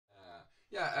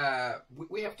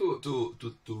we have to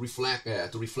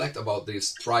reflect about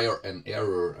this trial and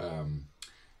error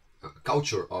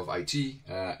culture of IT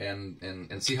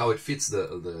and see how it fits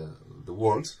the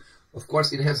world. Of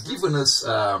course, it has given us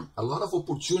a lot of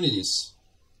opportunities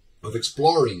of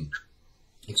exploring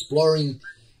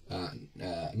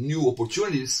new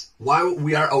opportunities while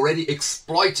we are already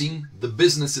exploiting the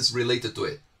businesses related to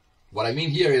it. What I mean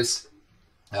here is,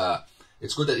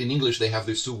 it's good that in English they have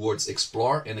these two words,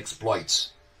 explore and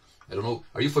exploit. I don't know,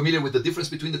 are you familiar with the difference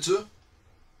between the two?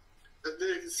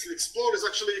 Explore is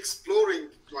actually exploring,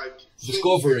 like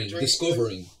discovering, right?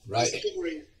 Discovering.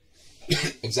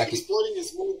 Exactly.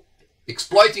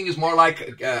 Exploiting is more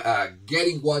like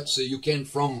getting what you can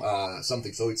from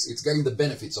something. So it's getting the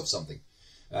benefits of something.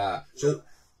 So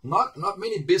not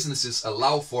many businesses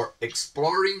allow for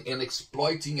exploring and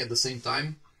exploiting at the same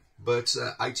time, but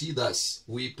IT does.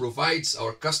 We provide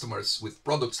our customers with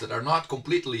products that are not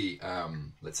completely,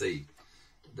 let's say,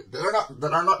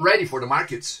 that are not ready for the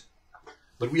market.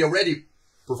 But we already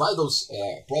provide those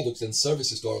products and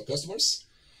services to our customers,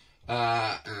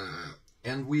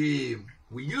 and we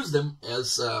use them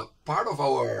as part of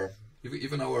our,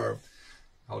 even our,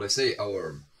 how do I say,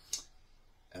 our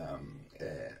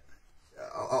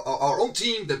own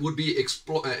team that would be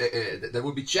that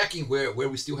would be checking where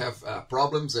we still have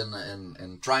problems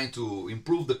and trying to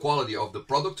improve the quality of the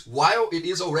product while it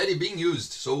is already being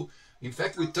used. So in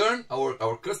fact, we turn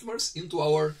our customers into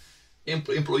our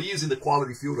employees in the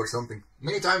quality field or something.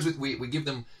 Many times we give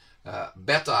them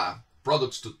beta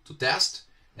products to test,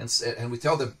 and we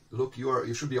tell them, look,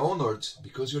 you should be honored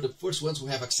because you're the first ones who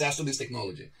have access to this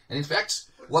technology. And in fact,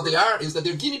 what they are is that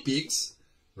they're guinea pigs,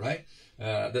 right?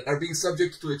 That are being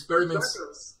subject to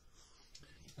experiments.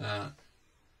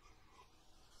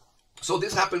 So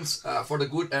this happens for the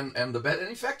good and the bad. And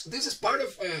in fact, this is part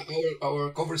of our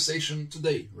conversation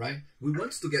today, right? We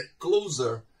want to get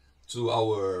closer to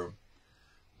our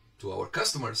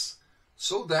customers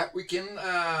so that we can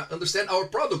understand our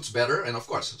products better, and of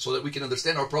course, so that we can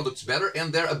understand our products better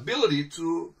and their ability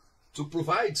to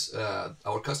provide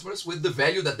our customers with the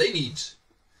value that they need.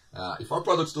 If our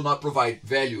products do not provide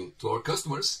value to our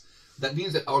customers, that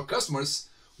means that our customers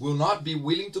will not be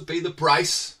willing to pay the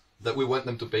price that we want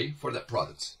them to pay for that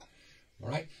product. All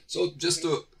right. So just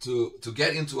to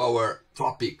get into our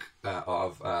topic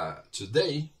of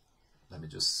today, let me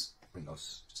just bring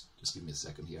us. Just give me a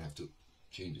second here. I have to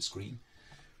change the screen.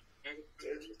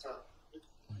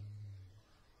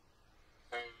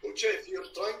 Uche, if you're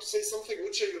trying to say something,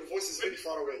 Uche, your voice is very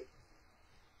far away.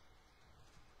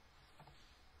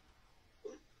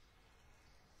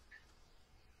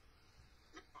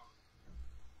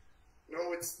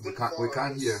 No, it's we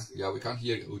can't hear. Yeah, we can't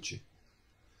hear Uche.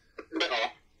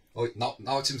 Oh,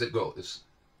 now it seems that go.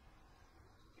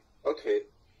 Okay.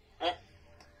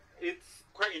 It's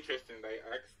quite interesting that I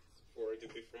asked for the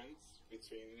difference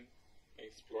between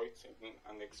exploiting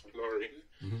and exploring.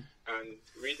 Mm-hmm. And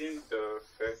reading the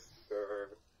first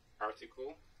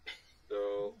article,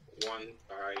 the one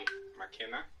by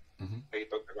McKenna, mm-hmm. where he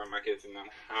talked about marketing and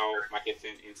how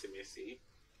marketing intimacy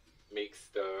makes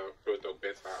the product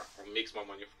better or makes more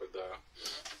money for the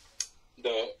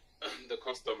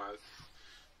customers.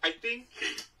 I think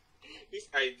this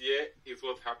idea is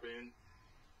what's happening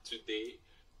today,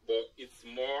 but it's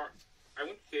more, I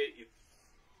wouldn't say it's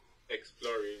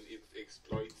exploring, it's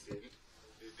exploiting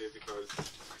these days, because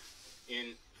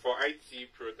for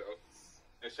IT products,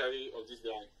 especially of this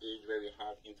day and age where we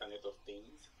have Internet of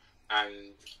Things,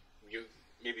 and you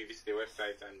maybe visit the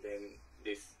website and then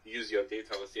they use your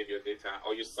data or save your data,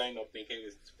 or you sign up thinking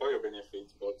it's for your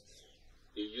benefit, but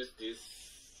they use this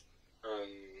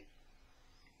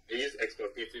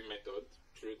exploitative method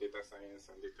through data science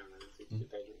and data analytics,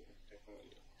 data-driven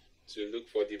technology, to look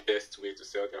for the best way to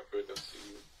sell their products to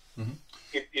you. Mm-hmm.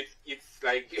 It's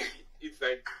like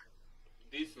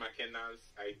this McKenna's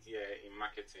idea in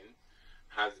marketing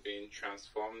has been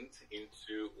transformed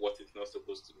into what it's not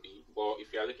supposed to be. But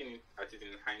if you are looking at it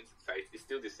in hindsight, it's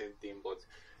still the same thing, but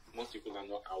most people are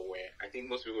not aware. I think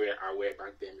most people were aware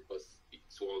back then because it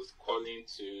was calling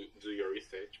to do your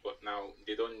research, but now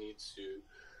they don't need to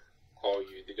call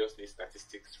you. They just need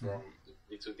statistics from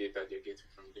little data they're getting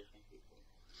from different people.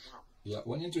 Wow. Yeah,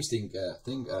 one interesting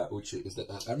thing, Uche, is that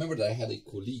I remember that I had a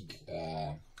colleague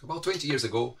about 20 years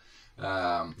ago.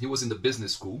 He was in the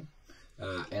business school,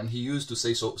 and he used to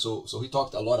say, so he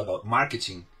talked a lot about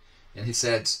marketing, and he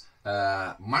said,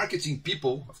 marketing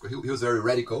people, of course, he was very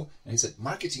radical, and he said,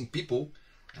 marketing people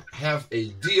have a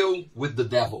deal with the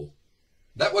devil.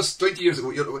 That was 20 years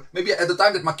ago. Maybe at the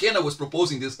time that McKenna was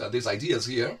proposing these ideas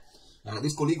here,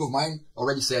 this colleague of mine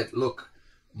already said, look,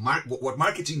 what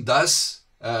marketing does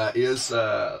is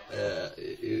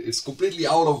completely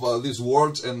out of this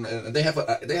world, and they have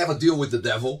a deal with the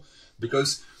devil,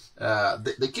 because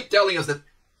they keep telling us that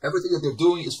everything that they're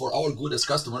doing is for our good as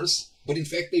customers, but in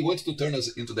fact they want to turn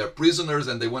us into their prisoners,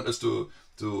 and they want us to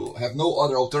have no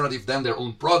other alternative than their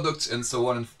own products, and so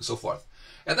on and so forth.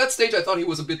 At that stage, I thought he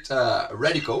was a bit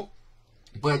radical,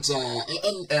 but I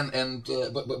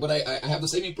have the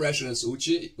same impression as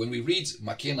Uchi. When we read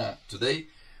McKenna today,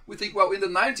 we think, well, in the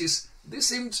 90s, this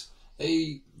seemed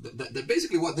that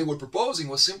basically what they were proposing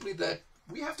was simply that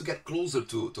we have to get closer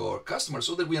to our customers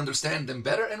so that we understand them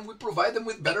better and we provide them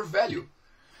with better value.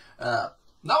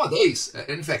 Nowadays,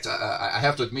 in fact, I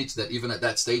have to admit that even at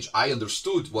that stage, I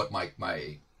understood what my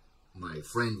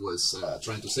friend was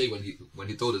trying to say when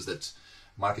he told us that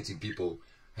marketing people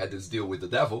had this deal with the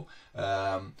devil.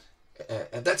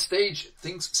 At that stage,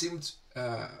 things seemed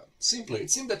simpler.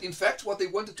 It seemed that in fact what they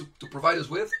wanted to provide us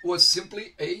with was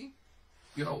simply a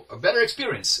better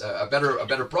experience, a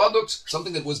better product,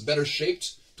 something that was better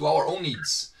shaped to our own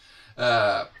needs.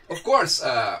 Of course,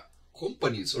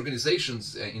 companies,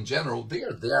 organizations in general, they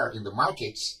are there in the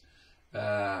markets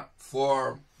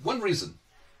for one reason.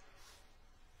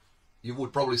 You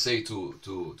would probably say to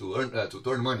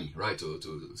earn money, right? To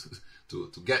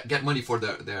get money for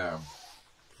their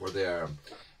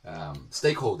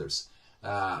stakeholders.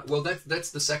 Well,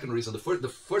 that's the second reason. The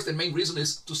first and main reason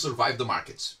is to survive the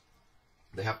markets.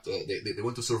 They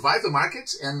want to survive the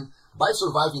markets, and by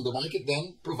surviving the market,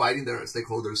 then providing their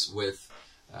stakeholders with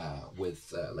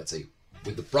let's say,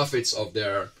 with the profits of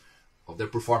their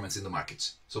performance in the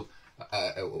markets. So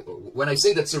when I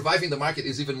say that surviving the market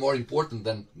is even more important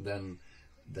than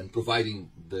providing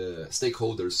the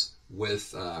stakeholders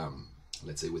with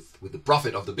let's say with the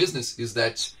profit of the business, is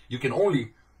that you can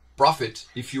only profit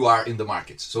if you are in the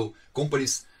market. So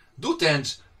companies do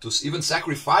tend to even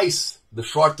sacrifice the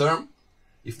short term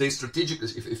if they're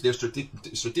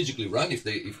strategically run, if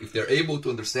they're able to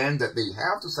understand that they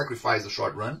have to sacrifice the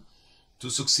short run to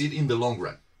succeed in the long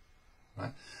run,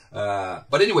 right?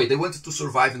 But anyway, they wanted to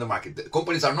survive in the market. The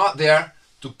companies are not there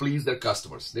to please their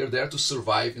customers. They're there to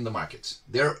survive in the market.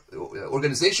 Their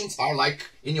organizations are like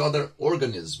any other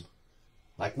organism.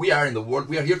 Like we are in the world,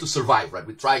 we are here to survive, right?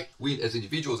 We as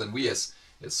individuals and we as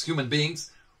human beings,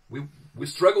 we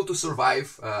struggle to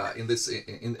survive in the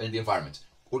environment.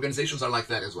 Organizations are like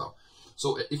that as well.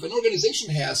 So if an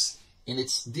organization has in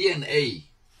its DNA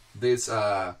this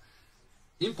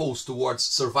impulse towards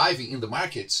surviving in the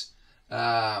market,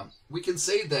 we can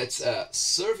say that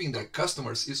serving their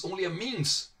customers is only a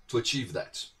means to achieve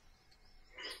that,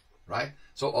 right?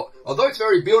 So although it's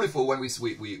very beautiful when we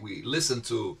listen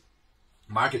to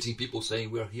marketing people saying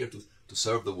we are here to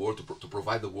serve the world, to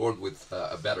provide the world with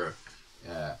a better,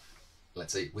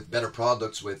 let's say, with better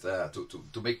products, with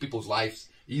to make people's lives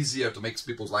easier, to make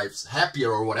people's lives happier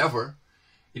or whatever.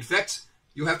 In fact,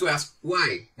 you have to ask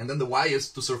why, and then the why is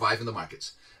to survive in the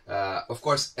markets. Of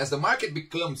course, as the market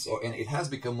becomes, and it has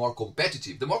become more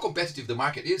competitive, the more competitive the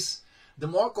market is, the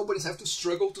more companies have to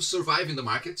struggle to survive in the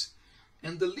market,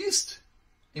 and the least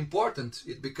important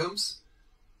it becomes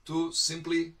to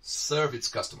simply serve its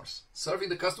customers. Serving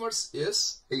the customers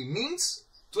is a means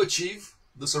to achieve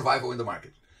the survival in the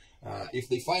market. If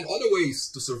they find other ways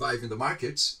to survive in the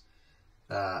market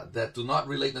that do not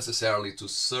relate necessarily to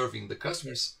serving the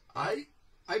customers, I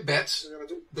bet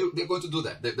they're going to do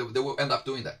that. They will end up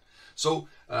doing that. So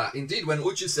indeed, when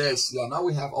Uchi says, yeah, now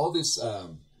we have all this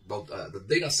about the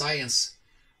data science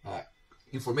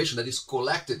information that is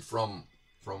collected from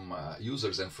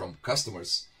users and from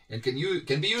customers, and can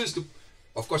be used to,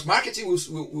 of course, marketing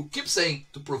will keep saying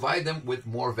to provide them with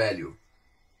more value.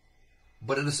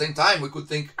 But at the same time, we could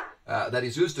think that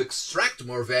is used to extract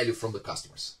more value from the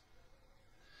customers.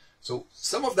 So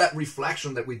some of that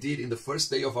reflection that we did in the first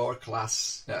day of our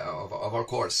class, of our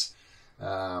course,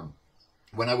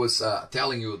 when I was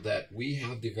telling you that we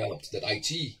have developed, that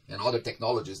IT and other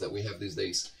technologies that we have these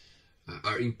days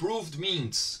are improved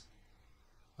means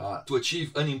to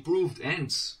achieve unimproved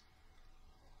ends,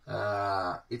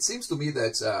 it seems to me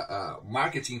that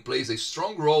marketing plays a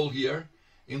strong role here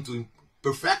into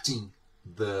perfecting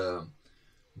the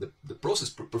process,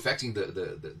 perfecting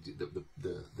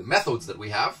the methods that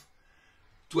we have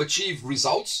to achieve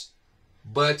results,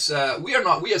 but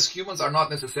we as humans are not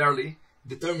necessarily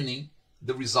determining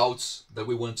the results that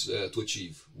we want to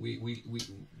achieve. We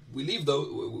leave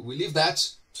that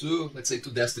to, let's say, to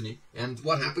destiny, and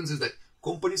what happens is that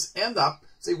companies end up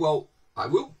say, well,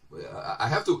 I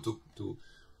have to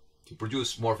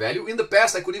produce more value. In the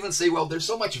past, I could even say, well, there's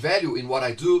so much value in what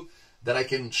I do that I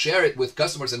can share it with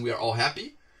customers and we are all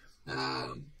happy.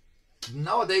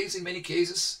 Nowadays, in many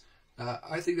cases,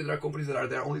 I think that there are companies that are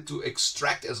there only to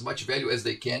extract as much value as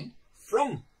they can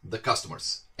from the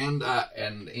customers, and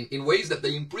in ways that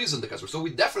they imprison the customer. So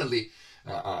we definitely,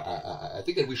 I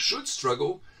think that we should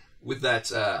struggle with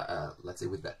that, let's say,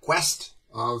 with that quest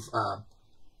of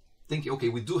thinking, okay,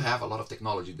 we do have a lot of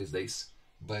technology these days,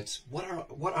 but what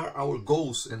are our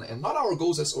goals, and not our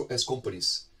goals as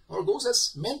companies, our goals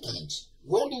as mankind.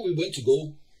 Where do we want to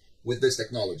go with these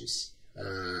technologies?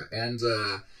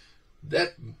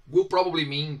 That will probably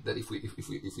mean that if we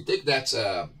take that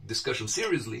discussion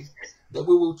seriously, that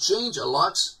we will change a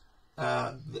lot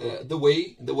the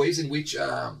ways in which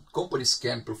companies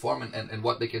can perform and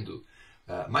what they can do.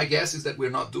 My guess is that we're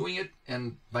not doing it,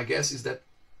 and my guess is that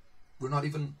we're not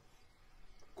even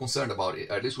concerned about it.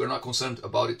 At least we're not concerned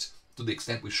about it to the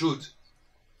extent we should,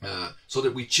 so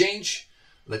that we change,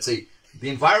 let's say, the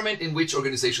environment in which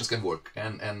organizations can work,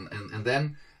 and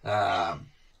then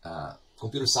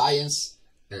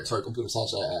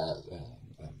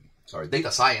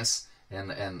data science,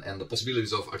 and the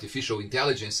possibilities of artificial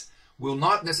intelligence will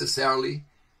not necessarily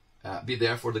be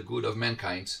there for the good of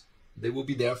mankind. They will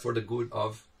be there for the good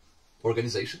of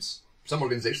organizations. Some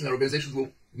organizations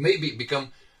will maybe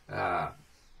become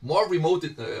more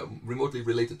remotely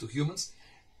related to humans,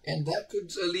 and that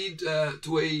could lead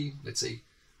to a, let's say,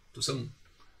 to some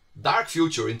dark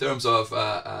future in terms of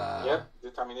the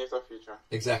Terminator future.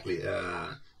 Exactly.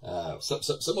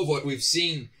 Some of what we've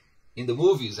seen in the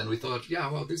movies, and we thought,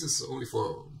 yeah, well, this is only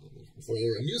for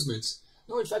our amusement.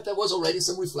 No, in fact, there was already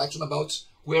some reflection about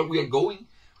where we are going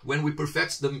when we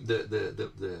perfect the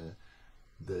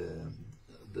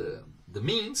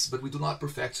means, but we do not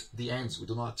perfect the ends. We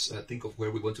do not think of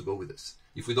where we want to go with this.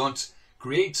 If we don't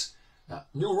create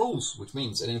new rules, which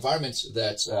means an environment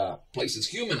that places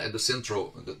human at the center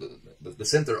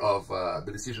of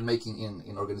the decision making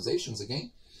in organizations.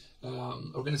 Again,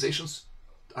 organizations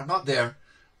are not there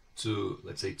to,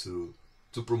 let's say, to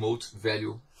promote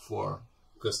value for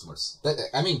customers.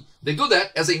 I mean, they do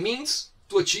that as a means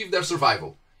to achieve their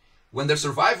survival. When their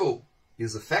survival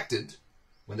is affected,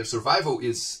 when their survival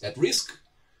is at risk,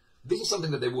 this is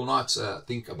something that they will not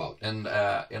think about. And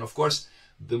of course,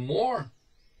 the more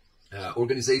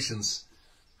organizations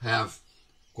have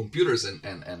computers and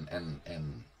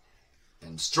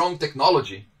strong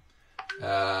technology,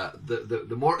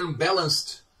 the more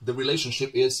imbalanced the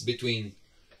relationship is between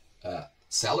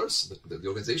sellers, the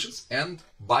organizations, and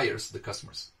buyers, the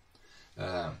customers.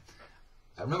 I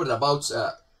remember that about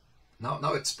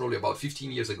now it's probably about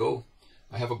 15 years ago.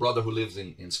 I have a brother who lives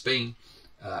in Spain,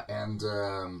 well,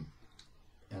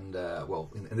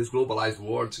 in this globalized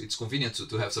world, it's convenient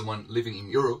to have someone living in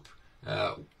Europe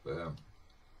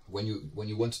when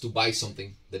you want to buy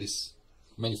something that is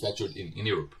manufactured in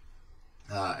Europe.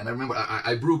 And I remember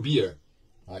I brew beer,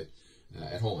 right,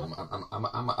 at home.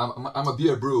 I'm a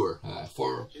beer brewer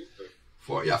for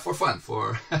fun,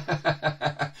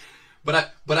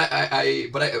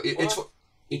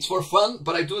 it's for fun,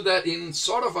 but I do that in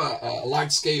sort of a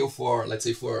large scale for, let's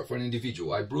say, for an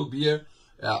individual. I brew beer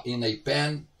in a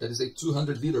pan that is a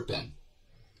 200-liter pan.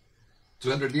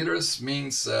 200 liters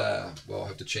means, well, I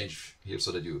have to change here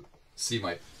so that you see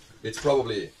it's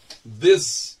probably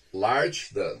this large,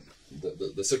 the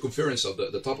circumference of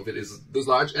the top of it is this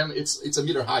large, and it's a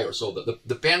meter high or so,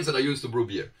 the pans that I use to brew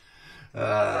beer.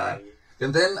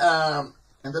 And then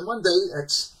one day,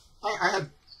 I had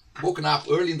woken up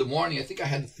early in the morning. I think I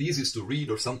had a thesis to read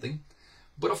or something.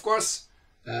 But of course,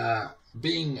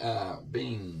 being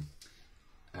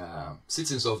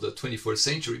citizens of the 21st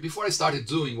century, before I started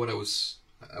doing what I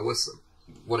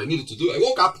needed to do, I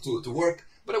woke up to work,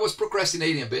 but I was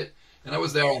procrastinating a bit, and I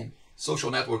was there on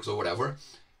social networks or whatever,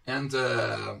 and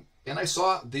I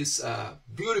saw this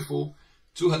beautiful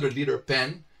 200-liter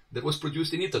pen that was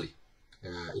produced in Italy.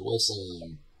 It was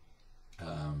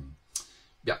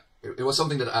it was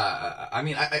something that I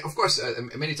mean, of course,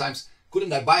 many times,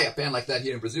 couldn't I buy a pen like that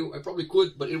here in Brazil? I probably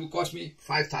could, but it would cost me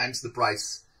 5 times the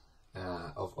price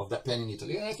of that pen in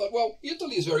Italy. And I thought, well,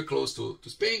 Italy is very close to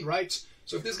Spain, right?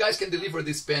 So if these guys can deliver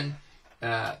this pen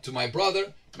to my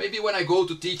brother, maybe when I go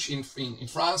to teach in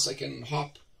France, I can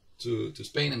hop to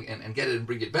Spain and get it and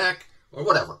bring it back, or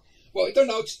whatever. Well, it turned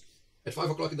out at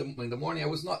 5 o'clock in the morning, I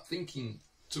was not thinking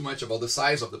too much about the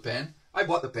size of the pen. I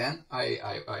bought the pen.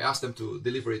 I asked them to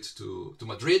deliver it to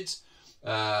Madrid.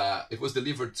 It was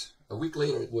delivered a week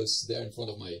later. It was there in front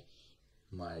of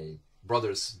my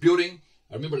brother's building.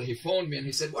 I remember that he phoned me and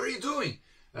he said, "What are you doing?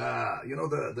 You know,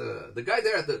 the guy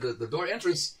there at the door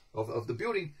entrance of the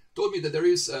building told me that there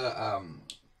is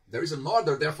an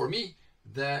order there for me,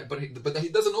 but he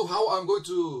doesn't know how I'm going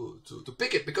to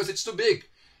pick it because it's too big."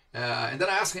 And then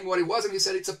I asked him what it was, and he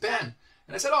said it's a pen.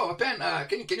 And I said, oh, a pen,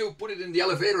 can you put it in the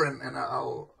elevator and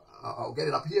I'll get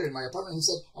it up here in my apartment? He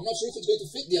said, I'm not sure if it's going to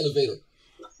fit the elevator.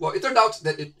 Well, it turned out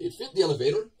that it fit the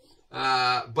elevator,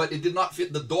 but it did not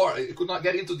fit the door. It could not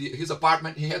get into his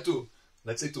apartment. He had to,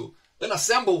 let's say, to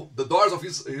unassemble the doors of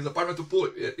his apartment to pull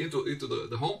it into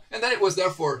the home. And then it was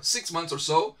there for 6 months or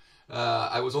so.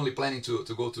 I was only planning to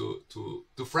go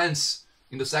to France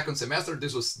in the second semester.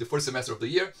 This was the first semester of the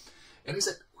year. And he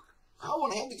said, how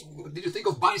on hell did you think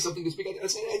of buying something this big? I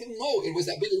said, I didn't know it was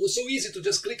that big. It was so easy to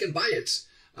just click and buy it.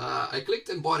 I clicked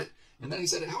and bought it. And then he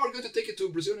said, how are you going to take it to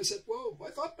Brazil? And I said, well, I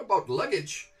thought about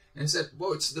luggage. And he said,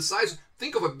 well, it's the size.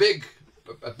 Think of a big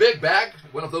bag,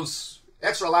 one of those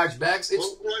extra large bags.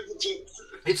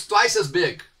 It's twice as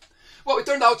big. Well, it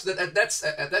turned out that at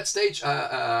that stage,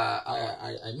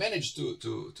 I managed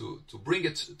to bring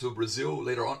it to Brazil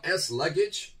later on as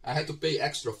luggage. I had to pay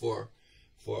extra for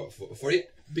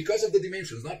it because of the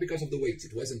dimensions, not because of the weight.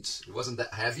 It wasn't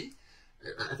that heavy.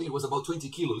 I think it was about 20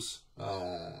 kilos.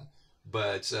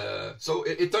 But so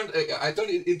I turned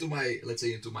it into my, let's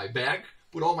say, into my bag,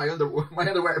 put all my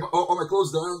underwear, all my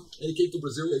clothes down, and it came to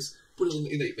Brazil. I put it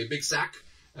in a big sack,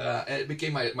 and it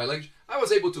became my luggage. I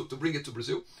was able to bring it to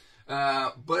Brazil,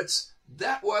 but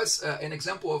that was an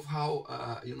example of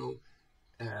how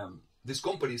these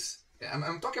companies.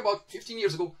 I'm talking about 15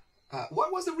 years ago.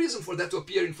 What was the reason for that to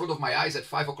appear in front of my eyes at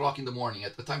 5 o'clock in the morning,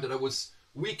 at the time that I was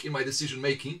weak in my decision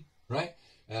making, right?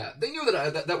 They knew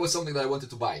that that was something that I wanted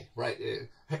to buy, right?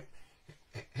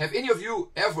 Have any of you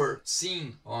ever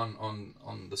seen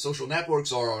on the social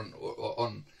networks or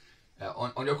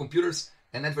on your computers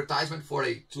an advertisement for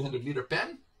a 200-liter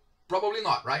pen? Probably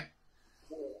not, right?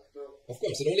 No. Of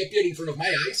course, it only appeared in front of my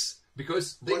eyes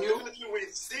because they knew. Definitely, we've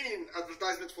seen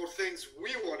advertisements for things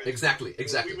we wanted. Exactly.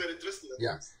 We were interested in.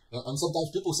 Yeah, and sometimes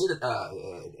people say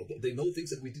that they know things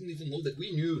that we didn't even know that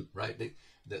we knew, right?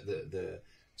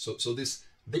 So this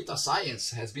data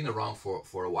science has been around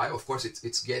for a while. Of course,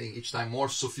 it's getting each time more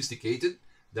sophisticated.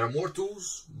 There are more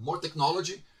tools, more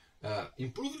technology,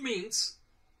 improved means.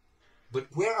 But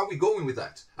where are we going with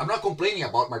that? I'm not complaining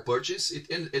about my purchase.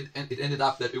 It ended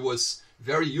up that it was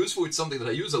very useful. It's something that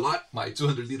I use a lot, my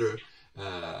 200-liter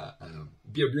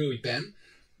beer brewing pen.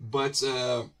 But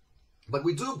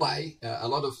we do buy a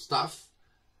lot of stuff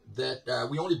that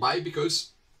we only buy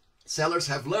because sellers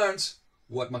have learned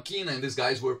what McKenna and these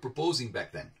guys were proposing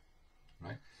back then,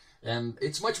 right? And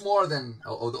it's much more than,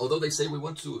 although they say we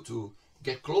want to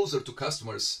get closer to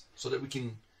customers so that we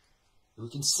can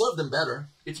serve them better,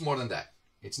 it's more than that.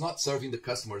 It's not serving the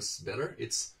customers better,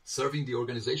 it's serving the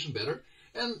organization better.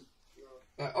 And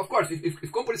of course,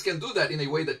 if companies can do that in a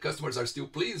way that customers are still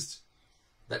pleased,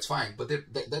 that's fine. But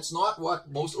that's not what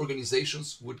most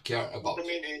organizations would care about.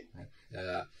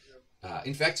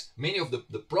 In fact, many of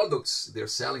the products they're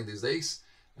selling these days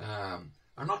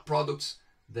are not products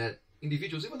that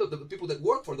individuals, even the people that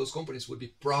work for those companies, would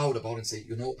be proud about and say,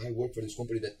 I work for this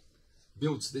company that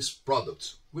builds this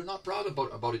product. We're not proud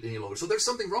about it any longer. So there's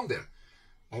something wrong there.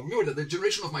 I remember that the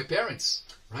generation of my parents,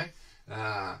 right?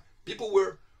 People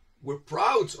were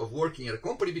proud of working at a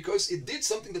company because it did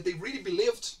something that they really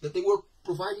believed that they were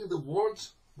providing the world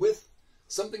with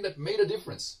something that made a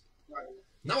difference. Right.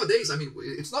 Nowadays, I mean,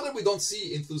 it's not that we don't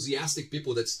see enthusiastic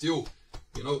people that still,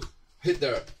 hit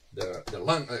their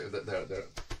lung,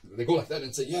 they go like that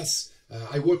and say, yes,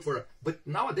 I work for, but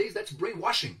nowadays that's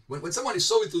brainwashing. When someone is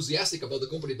so enthusiastic about the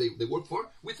company they work for,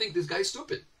 we think this guy is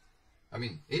stupid. I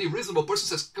mean, any reasonable person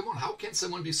says, come on, how can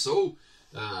someone be so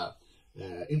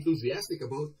enthusiastic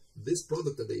about this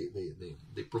product that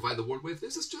they provide the world with?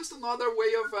 This is just another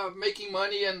way of making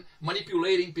money and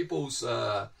manipulating people's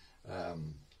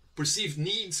perceived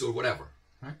needs or whatever,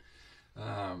 right?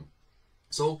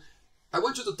 So I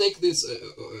want you to take this.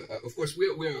 Of course,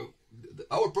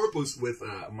 our purpose with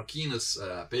McKenna's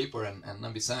paper and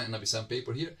Nambisan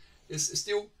paper here is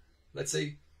still, let's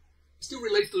say, still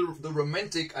relates to the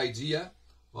romantic idea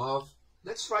of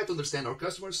let's try to understand our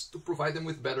customers to provide them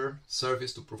with better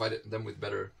service, to provide them with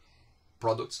better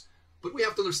products. But we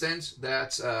have to understand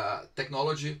that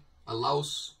technology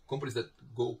allows companies that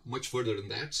go much further than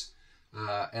that.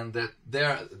 And that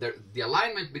the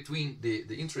alignment between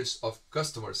the interests of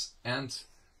customers and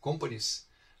companies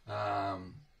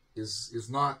is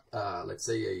not, let's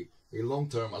say, a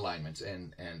long-term alignment.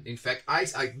 And in fact,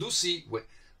 I do see what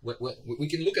we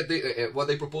can look at what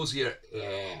they propose here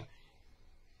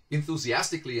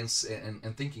enthusiastically and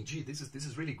thinking, gee, this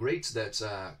is really great that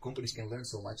companies can learn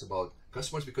so much about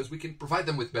customers because we can provide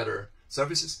them with better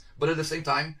services. But at the same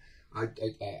time, I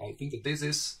think that this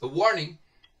is a warning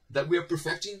that we are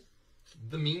perfecting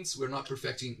the means, we're not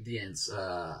perfecting the ends.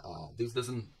 This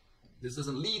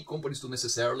doesn't lead companies to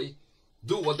necessarily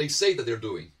do what they say that they're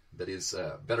doing. That is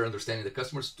better understanding the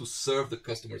customers to serve the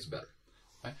customers better.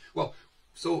 Right? Well,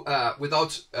 so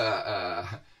without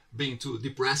being too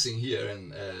depressing here,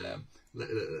 and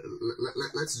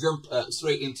let's jump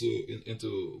straight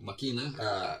into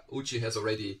McKenna. Uchi has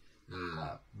already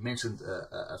mentioned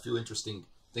a few interesting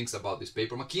things about this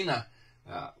paper. McKenna,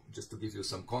 just to give you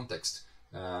some context,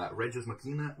 Regis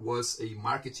McKenna was a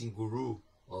marketing guru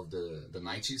of the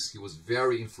 90s. He was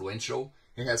very influential.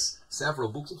 He has several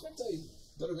books. In fact,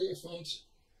 the other day I found,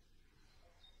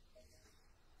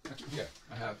 actually here,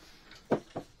 I have,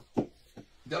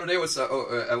 the other day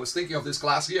I was thinking of this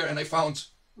class here, and I found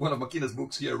one of McKenna's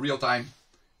books here, Real Time.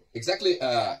 Exactly,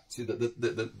 see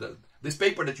this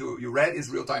paper that you read is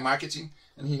Real Time Marketing,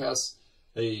 and he has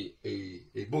a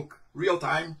book, Real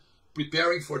Time,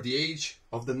 Preparing for the Age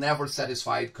of the Never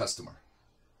Satisfied Customer,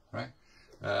 right?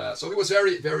 So he was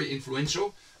very, very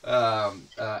influential, and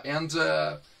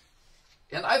I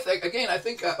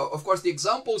think of course the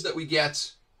examples that we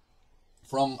get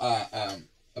from a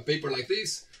paper like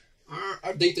this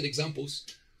are dated examples,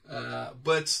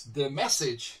 but the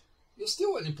message is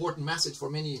still an important message for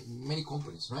many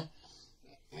companies, right?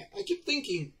 I keep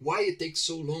thinking why it takes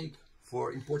so long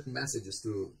for important messages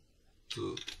to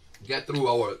get through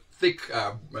our thick,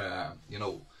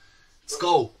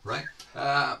 skull, right?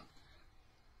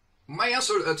 My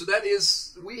answer to that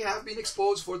is we have been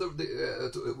exposed to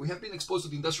the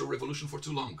Industrial Revolution for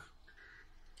too long,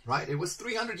 right? It was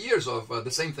 300 years of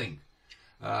the same thing.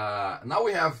 Now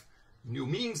we have new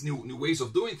means, new ways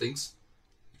of doing things,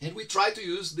 and we try to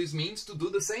use these means to do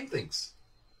the same things.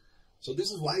 So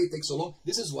this is why it takes so long.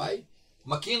 This is why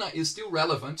McKenna is still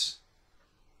relevant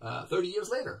 30 years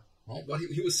later. Right? What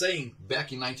he was saying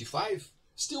back in '95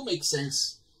 still makes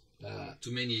sense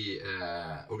to many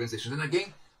organizations. And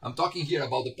again, I'm talking here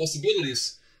about the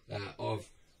possibilities of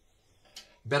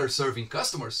better serving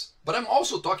customers, but I'm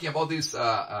also talking about this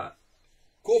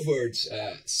covert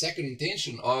second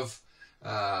intention of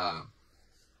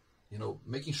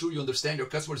making sure you understand your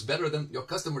customers better than your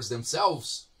customers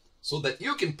themselves, so that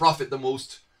you can profit the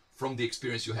most from the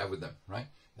experience you have with them, right?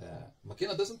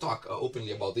 McKenna doesn't talk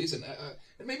openly about this, and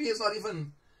maybe he's not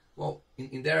even, well,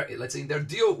 in their, let's say, in their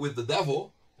deal with the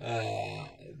devil,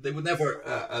 they would never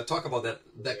talk about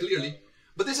that clearly.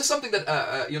 But this is something that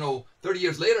 30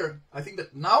 years later, I think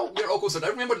that now we're all concerned. I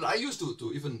remember that I used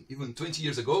to even 20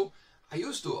 years ago, I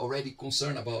used to already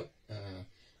concern about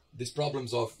these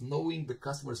problems of knowing the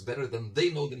customers better than they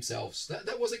know themselves.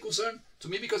 That was a concern to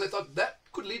me, because I thought that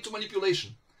could lead to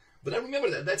manipulation. But I remember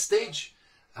that at that stage,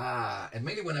 and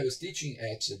mainly when I was teaching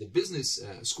at the business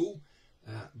school,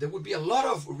 there would be a lot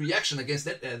of reaction against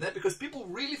that because people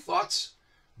really thought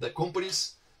that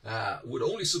companies would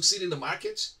only succeed in the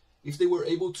market if they were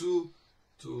able to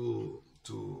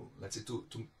let's say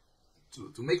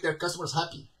to make their customers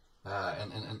happy.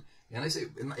 And I say,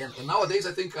 and nowadays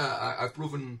I think I've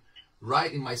proven right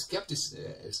in my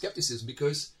skepticism,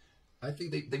 because I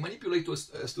think they manipulate us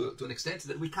to an extent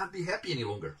that we can't be happy any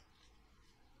longer.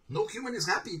 No human is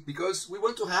happy because we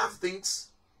want to have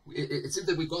things. It seems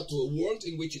that we got to a world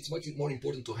in which it's much more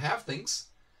important to have things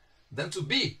than to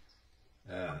be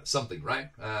something,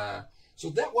 right? So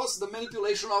that was the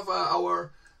manipulation of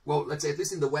our, well, let's say at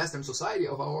least in the Western society,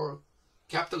 of our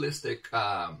capitalistic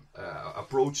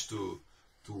approach to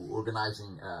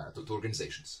organizing to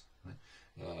organizations. Right?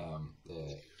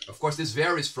 Of course, this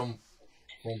varies from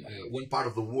one part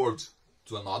of the world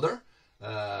to another,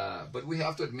 but we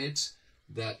have to admit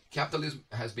that capitalism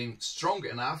has been strong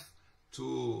enough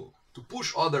to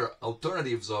push other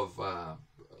alternatives of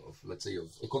let's say,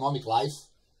 of economic life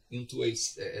into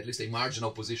at least a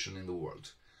marginal position in the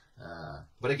world.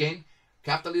 But again,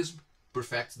 capitalism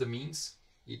perfects the means.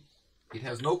 It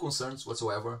has no concerns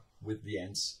whatsoever with the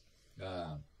ends.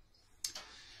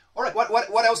 All right,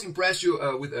 what else impressed you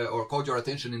with or caught your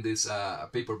attention in this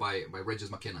paper by Regis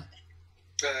McKenna?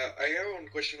 I have one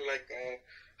question, like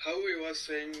how he was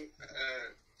saying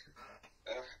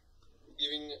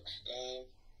giving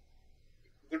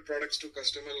good products to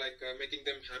customer, like making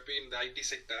them happy in the IT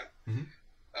sector. Mm-hmm.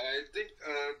 I think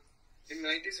in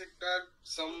IT sector,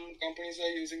 some companies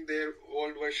are using their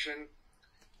old version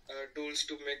tools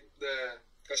to make the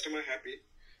customer happy.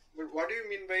 But what do you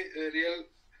mean by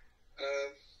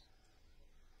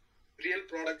real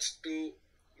products to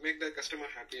make the customer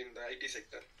happy in the IT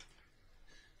sector?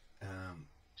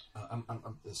 I'm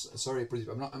sorry,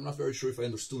 I'm not very sure if I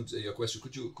understood your question.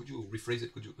 Could you rephrase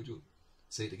it? Could you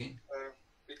say it again?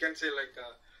 We can say, like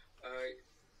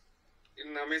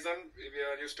in Amazon, we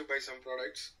are used to buy some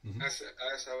products as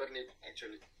our need,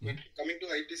 actually. Mm-hmm. But coming to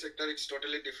IT sector, it's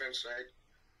totally different, right?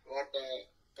 What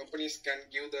companies can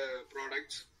give the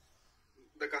products,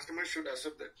 the customer should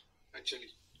accept that. Actually,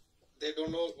 they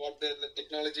don't know what the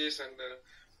technologies and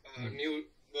the new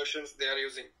versions they are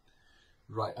using.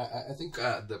 Right. I think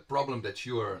the problem that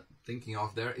you are thinking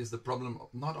of there is the problem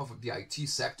not of the IT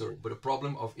sector, but a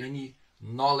problem of any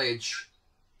knowledge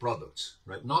products.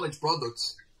 Right. Knowledge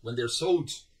products, when they're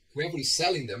sold, whoever is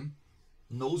selling them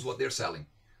knows what they're selling.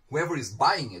 Whoever is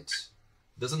buying it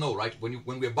doesn't know, right? When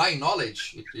we're buying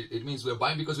knowledge, it means we're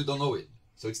buying because we don't know it.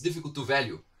 So it's difficult to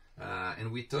value.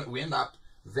 And we end up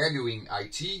valuing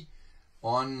IT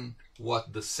on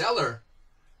what the seller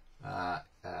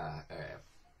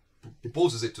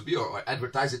proposes it to be, or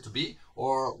advertise it to be,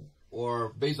 or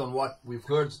based on what we've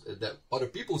heard that other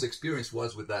people's experience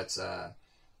was with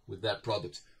that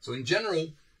product. So in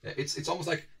general, it's almost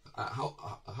like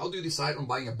how do you decide on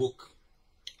buying a book?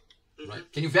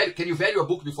 Right? Can you value a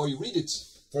book before you read it?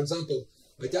 For example,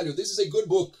 I tell you, this is a good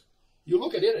book. You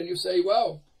look at it and you say,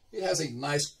 well, it has a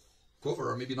nice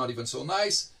cover, or maybe not even so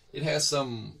nice. It has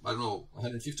some, I don't know,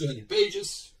 150, 200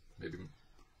 pages, maybe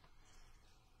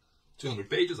 200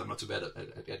 pages. I'm not too bad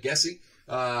at guessing.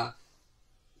 Can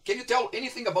you tell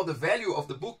anything about the value of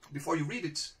the book before you read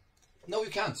it? No,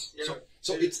 you can't. Yeah.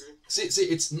 So it's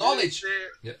it's knowledge.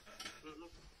 Yeah.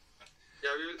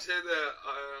 Yeah, we will say the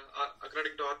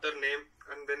according to author name,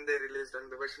 and when they released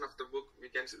and the version of the book, we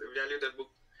can value the book.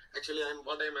 Actually,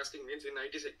 what I'm asking means in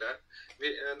IT sector,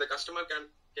 the customer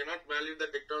cannot value the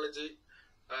technology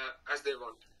as they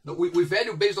want. No, we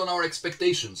value based on our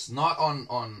expectations, not on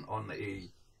a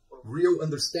real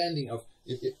understanding of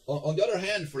it. On the other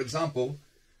hand, for example,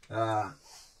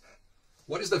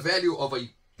 what is the value of a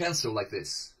pencil like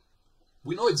this?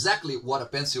 We know exactly what a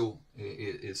pencil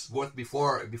is worth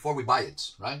before we buy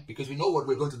it, right? Because we know what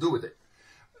we're going to do with it.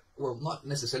 Well, not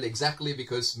necessarily exactly,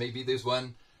 because maybe this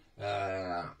one,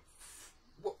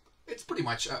 well, it's pretty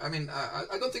much, I mean,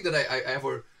 I don't think that I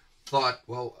ever thought,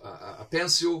 well, a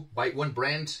pencil by one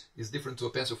brand is different to a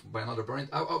pencil by another brand.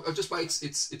 I'll just buy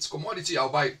its commodity. I'll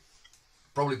buy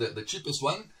probably the cheapest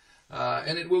one,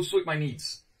 and it will suit my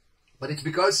needs. But it's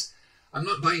because I'm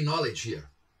not buying knowledge here,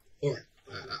 or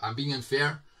I'm being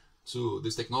unfair to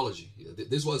this technology.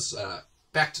 This was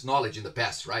packed knowledge in the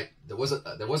past, right? There was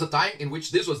a time in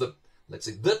which this was let's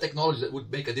say, the technology that would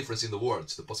make a difference in the world.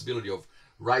 It's the possibility of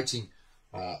writing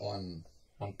on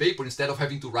paper instead of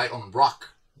having to write on rock.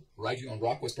 Writing on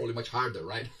rock was probably much harder,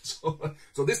 right?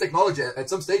 So this technology at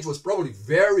some stage was probably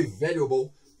very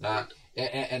valuable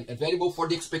and valuable for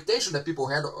the expectation that people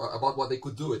had about what they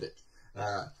could do with it.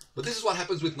 But this is what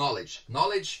happens with knowledge.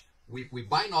 Knowledge, we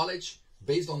buy knowledge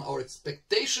based on our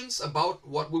expectations about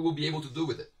what we will be able to do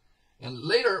with it, and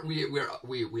later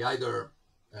we either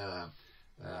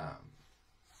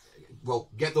well,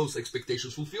 get those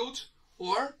expectations fulfilled,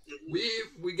 or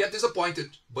we get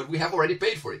disappointed, but we have already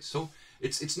paid for it. So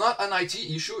it's not an IT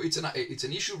issue. It's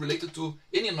an issue related to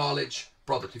any knowledge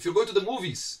product. If you're going to the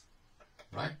movies,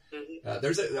 right?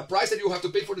 There's a price that you have to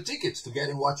pay for the tickets to get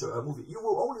and watch a movie. You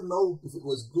will only know if it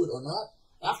was good or not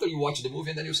after you watch the movie,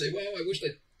 and then you say, well, I wish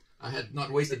that I had not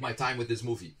wasted my time with this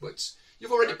movie. But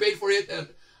you've already paid for it,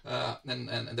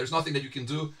 and there's nothing that you can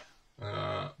do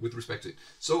with respect to it.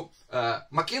 So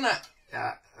McKenna,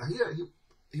 here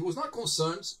he was not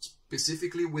concerned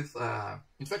specifically with,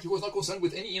 in fact, he was not concerned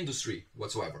with any industry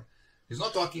whatsoever. He's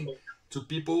not talking to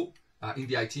people in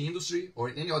the IT industry or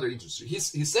in any other industry.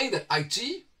 He's saying that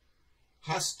IT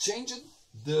has changed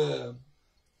the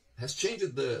let's say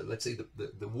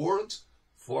the world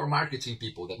for marketing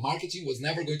people. That marketing was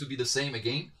never going to be the same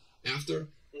again after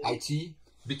IT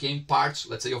became part,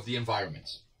 let's say, of the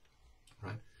environment,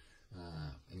 right?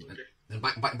 And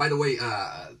by the way,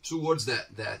 two words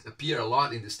that appear a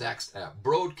lot in this text: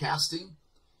 broadcasting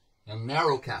and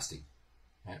narrowcasting.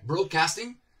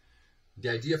 Broadcasting, the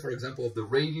idea, for example, of the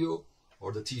radio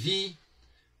or the TV.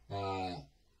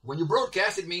 When you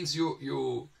broadcast, it means you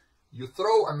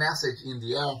throw a message in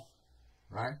the air,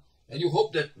 right? And you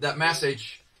hope that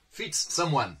message fits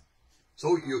someone.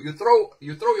 So you throw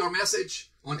your message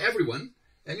on everyone,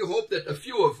 and you hope that a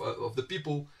few of the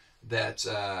people that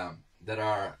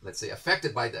are, let's say,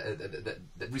 affected by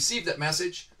that receive that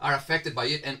message are affected by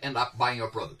it and end up buying your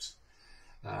products.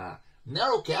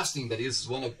 Narrowcasting, that is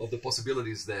one of the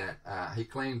possibilities that he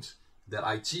claimed that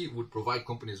IT would provide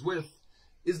companies with,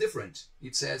 is different.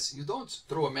 It says you don't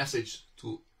throw a message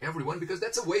to everyone because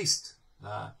that's a waste.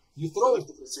 You throw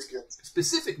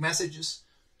specific messages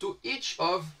to each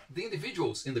of the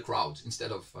individuals in the crowd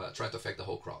instead of trying to affect the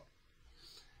whole crowd.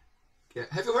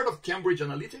 Have you heard of Cambridge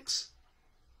Analytics?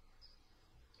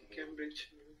 Cambridge.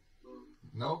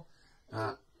 No?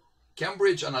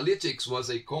 Cambridge Analytics was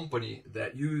a company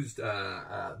that used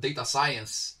data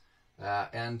science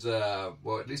and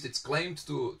well, at least it's claimed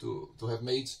to have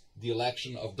made the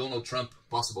election of Donald Trump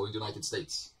possible in the United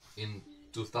States in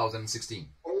 2016.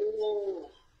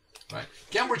 Right?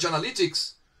 Cambridge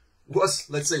Analytics was,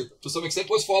 let's say, to some extent,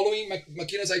 was following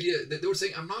McKenna's idea. They were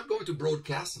saying, I'm not going to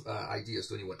broadcast ideas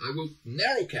to anyone. I will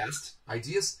narrowcast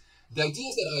ideas. The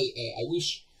ideas that I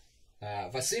wish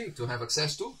Vasim to have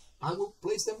access to, I will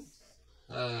place them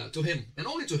to him, and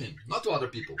only to him, not to other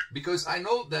people. Because I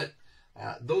know that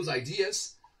those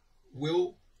ideas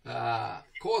will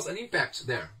cause an impact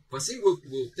there. Vasim will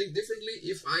think differently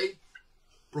if I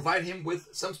provide him with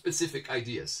some specific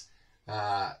ideas.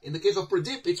 In the case of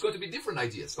Pradeep, it's going to be different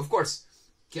ideas. Of course,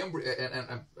 Cambridge,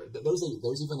 and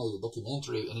there's even a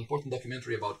documentary, an important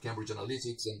documentary about Cambridge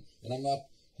Analytics, and I'm not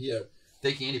here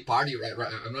taking any party, right?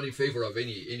 I'm not in favor of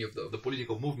any of the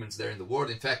political movements there in the world.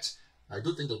 In fact, I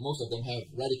do think that most of them have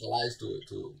radicalized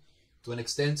to an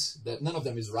extent that none of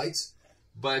them is right.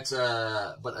 But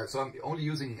so I'm only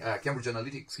using Cambridge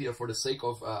Analytics here for the sake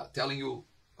of telling you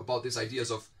about these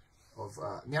ideas of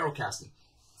narrowcasting.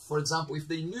 For example, if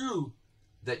they knew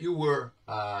that you were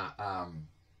a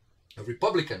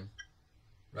Republican,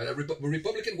 right? A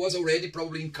Republican was already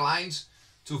probably inclined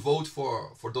to vote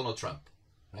for Donald Trump,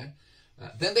 right?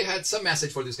 Then they had some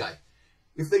message for this guy.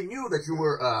 If they knew that you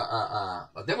were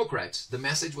a Democrat, the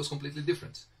message was completely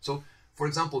different. So, for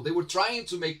example, they were trying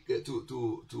to make they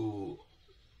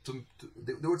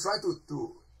were trying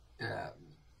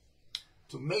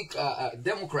to make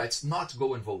Democrats not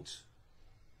go and vote.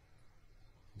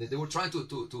 They were trying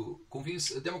to convince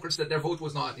Democrats that their vote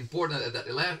was not important at that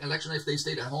election. If they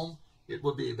stayed at home, it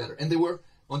would be better. And they were,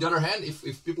 on the other hand,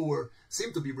 if people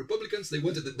seemed to be Republicans, they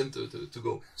wanted them to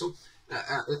go. So,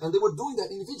 and they were doing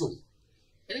that individually.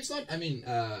 And it's not, I mean,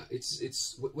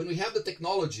 it's when we have the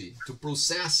technology to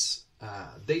process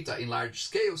data in large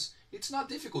scales, it's not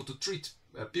difficult to treat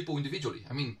people individually.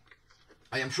 I mean,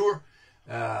 I am sure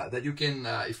that you can,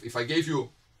 if I gave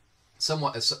you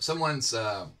someone's,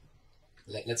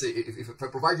 let's say, if I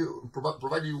provide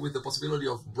you with the possibility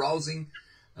of browsing,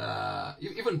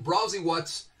 even browsing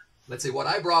what, let's say, what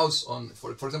I browse on,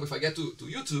 for example, if I get to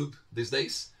YouTube these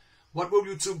days, what will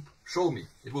YouTube show me?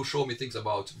 It will show me things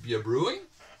about beer brewing,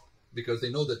 because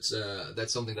they know that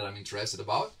that's something that I'm interested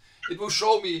about. It will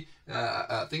show me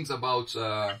things about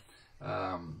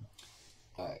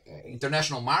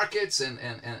international markets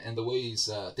and the ways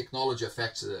technology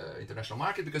affects the international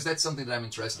market, because that's something that I'm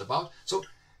interested about. So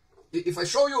if I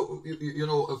show you, you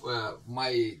know,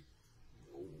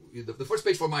 the first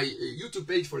page for my YouTube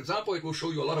page, for example, it will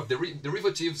show you a lot of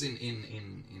derivatives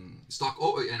in stock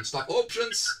and stock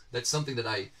options. That's something that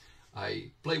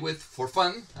I play with for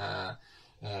fun.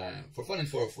 For fun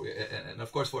and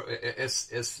of course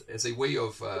as a way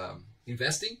of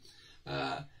investing,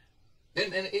 and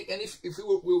if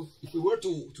we were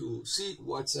to see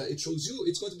what it shows you,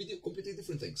 it's going to be completely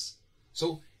different things.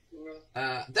 So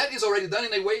that is already done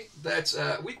in a way that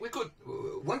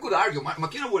one could argue,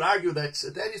 McKenna would argue that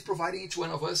is providing each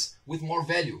one of us with more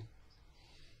value.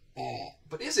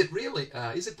 But is it really?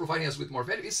 Is it providing us with more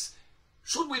value?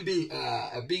 Should we be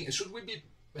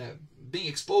being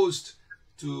exposed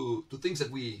to things that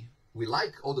we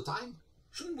like all the time?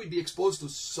 Shouldn't we be exposed to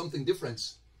something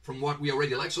different from what we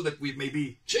already like, so that we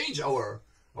maybe change our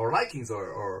likings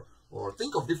or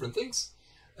think of different things?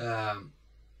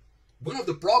 One of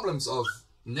the problems of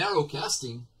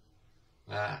narrowcasting,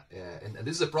 and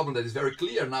this is a problem that is very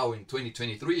clear now in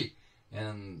 2023,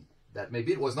 and that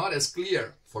maybe it was not as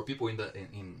clear for people in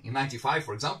 95,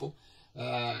 for example,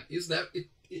 is that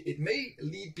it may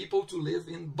lead people to live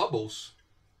in bubbles,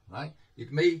 right?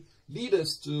 It may lead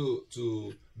us to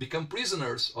become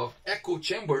prisoners of echo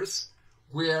chambers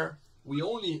where we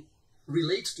only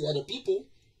relate to other people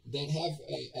that have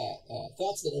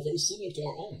thoughts that are very similar to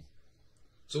our own.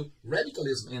 So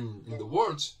radicalism in the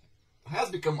world has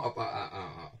become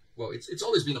well, it's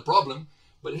always been a problem,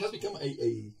 but it has become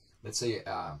let's say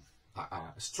a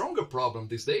stronger problem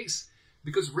these days,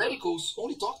 because radicals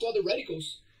only talk to other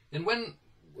radicals, and when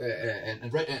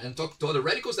and talk to other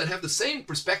radicals that have the same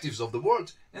perspectives of the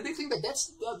world, and they think that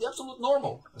that's the absolute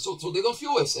normal. So they don't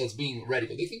view us as being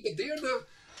radical. They think that they are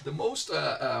the most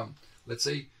let's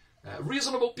say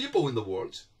reasonable people in the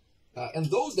world, and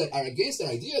those that are against their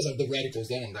ideas are the radicals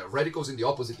then, and the radicals in the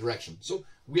opposite direction. So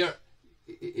we are.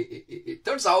 It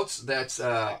turns out that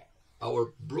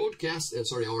our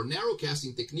our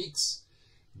narrowcasting techniques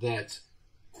that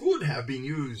could have been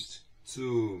used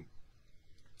to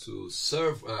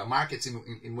serve markets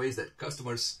in ways that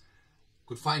customers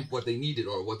could find what they needed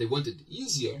or what they wanted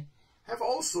easier, have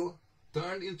also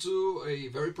turned into a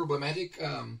very problematic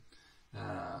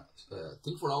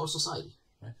thing for our society.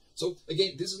 Right? So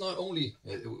again, this is not only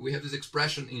we have this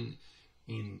expression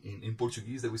in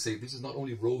Portuguese that we say this is not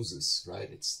only roses, right?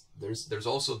 It's there's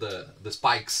also the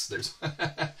spikes. There's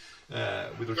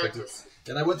with respect to,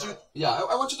 and I want you,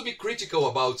 I want you to be critical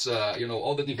about you know,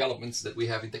 all the developments that we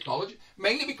have in technology,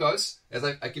 mainly because, as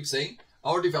I keep saying,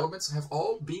 our developments have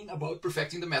all been about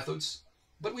perfecting the methods,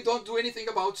 but we don't do anything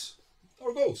about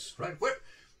our goals, right? Where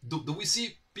do we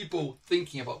see people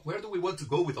thinking about where do we want to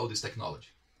go with all this technology?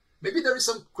 Maybe there is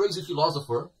some crazy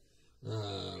philosopher,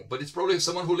 but it's probably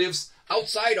someone who lives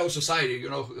outside our society, you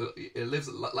know, lives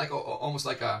like almost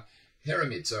like a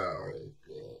hermit,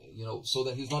 you know, so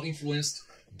that he's not influenced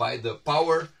by the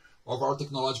power of our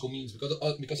technological means, because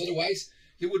otherwise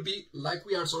he would be like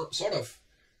we are sort of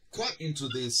caught into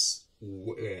this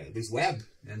web,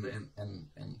 and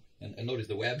notice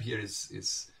the web here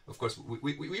is of course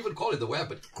we even call it the web,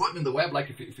 but caught in the web, like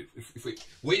if we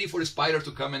waiting for a spider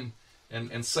to come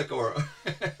and suck our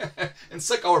and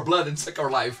suck our blood and suck our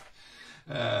life.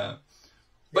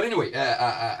 But anyway,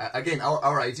 again,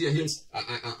 our idea here is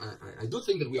I do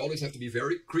think that we always have to be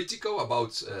very critical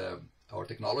about our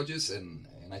technologies, and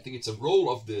I think it's a role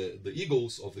of the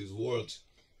eagles of this world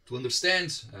to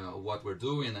understand what we're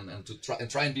doing and to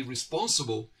try and be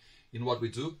responsible in what we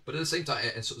do, but at the same time,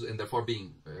 and therefore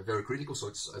being very critical. So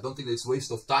I don't think it's a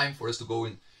waste of time for us to go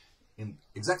in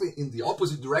exactly in the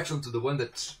opposite direction to the one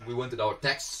that we wanted our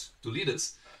texts to lead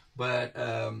us. But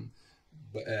I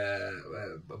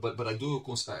do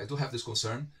have this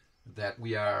concern that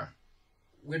we're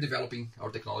developing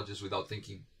our technologies without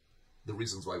thinking the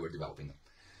reasons why we're developing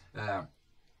them.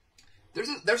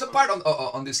 There's a part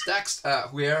on this text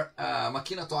where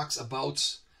McKenna talks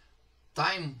about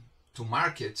time to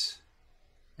market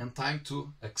and time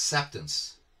to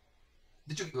acceptance.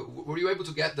 Were you able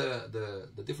to get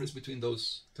the difference between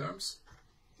those terms?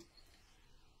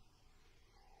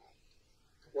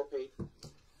 What page?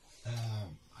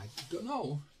 I don't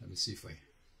know. Let me see if I.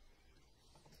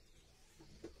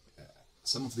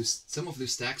 Some of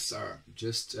these texts are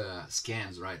just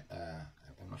scans, right?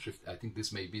 I'm not sure. I think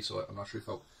this may be. So I'm not sure if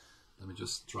I'll. Let me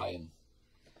just try and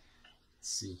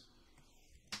see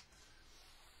if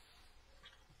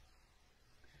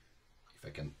I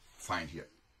can find here.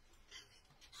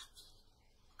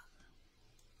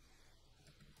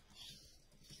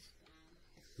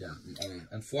 Yeah, I mean,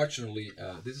 unfortunately,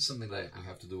 this is something that I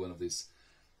have to do one of these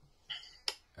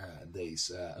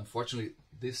days. Unfortunately,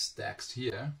 this text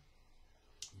here,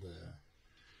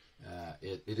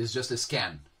 it is just a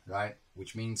scan, right?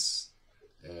 Which means,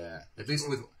 at least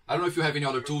with, I don't know if you have any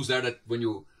other tools there that when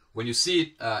you see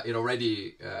it, it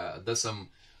already does some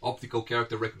optical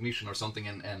character recognition or something.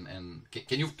 And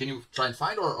can you try and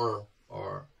find or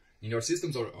in your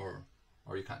systems or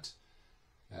you can't?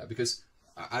 Because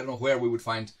I don't know where we would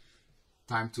find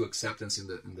time to acceptance in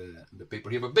the paper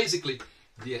here, but basically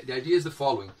the idea is the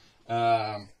following: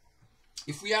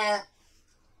 if we are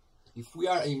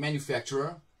a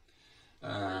manufacturer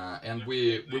and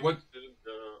we want the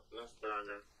last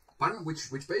paragraph. Pardon,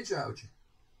 which page?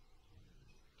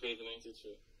 Page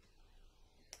 92.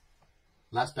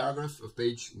 Last paragraph of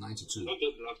page 92. Not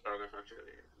the last paragraph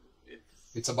actually.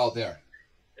 It's about there.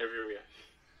 Everywhere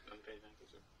on page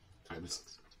 92.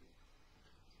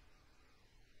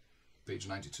 Page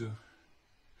 92.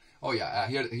 Oh yeah,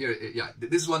 here, yeah.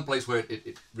 This is one place where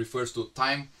it refers to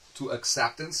time to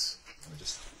acceptance. Let me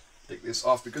just take this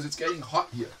off because it's getting hot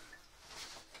here.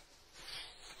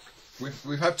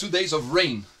 We've had 2 days of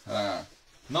rain,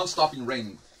 non-stopping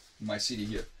rain in my city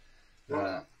here.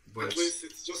 But at least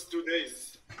it's just 2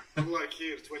 days. Unlike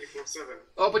here, 24/7.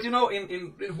 Oh, but you know,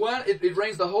 in Wuhan it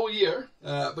rains the whole year,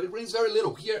 but it rains very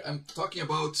little. Here I'm talking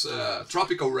about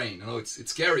tropical rain. You know, it's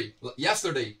scary.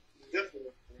 Yesterday.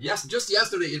 Definitely. Yes, just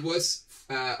yesterday it was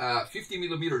 50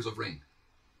 millimeters of rain.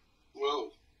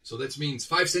 Wow. So that means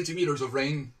 5 centimeters of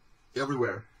rain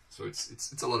everywhere. So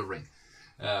it's a lot of rain.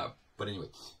 But anyway,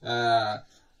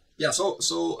 yeah. So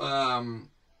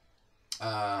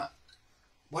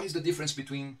what is the difference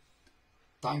between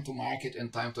time to market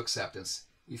and time to acceptance?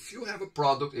 If you have a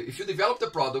product, if you develop the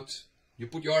product, you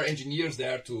put your engineers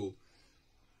there to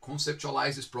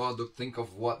conceptualize this product, think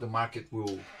of what the market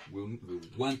will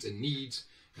want and need,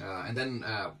 and then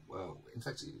in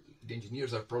fact the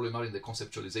engineers are probably not in the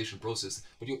conceptualization process,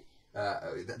 but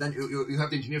then you have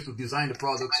the engineers to design the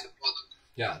product.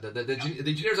 Yeah, the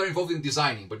engineers are involved in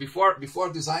designing, but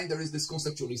before design there is this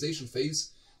conceptualization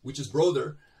phase, which is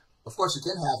broader. Of course, you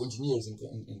can have engineers in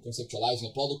conceptualizing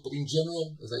a product, but in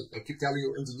general, as I keep telling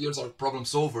you, engineers are problem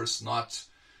solvers, not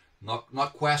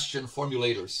not question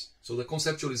formulators. So the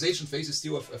conceptualization phase is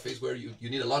still a phase where you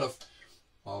need a lot of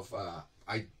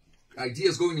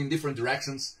ideas going in different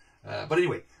directions. But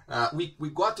anyway, we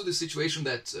got to the situation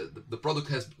that the product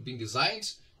has been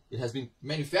designed, it has been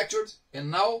manufactured,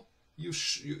 and now you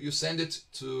send it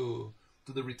to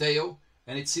the retail,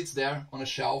 and it sits there on a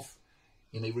shelf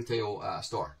in a retail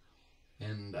store,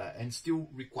 and still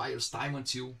requires time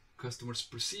until customers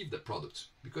perceive the product.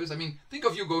 Because, I mean, think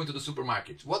of you going to the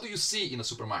supermarket. What do you see in a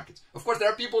supermarket? Of course, there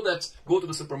are people that go to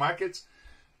the supermarket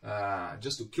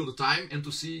just to kill the time and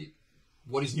to see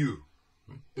what is new.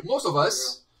 But most of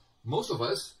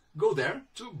us go there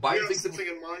to buy things. Something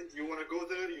in mind. You want to go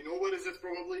there. You know what is it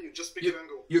probably. You just pick it and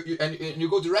go. And you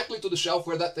go directly to the shelf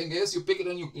where that thing is. You pick it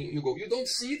and you go. You don't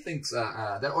see things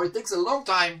there, or it takes a long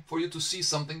time for you to see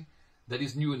something that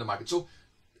is new in the market. So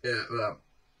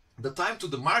the time to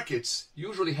the markets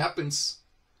usually happens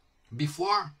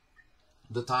before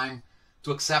the time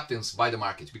to acceptance by the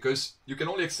market, because you can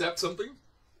only accept something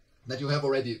that you have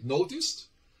already noticed,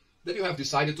 that you have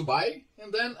decided to buy,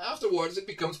 and then afterwards it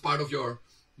becomes part of your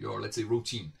let's say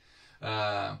routine.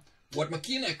 What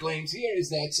McKenna claims here is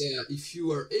that if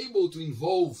you are able to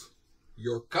involve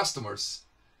your customers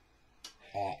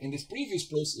in this previous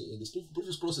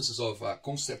processes of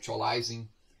conceptualizing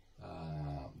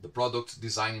the product,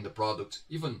 designing the product,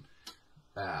 even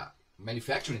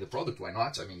manufacturing the product, why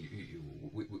not? I mean,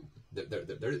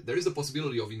 there is the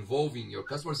possibility of involving your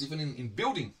customers even in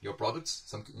building your products,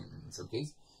 in some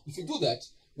case. If you do that,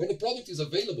 when the product is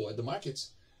available at the market,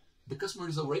 the customer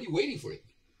is already waiting for it,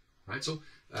 right? So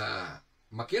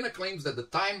McKenna claims that the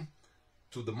time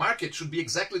to the market should be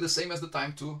exactly the same as the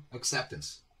time to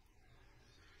acceptance.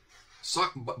 So,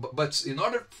 but in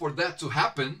order for that to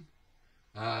happen,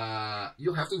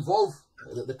 you have to involve,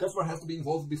 the customer has to be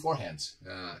involved beforehand.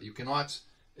 You cannot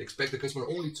expect the customer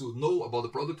only to know about the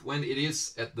product when it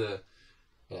is at the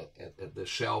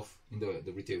shelf in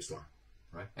the retail store,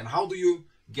 right? And how do you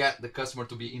get the customer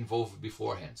to be involved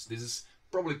beforehand? This is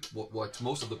probably what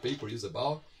most of the paper is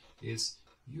about. Is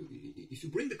if you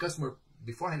bring the customer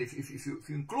beforehand, if you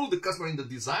include the customer in the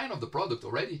design of the product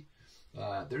already,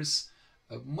 there's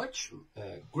a much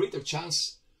greater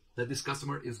chance that this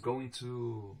customer is going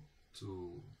to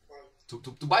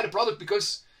buy the product,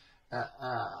 because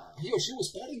he or she was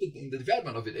part in the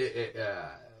development of it.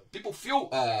 People feel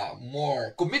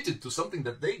more committed to something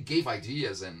that they gave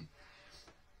ideas, and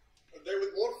they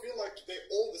would more feel like they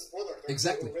own this product.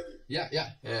 Exactly. Already. Yeah.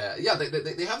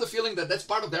 They have the feeling that that's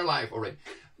part of their life already.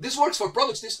 This works for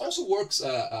products. This also works.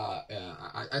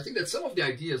 I think that some of the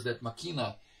ideas that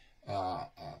McKenna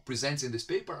presents in this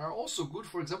paper are also good.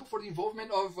 For example, for the involvement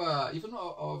of even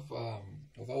of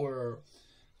our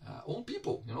own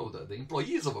people. You know, the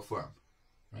employees of a firm.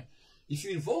 Right? If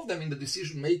you involve them in the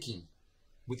decision making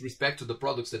with respect to the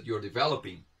products that you're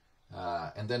developing,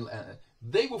 and then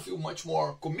they will feel much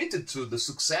more committed to the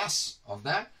success of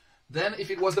that than if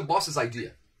it was the boss's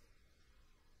idea.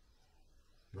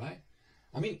 Right?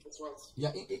 I mean, that's right.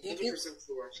 Yeah, 100%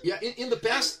 true, actually. Yeah, in the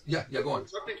past, yeah, go on.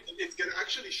 I think it's gonna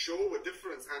actually show a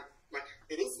difference, and like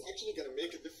it is actually gonna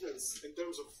make a difference in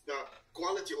terms of the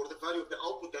quality or the value of the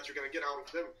output that you're gonna get out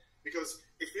of them, because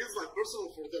it feels like personal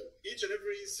for them. Each and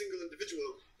every single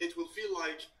individual, it will feel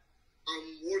like I'm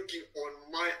working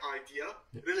on my idea,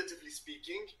 relatively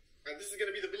speaking, and this is going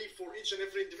to be the belief for each and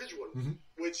every individual,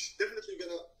 which definitely get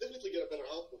a better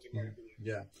output, in my opinion.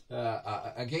 Yeah.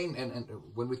 Again, and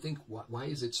when we think, why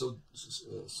is it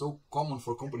so common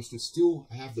for companies to still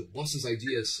have the boss's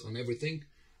ideas on everything?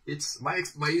 It's my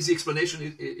easy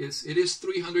explanation is it is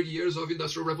 300 years of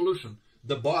industrial revolution.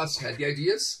 The boss had the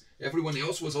ideas, everyone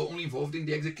else was only involved in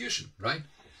the execution, right?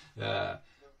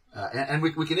 And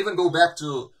we can even go back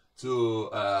to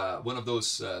one of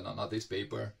those, not this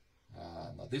paper,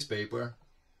 this paper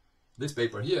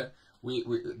here.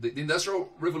 The Industrial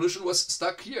Revolution was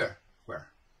stuck here.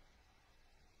 Where?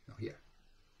 No, here.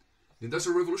 The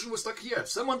Industrial Revolution was stuck here.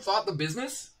 Someone thought the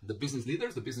business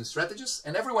leaders, the business strategists,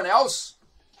 and everyone else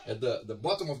at the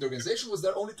bottom of the organization was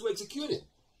there only to execute it.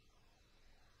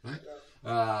 Right?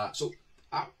 So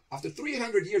after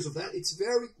 300 years of that, it's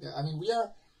very, I mean, we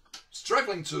are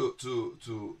struggling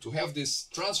to have this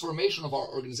transformation of our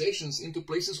organizations into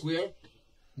places where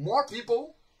more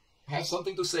people have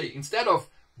something to say, instead of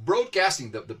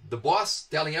broadcasting the boss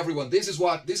telling everyone this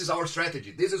is our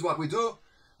strategy, this is what we do.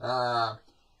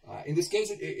 In this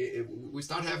case, we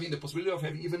start having the possibility of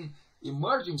having even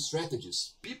emerging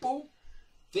strategies, people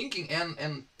thinking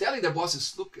and telling their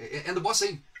bosses, look, and the boss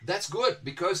saying that's good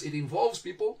because it involves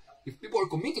people. If people are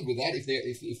committed with that,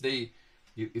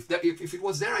 if it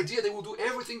was their idea, they will do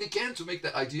everything they can to make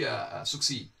that idea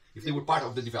succeed. if they were part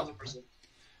of the development. 100%.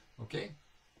 Okay,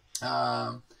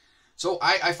 so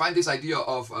I find this idea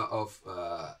of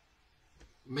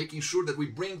making sure that we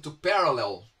bring to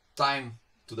parallel time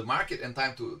to the market and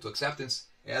time to acceptance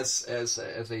as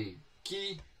a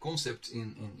key concept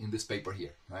in this paper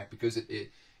here, right? Because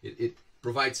it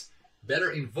provides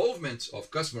better involvement of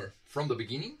customer from the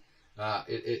beginning.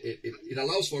 It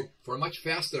allows for a much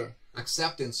faster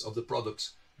acceptance of the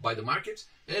products by the market,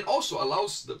 and it also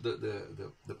allows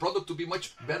the product to be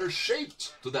much better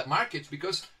shaped to that market,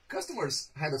 because customers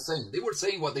had a saying. They were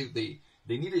saying what they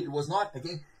needed. It was not,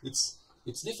 again, it's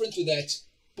different to that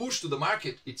push to the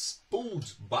market. It's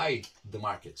pulled by the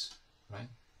market, right?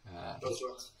 That's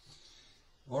right.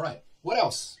 All right. What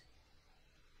else?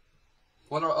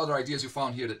 What are other ideas you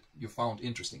found here that you found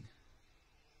interesting?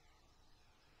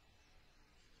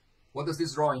 What does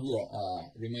this drawing here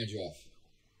remind you of?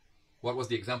 What was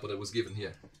the example that was given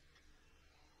here?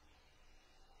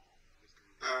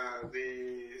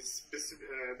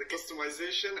 The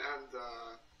customization and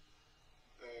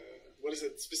what is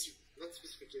it? Not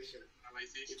specification.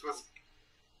 It was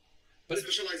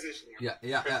specialization.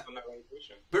 Yeah.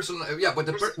 Personalization. Yeah, but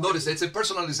notice it's a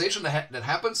personalization that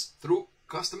happens through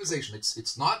customization.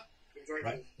 It's not.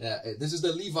 Exactly. Right? This is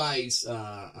the Levi's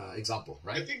example,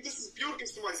 right? I think this is pure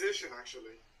customization,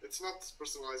 actually. It's not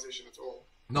personalization at all.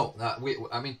 No,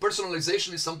 I mean,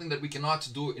 personalization is something that we cannot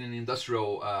do in an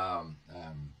industrial,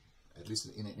 at least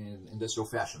in an industrial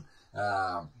fashion.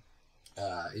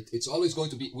 It's always going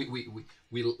to be,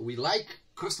 we like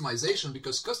customization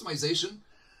because customization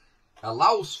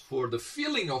allows for the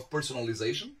feeling of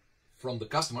personalization from the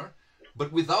customer,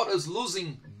 but without us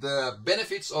losing the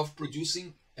benefits of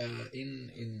producing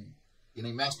in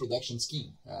a mass production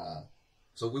scheme.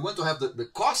 So we want to have the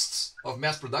costs of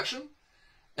mass production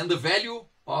and the value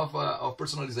of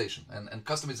personalization, and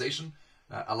customization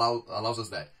allows us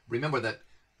that. Remember that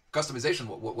customization,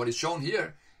 what is shown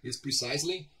here, is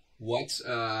precisely what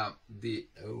let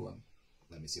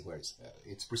me see where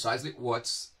it's precisely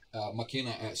what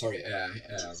McKenna,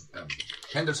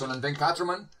 Henderson and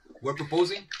Venkatraman were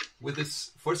proposing with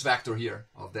this first vector here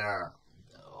of their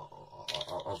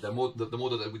the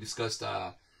model that we discussed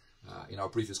in our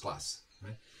previous class.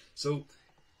 Right? So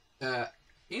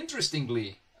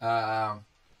interestingly,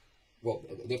 well,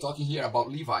 they're talking here about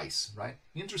Levi's, right?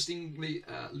 Interestingly,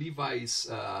 Levi's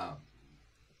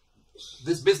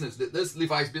this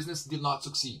Levi's business did not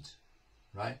succeed,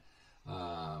 right?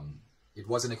 It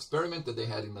was an experiment that they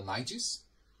had in the 90s.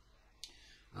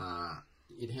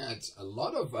 It had a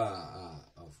lot of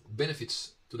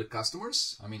benefits to the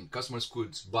customers. I mean, customers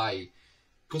could buy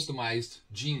customized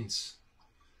jeans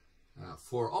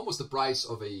for almost the price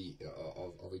of a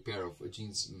pair of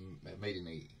jeans made in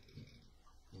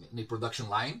a production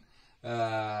line.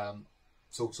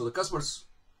 So the customers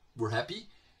were happy.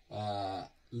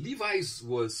 Levi's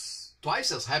was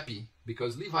twice as happy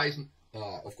because Levi's,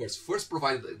 of course, first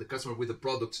provided the customer with a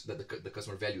product that the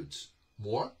customer valued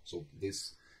more. So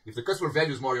this, if the customer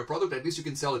values more your product, at least you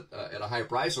can sell it at a higher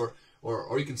price, or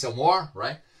you can sell more,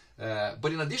 right?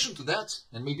 But in addition to that,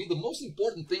 and maybe the most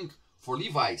important thing for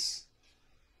Levi's,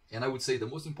 and I would say the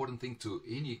most important thing to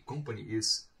any company,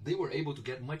 is they were able to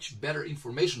get much better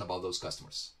information about those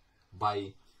customers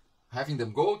by having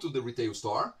them go to the retail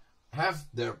store, have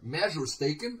their measures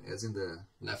taken, as in the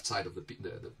left side of the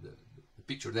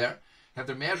picture there, have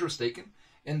their measures taken,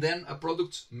 and then a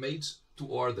product made to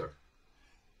order.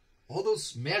 All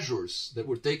those measures that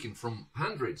were taken from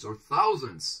hundreds or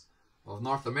thousands of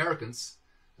North Americans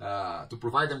to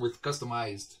provide them with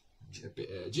customized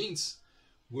jeans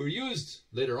were used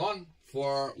later on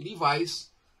for Levi's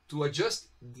to adjust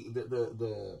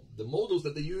the models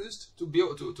that they used to be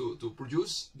able to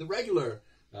produce the regular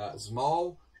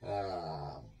small,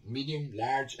 medium,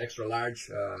 large, extra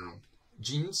large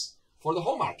jeans for the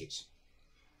home market,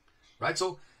 right?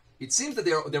 So it seems that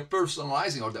they're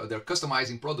personalizing, or they're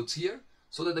customizing products here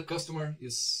so that the customer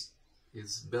is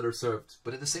better served.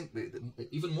 But at the same,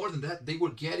 even more than that, they were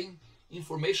getting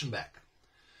information back.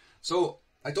 So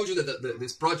I told you that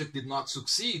this project did not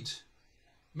succeed.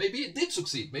 Maybe it did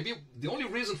succeed. Maybe the only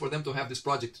reason for them to have this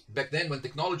project back then, when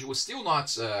technology was still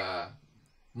not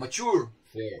mature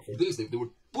for this, they were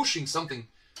pushing something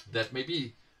that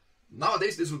maybe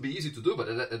nowadays this would be easy to do, but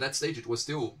at that stage it was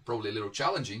still probably a little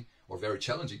challenging, or very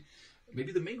challenging.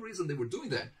 Maybe the main reason they were doing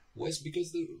that was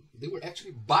because they were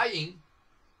actually buying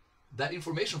that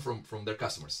information from their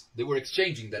customers. They were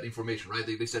exchanging that information, right?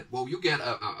 They said, well, you get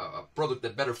a product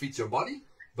that better fits your body,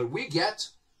 but we get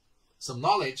some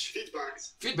knowledge,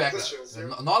 feedback,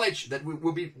 knowledge that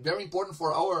will be very important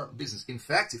for our business. In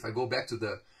fact, if I go back to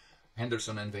the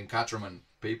Henderson and Venkatraman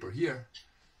paper here,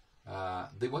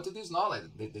 they wanted this knowledge.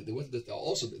 They wanted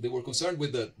also, they were concerned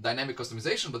with the dynamic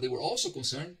customization, but they were also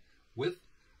concerned with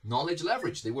knowledge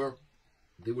leverage. They were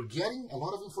getting a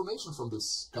lot of information from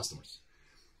these customers.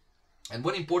 And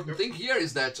one important thing here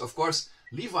is that, of course,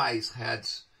 Levi's had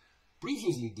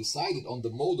previously decided on the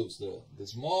models, the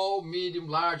small, medium,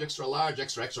 large, extra large,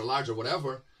 extra large, or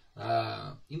whatever,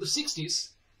 in the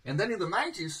 60s. And then in the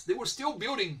 90s, they were still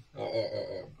building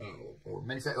or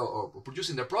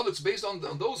producing their products based on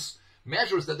those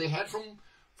measures that they had from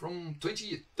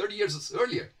 20, 30 years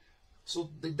earlier.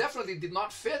 So they definitely did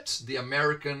not fit the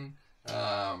American,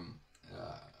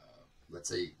 let's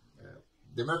say,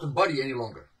 the American body any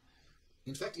longer.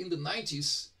 In fact, in the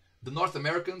 90s, the North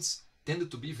Americans tended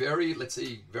to be very, let's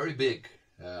say, very big.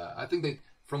 I think that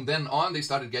from then on, they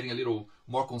started getting a little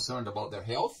more concerned about their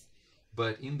health.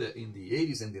 But in the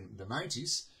 80s and the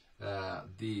 90s,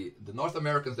 the North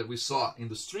Americans that we saw in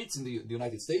the streets in the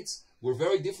United States were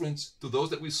very different to those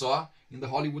that we saw in the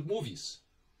Hollywood movies,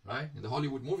 right? In the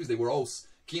Hollywood movies, they were all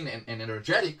keen and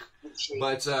energetic,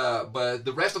 but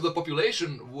the rest of the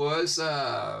population was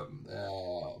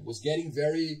getting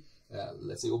very,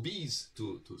 let's say, obese,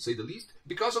 to say the least,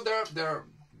 because of their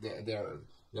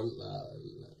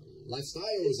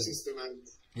lifestyles.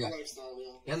 Yeah. Lifestyle,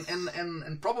 yeah.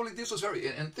 And probably this was very,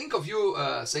 and think of you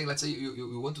saying, let's say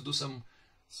you want to do some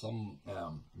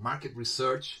market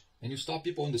research, and you stop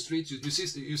people on the streets,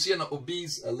 you see an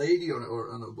obese lady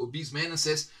or an obese man and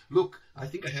says, look, I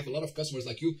think I have a lot of customers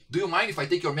like you. Do you mind if I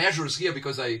take your measures here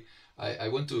because I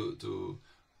want to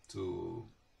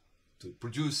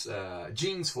produce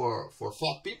jeans for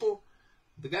fat people?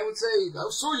 The guy would say,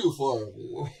 I'll sue you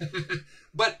for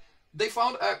but they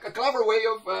found a clever way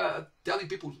of telling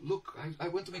people, look, I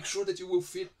want to make sure that you will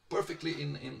fit perfectly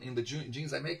in the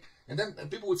jeans I make. And then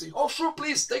people would say, oh, sure,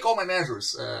 please, take all my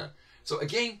measures. So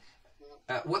again,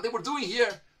 what they were doing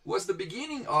here was the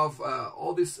beginning of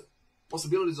all these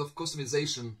possibilities of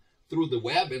customization through the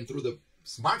web and through the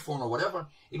smartphone or whatever,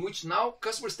 in which now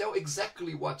customers tell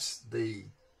exactly what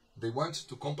they want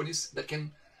to companies that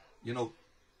can,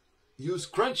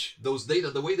 crunch those data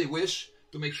the way they wish,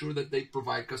 to make sure that they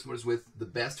provide customers with the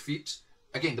best fit.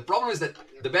 Again, the problem is that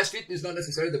the best fit is not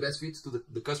necessarily the best fit to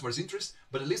the customer's interest,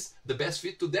 but at least the best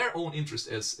fit to their own interest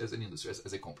as an industry,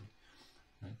 as a company.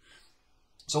 Right?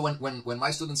 So when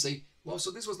my students say, well,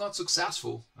 so this was not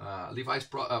successful, Levi's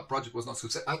project was not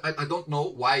successful, I don't know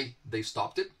why they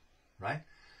stopped it, right?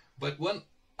 But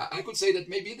I could say that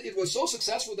maybe it was so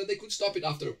successful that they could stop it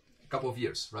after a couple of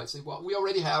years, right? Say, well, we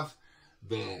already have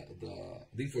the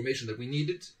information that we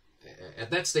needed. At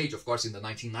that stage, of course, in the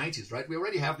 1990s, right, we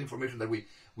already have the information that we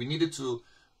needed to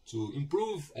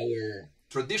improve our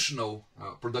traditional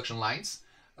production lines,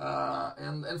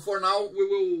 and for now we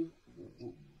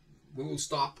will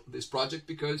stop this project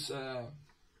because of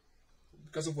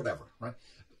whatever, right?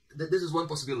 This is one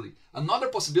possibility. Another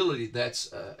possibility that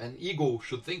an ego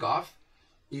should think of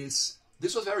is,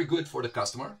 this was very good for the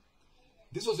customer.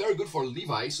 This was very good for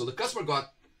Levi's. So the customer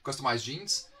got customized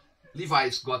jeans.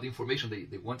 Levi's got the information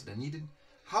they wanted and needed.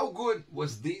 How good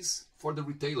was this for the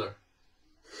retailer?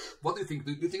 What do you think?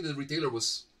 Do you think the retailer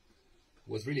was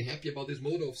really happy about this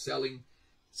mode of selling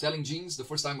jeans the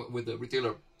first time, with the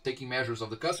retailer taking measures of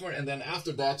the customer, and then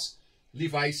after that,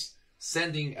 Levi's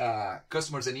sending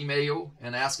customers an email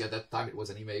and asking, at that time it was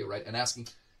an email, right? And asking,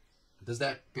 does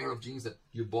that pair of jeans that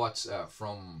you bought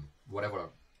from whatever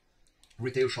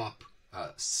retail shop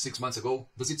 6 months ago,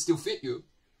 does it still fit you?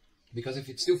 Because if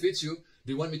it still fits you,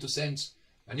 do you want me to send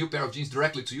a new pair of jeans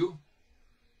directly to you?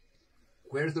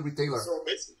 Where's the retailer? So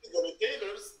basically,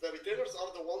 the retailers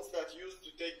are the ones that used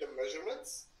to take the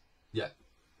measurements. Yeah.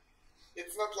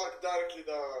 It's not like directly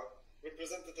the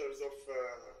representatives of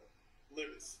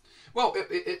Levi's. Well,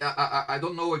 I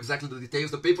don't know exactly the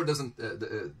details. The paper doesn't.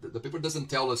 The paper doesn't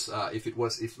tell us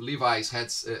if Levi's had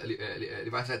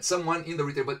someone in the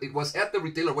retailer, but it was at the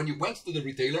retailer when you went to the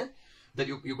retailer that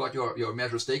you got your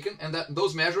measures taken, and that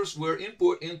those measures were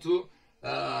input into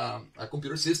a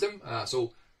computer system.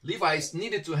 So Levi's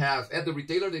needed to have, at the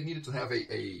retailer, they needed to have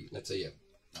a let's say a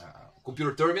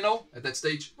computer terminal at that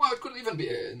stage. Well, it could even be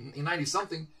in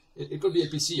 90-something. It could be a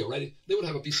PC already. They would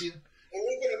have a PC. Or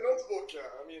even a notebook.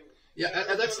 I mean. Yeah,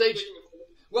 at that stage.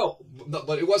 Well,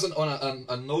 but it wasn't on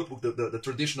a notebook, the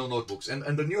traditional notebooks,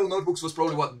 and the new notebooks was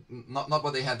probably not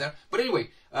what they had there. But anyway,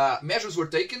 measures were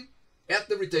taken at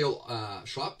the retail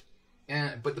shop,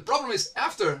 but the problem is,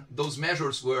 after those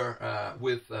measures were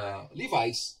with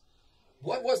Levi's,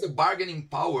 what was the bargaining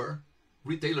power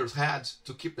retailers had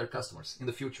to keep their customers in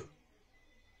the future?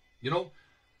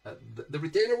 The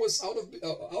retailer was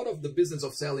out of the business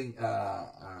of selling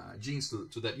jeans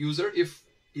to that user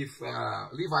if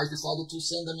Levi's decided to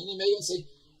send them an email and say,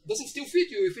 does it still fit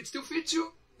you? If it still fits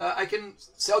you, I can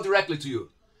sell directly to you.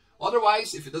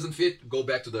 Otherwise, if it doesn't fit, go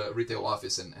back to the retail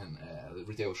office and the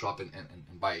retail shop and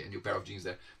buy a new pair of jeans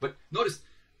there. But notice,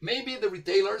 maybe the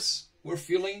retailers were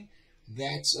feeling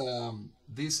that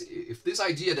if this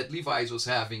idea that Levi's was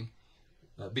having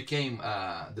became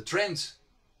the trend,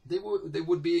 they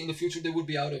would be in the future, they would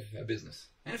be out of business.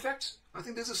 And in fact, I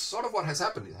think this is sort of what has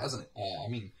happened, hasn't it? I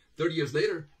mean, 30 years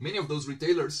later, many of those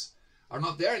retailers are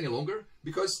not there any longer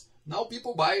because now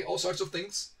people buy all sorts of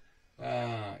things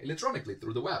electronically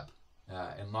through the web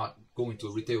and not going to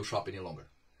a retail shop any longer.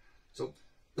 So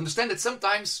understand that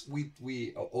sometimes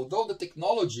we although the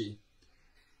technology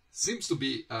seems to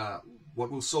be what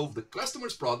will solve the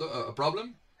customer's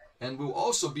problem and will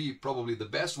also be probably the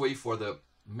best way for the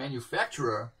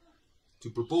manufacturer to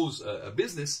propose a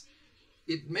business,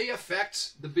 it may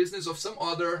affect the business of some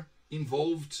other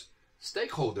involved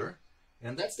stakeholder,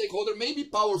 and that stakeholder may be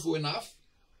powerful enough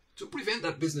to prevent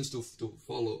that business to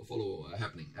follow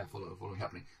happening.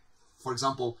 For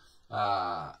example,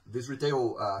 this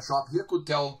retail shop here could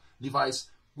tell Levi's,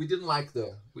 we didn't like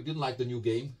the new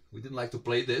game, we didn't like to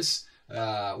play this.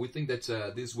 We think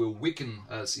that this will weaken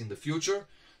us in the future.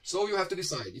 So you have to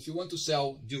decide if you want to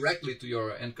sell directly to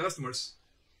your end customers.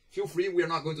 Feel free. We are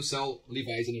not going to sell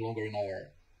Levi's any longer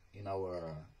in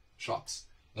our shops.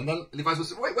 And then Levi's will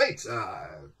say, wait,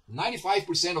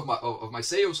 95% of my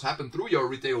sales happen through your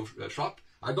retail shop.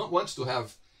 I don't want to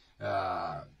have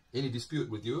any dispute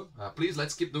with you. Please,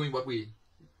 let's keep doing what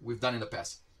we've done in the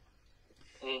past.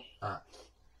 Yeah,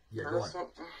 go on.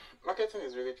 Marketing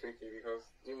is really tricky because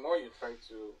the more you try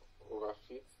to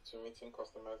overfit to meeting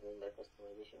customers and by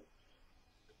customization,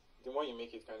 the more you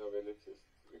make it kind of elitist.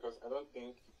 Because I don't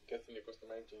think getting the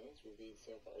customized jeans will be the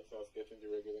same price as getting the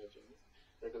regular jeans.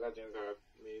 Regular jeans are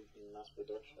made in mass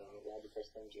production, while the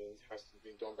custom jeans has to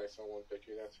be done by someone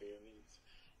peculiar to your needs.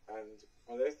 And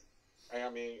unless I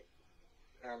am a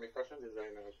fashion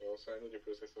designer as well, so I know the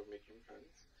process of making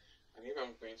pants. And if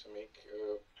I'm going to make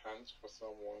pants for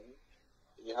someone,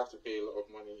 you have to pay a lot of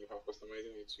money if I'm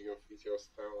customizing it to your fit, your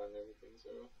style, and everything.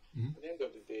 So at the end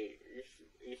of the day,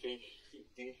 if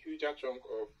the huger chunk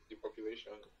of the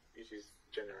population, which is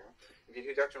general, if the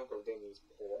huger chunk of them is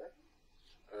poor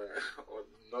or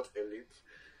not elite,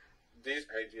 these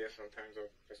ideas sometimes of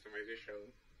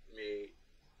customization may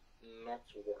not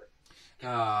work.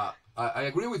 I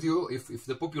agree with you. If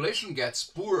the population gets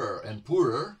poorer and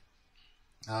poorer,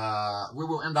 we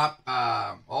will end up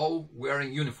all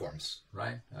wearing uniforms,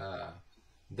 right?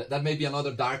 That may be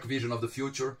another dark vision of the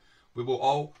future. We will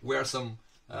all wear some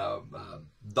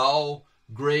dull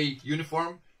gray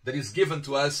uniform that is given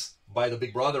to us by the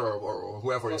Big Brother or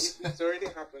whoever is. It's already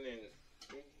happening.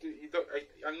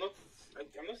 I'm not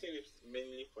saying it's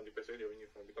mainly from the perspective of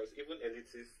uniform, because even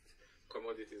elitist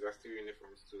commodities are still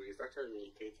uniforms too. It's actually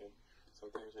irritating.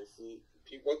 Sometimes I see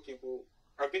people.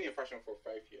 I've been in fashion for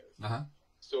 5 years.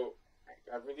 So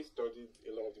I've really studied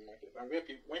a lot of the market. And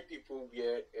when people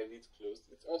wear elite clothes,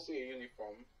 it's also a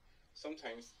uniform.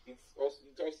 Sometimes it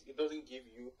doesn't give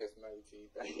you personality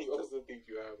that you also think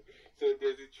you have. So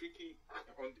there's a tricky,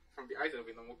 from the eyes of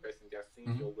a normal person, they are seeing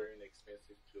you're wearing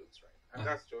expensive clothes, right? And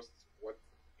that's just what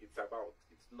it's about.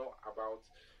 It's not about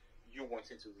you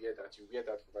wanting to wear that. You wear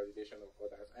that for validation of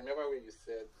others. I remember when you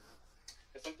said,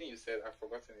 there's something you said, I've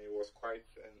forgotten, it was quite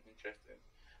interesting,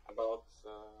 about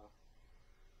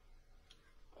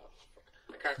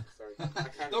I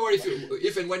can't. Don't worry,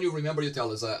 if and when you remember, you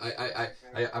tell us.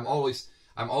 I'm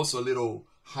also a little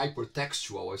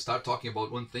hypertextual. I start talking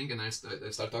about one thing and I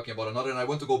start talking about another, and I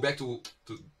want to go back to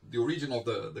the origin of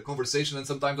the conversation, and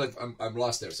sometimes I'm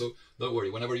lost there. So don't worry.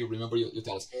 Whenever you remember, you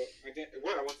tell us.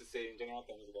 What I want to say in general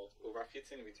terms is that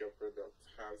overfitting with your product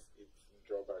has its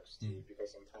drawbacks too,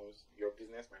 because sometimes your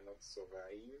business might not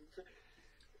survive.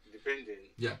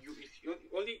 Depending. Yeah.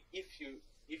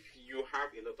 If you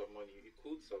have a lot of money, you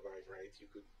could survive, right?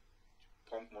 You could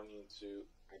pump money into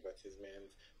advertisement,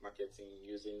 marketing,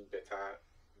 using better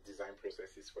design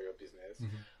processes for your business,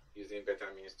 using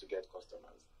better means to get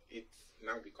customers. It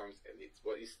now becomes elite,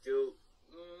 but it's still.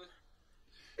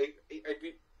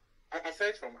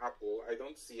 Aside from Apple, I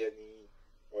don't see any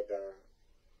other.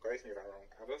 Correct me if I'm wrong.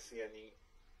 I don't see any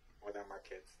other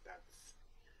markets that's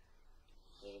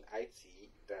in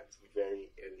IT that's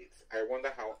very elite. I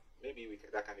wonder how. Maybe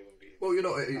that can even be. Well,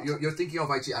 you're thinking of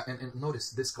IT, and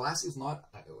notice this class is not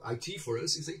IT for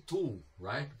us. It's a tool,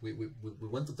 right? We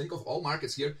want to think of all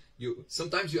markets here.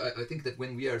 Sometimes I think that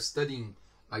when we are studying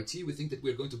IT, we think that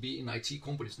we're going to be in IT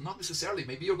companies. Not necessarily.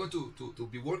 Maybe you're going to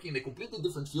be working in a completely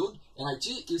different field, and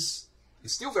IT is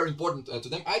is still very important to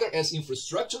them, either as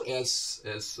infrastructure, as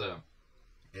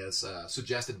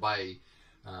suggested by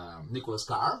Nicholas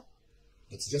Carr.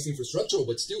 It's just infrastructural,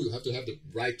 but still you have to have the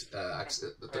right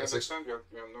access. I understand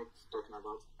we are not talking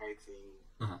about IT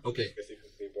okay.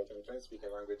 specifically, but I'm trying to speak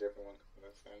a language everyone can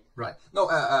understand. Right. No.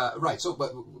 Right. So,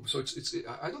 it's.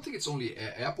 I don't think it's only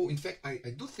Apple. In fact,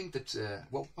 I do think that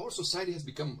well, our society has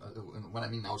become. When I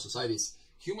mean our societies,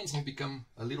 humans have become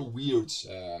a little weird.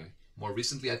 More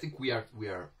recently, I think we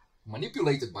are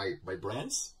manipulated by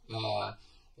brands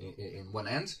in one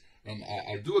end, and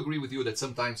I do agree with you that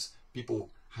sometimes people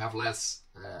have less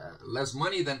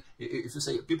money than if you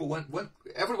say everyone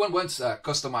wants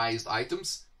customized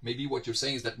items. Maybe what you're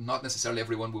saying is that not necessarily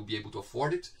everyone will be able to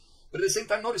afford it, but at the same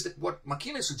time, notice that what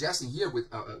McKenna is suggesting here with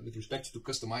respect to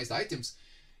customized items,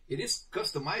 it is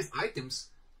customized items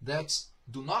that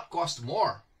do not cost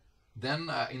more than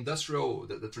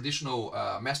the traditional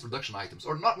mass production items,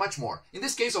 or not much more. In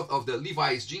this case of the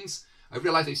Levi's jeans, I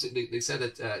realized they said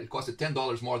that it costed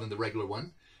 $10 more than the regular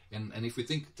one. And if we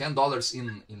think $10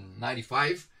 in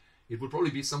 95, it would probably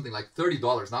be something like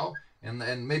 $30 now.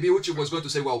 And maybe Uchi was going to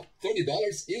say, well,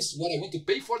 $30 is what I want to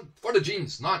pay for the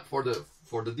jeans, not for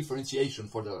the differentiation,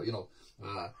 for the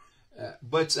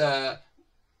but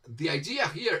the idea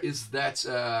here is that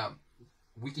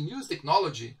we can use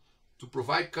technology to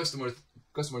provide customers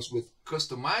with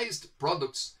customized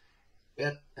products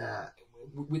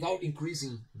without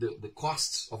increasing the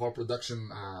costs of our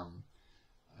production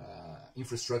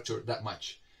infrastructure that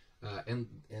much. And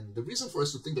the reason for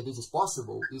us to think that this is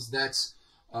possible is that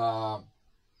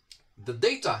the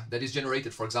data that is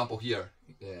generated, for example, here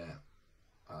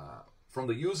from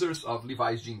the users of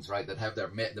Levi's jeans, right, that have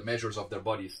the measures of their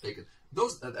bodies taken,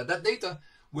 that data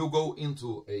will go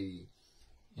into a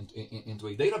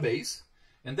database,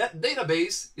 and that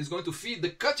database is going to feed the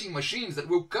cutting machines that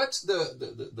will cut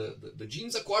the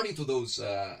jeans according to those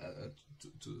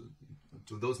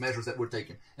to those measures that were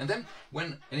taken. And then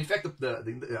in fact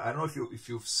I don't know if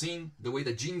you've seen the way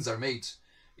the jeans are made.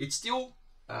 It still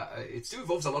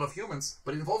involves a lot of humans,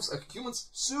 but it involves humans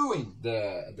sewing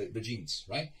the jeans,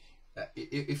 right?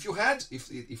 If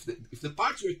the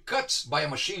parts were cut by a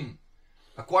machine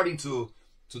according to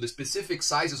the specific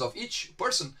sizes of each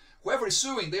person, whoever is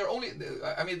sewing, they are only.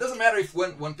 I mean, it doesn't matter if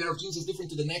one pair of jeans is different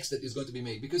to the next that is going to be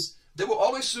made, because they will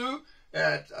always sew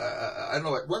at I don't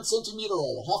know, at 1 centimeter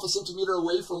or half a centimeter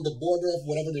away from the border of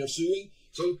whatever they are sewing.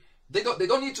 So they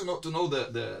don't need to know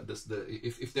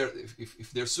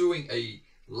if they're sewing a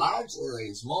large or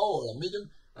a small or a medium,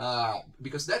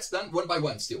 because that's done one by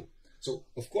one still. So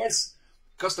of course,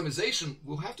 customization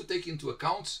will have to take into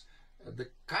account the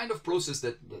kind of process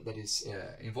that is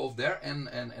involved there,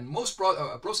 and most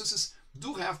processes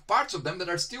do have parts of them that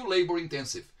are still labor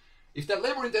intensive. If that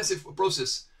labor intensive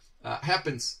process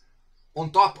happens on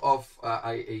top of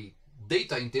a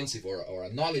data intensive or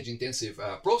a knowledge intensive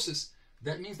process,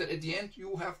 that means that at the end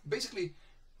you have basically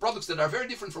products that are very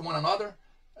different from one another,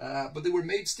 but they were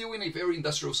made still in a very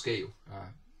industrial scale.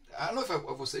 I don't know if I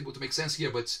was able to make sense here,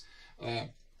 but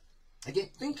again,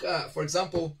 think for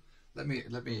example, let me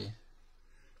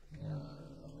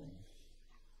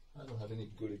I don't have any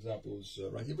good examples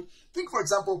right here, but think for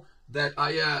example that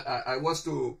I was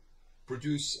to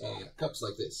produce cups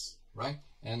like this, right?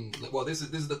 And well, this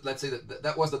is let's say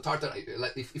that was the tartan.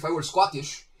 Like if I were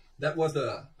Scottish, that was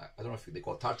the, I don't know if they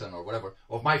call it tartan or whatever,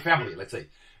 of my family, let's say.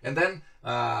 And then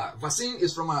Vasim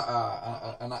is from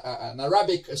an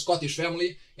Arabic Scottish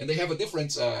family, and they have a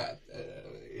different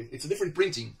it's a different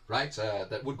printing, right?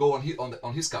 That would go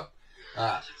on his cup.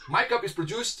 My cup is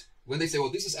produced, when they say, well,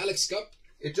 this is Alex's cup,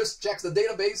 it just checks the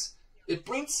database, it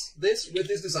prints this with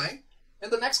this design,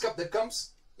 and the next cup that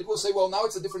comes, it will say, well, now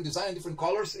it's a different design and different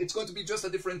colors. It's going to be just a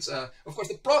different, of course,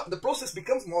 the process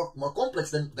becomes more complex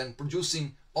than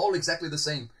producing all exactly the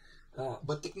same.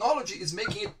 But technology is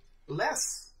making it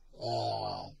less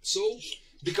so,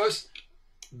 because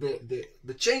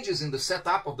the changes in the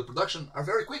setup of the production are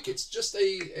very quick. It's just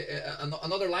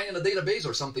another line in a database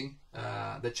or something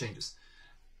that changes.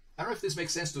 I don't know if this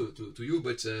makes sense to you,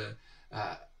 but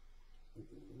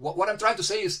what I'm trying to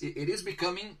say is it is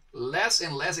becoming less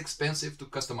and less expensive to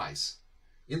customize.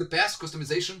 In the past,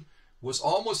 customization was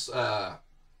almost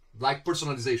like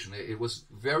personalization. It was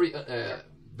very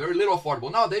little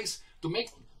affordable. Nowadays, to make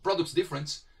products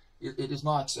different, it is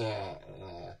not.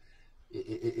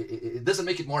 It doesn't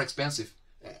make it more expensive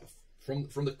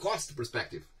from the cost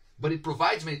perspective, but it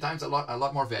provides many times a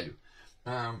lot more value.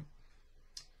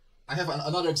 I have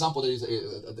another example that is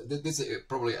this is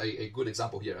probably a good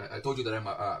example here. I told you that I'm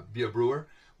a beer brewer.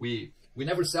 We we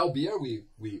never sell beer. We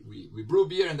brew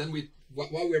beer, and then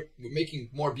while we're making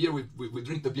more beer, we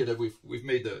drink the beer that we've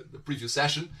made the previous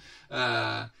session.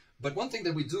 But one thing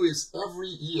that we do is every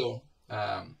year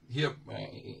here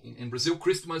in Brazil,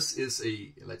 Christmas is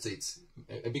let's say it's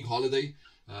a big holiday,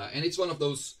 and it's one of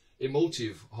those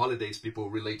emotive holidays people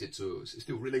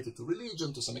still related to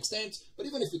religion to some extent. But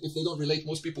even if they don't relate,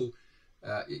 most people,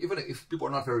 even if people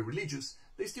are not very religious,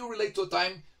 they still relate to a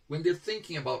time when they're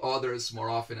thinking about others more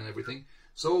often and everything.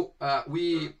 So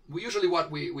we usually,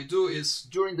 what we do is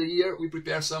during the year we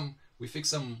fix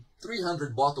some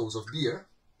 300 bottles of beer.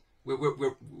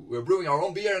 We're brewing our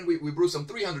own beer, and we brew some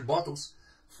 300 bottles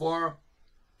for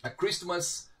a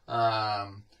Christmas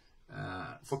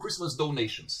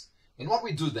donations. And what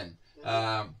we do then,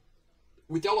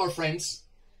 we tell our friends,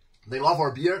 they love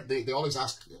our beer. They always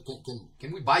ask,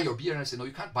 can we buy your beer? And I say, no,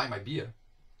 you can't buy my beer,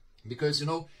 because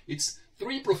it's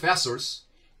 3 professors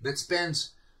that spend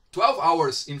 12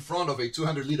 hours in front of a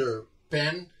 200-liter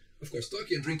pan, of course,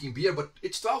 talking and drinking beer, but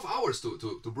it's 12 hours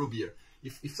to brew beer.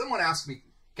 If someone asks me,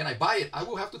 can I buy it? I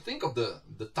will have to think of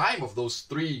the time of those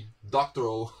 3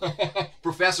 doctoral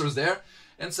professors there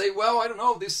and say, well, I don't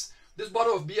know, this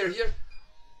bottle of beer here,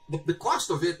 the cost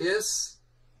of it is,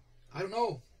 I don't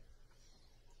know.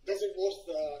 Doesn't worth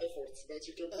the efforts that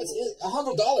you can put. It's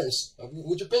 $100.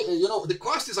 Would you pay? The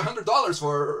cost is $100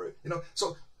 for,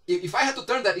 So if I had to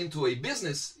turn that into a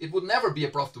business, it would never be a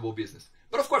profitable business.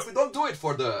 But of course, we don't do it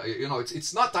for the,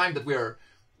 it's not time that we're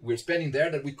spending there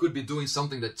that we could be doing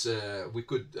something that we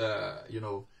could, that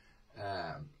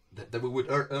we would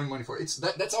earn money for.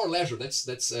 That's our leisure.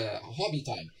 That's hobby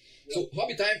time. So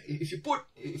hobby time, if you put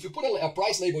a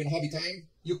price label in hobby time,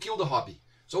 you kill the hobby.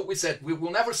 So we said we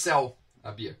will never sell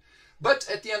a beer. But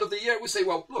at the end of the year, we say,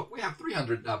 well, look, we have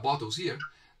 300 bottles here.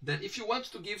 That if you want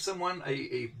to give someone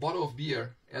a bottle of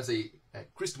beer as a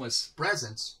Christmas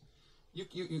present,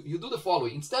 you do the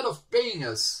following. Instead of paying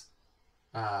us,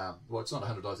 well, it's not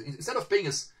 $100. Instead of paying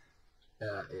us,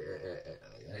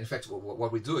 in fact,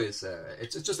 what we do is,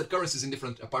 it's just that currencies in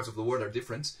different parts of the world are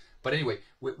different. But anyway,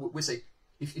 we say,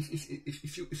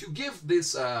 if you give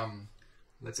this,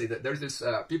 let's say that there's this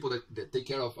people that take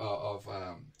care of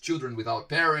children without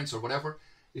parents or whatever.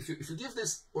 If you give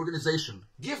this organization,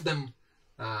 give them,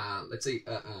 let's say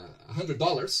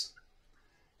 $100,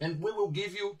 and we will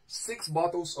give you 6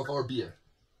 bottles of our beer.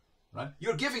 Right?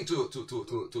 You're giving to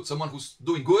someone who's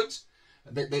doing good.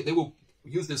 They will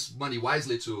use this money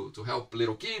wisely to help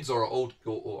little kids or old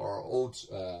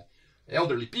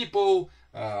elderly people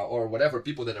or whatever,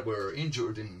 people that were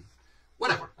injured in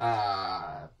whatever,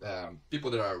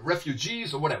 people that are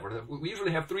refugees or whatever. We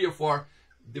usually have 3 or 4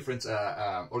 different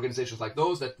organizations like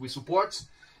those that we support.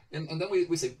 And then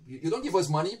we say, you don't give us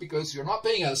money because you're not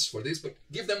paying us for this, but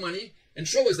give them money and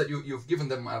show us that you've given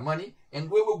them money, and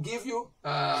we will give you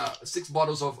 6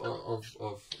 bottles of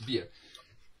beer.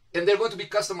 And they're going to be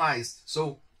customized.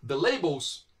 So the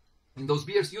labels in those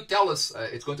beers, you tell us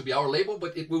it's going to be our label,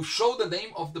 but it will show the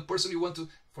name of the person you want to.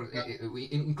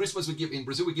 In Christmas, in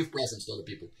Brazil, we give presents to other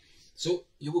people. So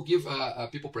you will give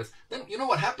people presents. Then you know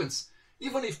what happens?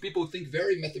 Even if people think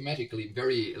very mathematically,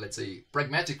 very, let's say,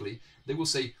 pragmatically, they will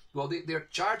say, well, they're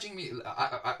charging me,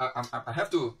 I have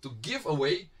to give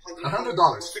away $100.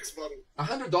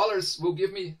 $100 will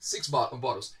give me 6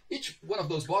 bottles. Each one of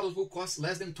those bottles will cost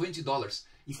less than $20.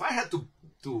 If I had to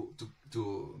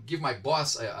give my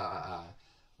boss a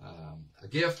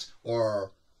gift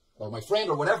or my friend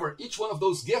or whatever, each one of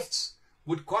those gifts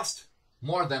would cost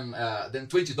more than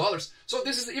 $20. So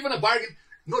this is even a bargain.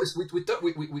 Notice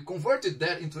we converted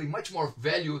that into a much more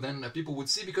value than people would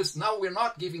see, because now we're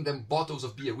not giving them bottles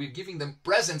of beer. We're giving them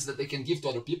presents that they can give to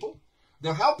other people.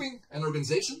 They're helping an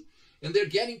organization, and they're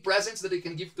getting presents that they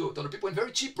can give to other people, and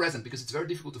very cheap present, because it's very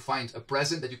difficult to find a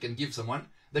present that you can give someone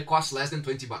that costs less than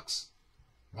 $20,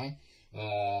 right?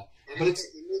 But it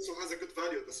also has a good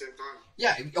value at the same time.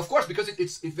 Yeah, of course, because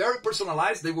it's very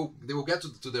personalized. They will get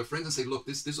to their friends and say, look,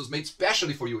 this was made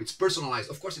specially for you. It's personalized.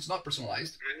 Of course, it's not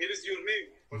personalized. And here is your name,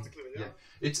 particularly. Yeah.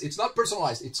 It's not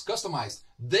personalized. It's customized.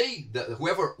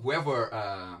 Whoever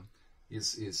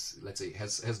is let's say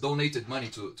has donated money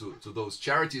to those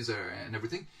charities and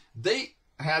everything, they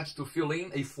had to fill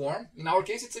in a form. In our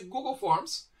case, it's a Google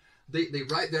Forms. They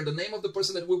write there the name of the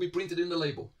person that will be printed in the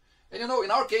label. And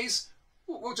in our case,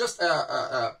 we'll just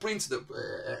print the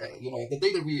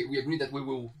day that we agree that we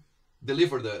will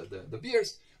deliver the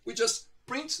beers. We just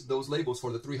print those labels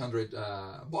for the 300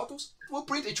 bottles. We'll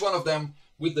print each one of them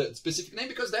with the specific name,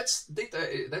 because that's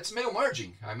data, that's mail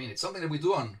merging. I mean, it's something that we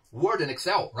do on Word and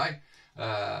Excel, right?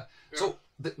 So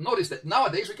notice that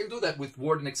nowadays we can do that with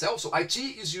Word and Excel. So IT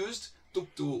is used to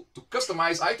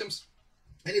customize items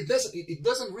And it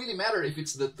doesn't really matter if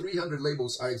it's the 300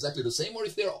 labels are exactly the same or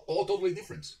if they're all totally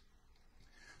different.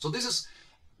 So this is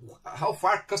how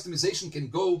far customization can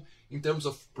go in terms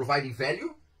of providing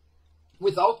value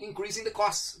without increasing the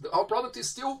costs. Our product is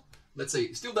still, let's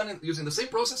say, still done using the same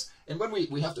process. And when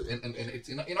we have to, and it's,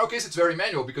 in our case, it's very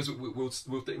manual, because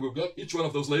we'll get each one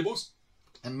of those labels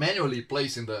and manually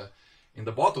place in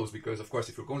the bottles, because of course,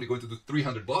 if you're only going to do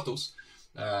 300 bottles,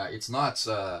 it's not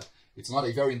a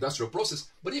very industrial process.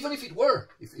 But even if it were,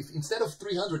 if instead of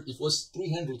 300, it was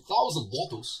 300,000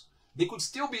 bottles, they could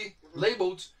still be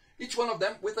labeled, each one of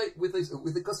them with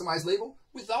a customized label,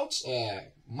 without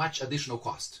much additional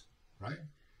cost, right?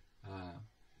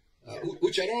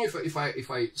 Which I don't know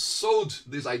if I sold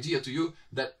this idea to you,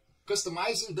 that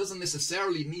customizing doesn't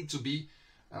necessarily need to be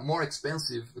more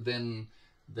expensive than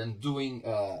doing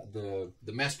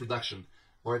the mass production,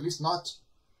 or at least not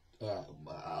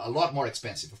a lot more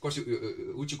expensive. Of course,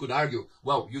 which you could argue,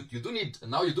 well, you do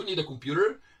need a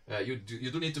computer. You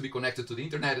do need to be connected to the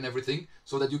internet and everything,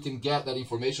 so that you can get that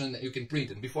information and you can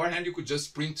print it. Beforehand, you could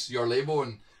just print your label,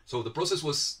 and so the process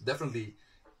was definitely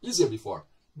easier before,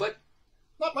 but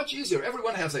not much easier.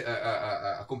 Everyone has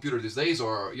a computer these days,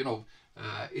 or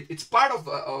it's part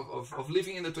of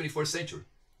living in the 21st century.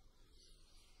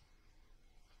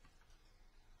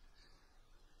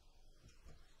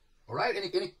 All right.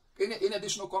 Any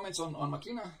additional comments on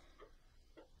McKenna?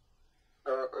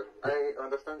 I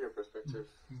understand your perspective.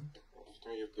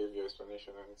 Mm-hmm. You gave your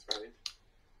explanation, and it's valid.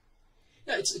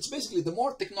 Yeah, it's basically, the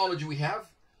more technology we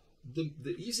have,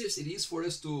 the easiest it is for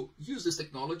us to use this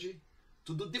technology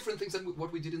to do different things than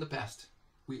what we did in the past.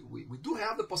 We do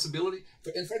have the possibility,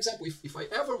 and for example, if I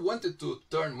ever wanted to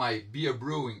turn my beer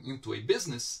brewing into a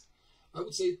business, I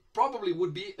would say probably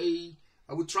would be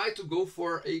I would try to go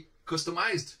for a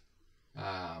customized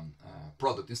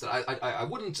product instead. I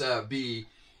wouldn't be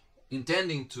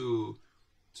intending to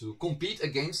compete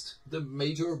against the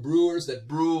major brewers that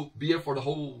brew beer for the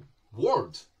whole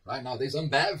world. Right now, there's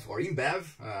Ambev or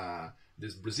InBev,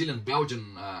 this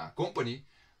Brazilian-Belgian company.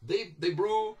 They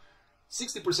brew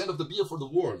 60% of the beer for the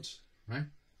world. Right?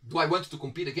 Do I want to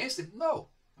compete against it? No.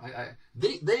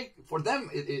 For them,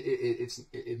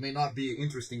 it may not be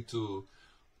interesting to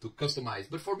customize,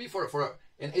 but for me,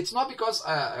 and it's not because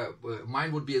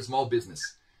mine would be a small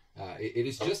business. It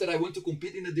is just that I want to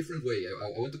compete in a different way.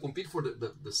 I want to compete for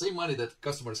the same money that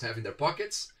customers have in their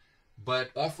pockets,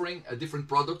 but offering a different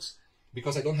product,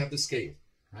 because I don't have the scale,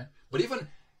 right? But even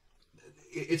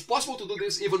it's possible to do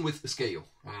this even with scale,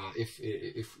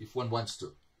 if one wants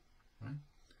to, right?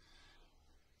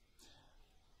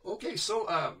 Okay, so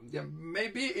yeah,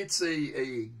 maybe it's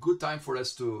a good time for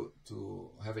us to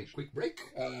have a quick break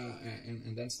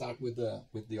and then start with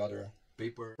the other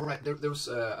paper. All right, there's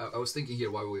I was thinking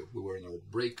here while we were in our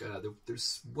break.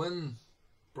 There's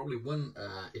probably one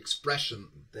expression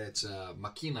that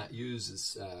McKenna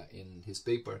uses in his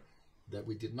paper that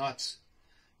we did not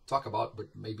talk about,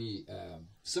 but maybe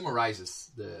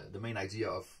summarizes the main idea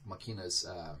of McKenna's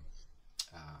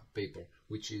paper,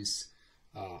 which is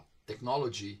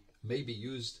technology may be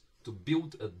used to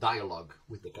build a dialogue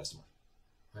with the customer.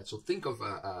 Right? So think of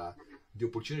the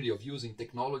opportunity of using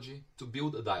technology to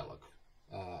build a dialogue.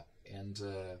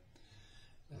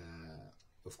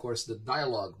 Of course, the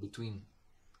dialogue between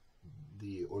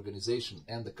the organization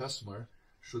and the customer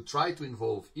should try to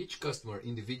involve each customer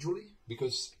individually,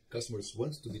 because customers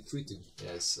want to be treated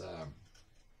as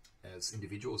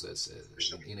individuals, as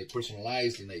in a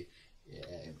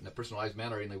personalized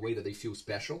manner, in a way that they feel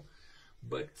special.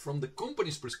 But from the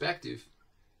company's perspective,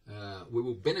 we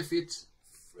will benefit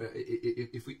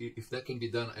if that can be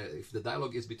done, if the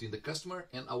dialogue is between the customer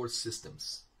and our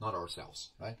systems, not ourselves,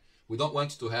 right? We don't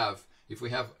want to have, if we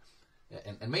have,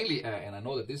 and mainly, and I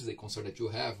know that this is a concern that you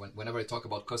have, whenever I talk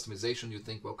about customization, you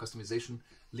think, well, customization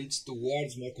leads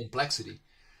towards more complexity.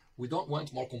 We don't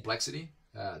want more complexity,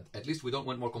 at least we don't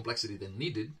want more complexity than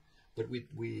needed, but we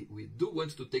do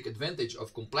want to take advantage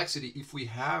of complexity if we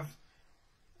have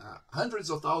hundreds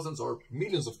of thousands or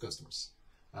millions of customers.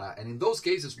 And in those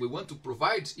cases, we want to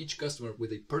provide each customer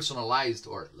with a personalized,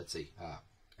 or let's say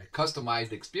a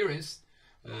customized experience,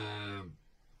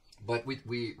 but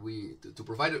to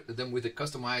provide them with a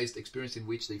customized experience in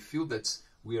which they feel that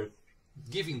we are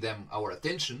giving them our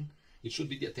attention. It should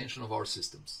be the attention of our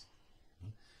systems.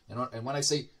 And when I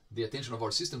say the attention of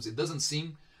our systems, it doesn't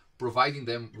seem providing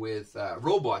them with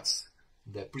robots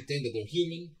that pretend that they're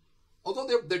human. Although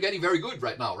they're getting very good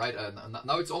right now, right?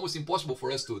 Now it's almost impossible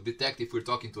for us to detect if we're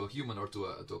talking to a human or to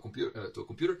a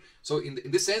computer. So in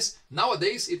this sense,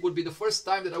 nowadays it would be the first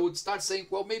time that I would start saying,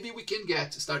 well, maybe we can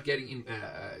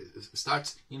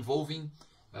start involving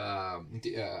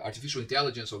artificial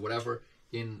intelligence or whatever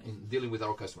in dealing with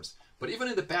our customers. But even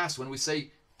in the past, when we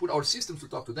say put our systems to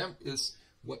talk to them, is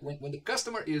when the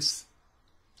customer is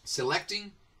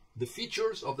selecting the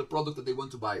features of the product that they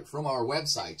want to buy from our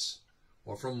websites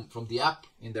or from the app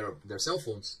in their cell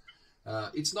phones,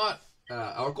 it's not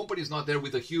our company is not there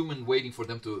with a human waiting for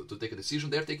them to take a decision.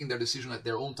 They're taking their decision at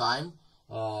their own time,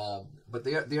 but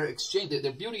they're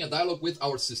building a dialogue with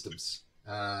our systems,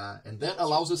 and that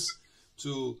allows us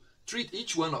to treat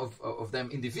each one of them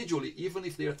individually, even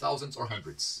if they are thousands or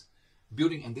hundreds.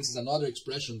 Building, and this is another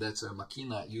expression that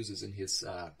McKenna uses in his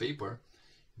paper,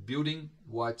 building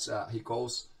what he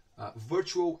calls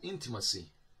virtual intimacy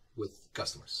with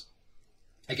customers.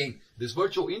 Again, this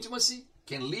virtual intimacy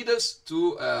can lead us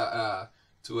to a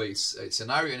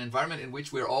scenario, an environment in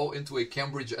which we're all into a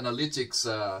Cambridge Analytics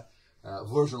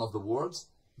version of the world.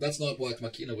 That's not what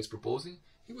McKenna was proposing.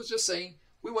 He was just saying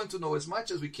we want to know as much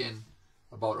as we can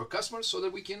about our customers so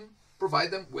that we can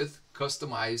provide them with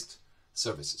customized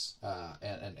services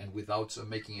and without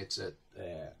making it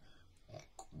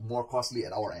more costly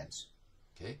at our ends.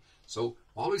 Okay, so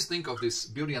always think of this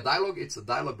building a dialogue. It's a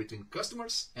dialogue between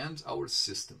customers and our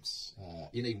systems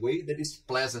in a way that is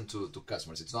pleasant to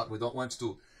customers. It's not, we don't want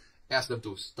to ask them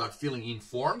to start filling in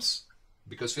forms,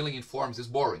 because filling in forms is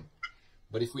boring.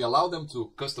 But if we allow them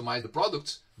to customize the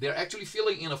product, they're actually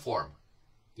filling in a form.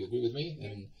 Do you agree with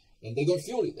me? And they don't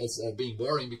feel it as being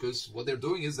boring, because what they're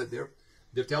doing is that they're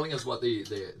telling us what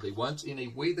they want in a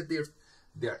way that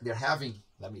they're having.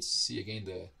 Let me see again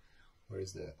where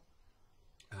is the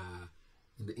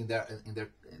in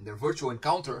their virtual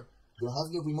encounter. They're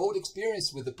having a remote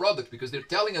experience with the product, because they're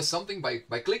telling us something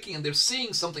by clicking, and they're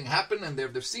seeing something happen, and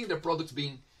they're seeing their products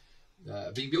being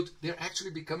built. They're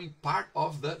actually becoming part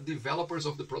of the developers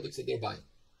of the products that they're buying.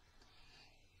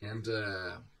 And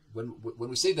when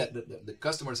we say that the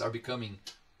customers are becoming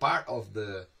part of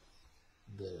the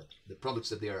products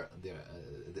that they're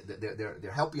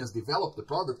helping us develop the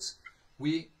products,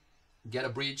 we get a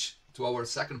bridge to our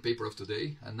second paper of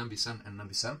today, Nambisan and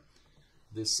Nambisan.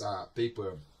 This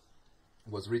paper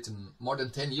was written more than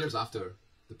 10 years after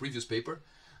the previous paper.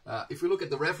 If we look at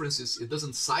the references, it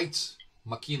doesn't cite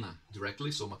McKenna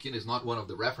directly, so McKenna is not one of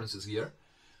the references here.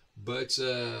 But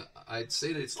I'd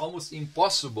say that it's almost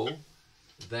impossible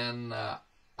then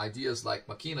ideas like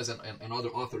McKenna's and other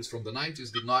authors from the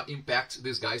 90s did not impact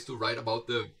these guys to write about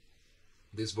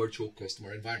this virtual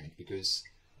customer environment, because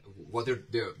what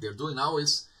they're doing now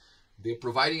is they're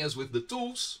providing us with the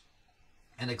tools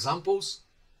and examples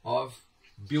of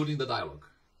building the dialogue,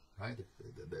 right?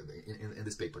 In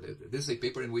this paper, this is a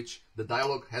paper in which the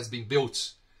dialogue has been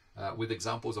built with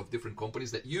examples of different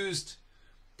companies that used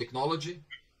technology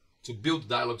to build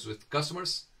dialogues with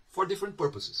customers for different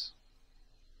purposes,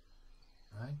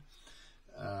 right?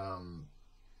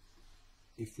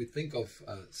 If we think of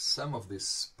some of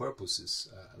these purposes,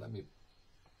 let me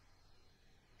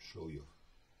show you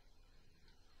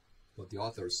what the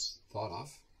authors thought of.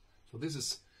 So this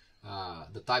is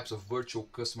the types of virtual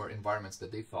customer environments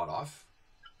that they thought of.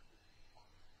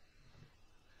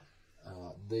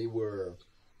 They were,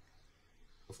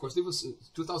 of course, this was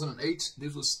 2008.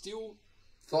 This was still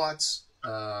thoughts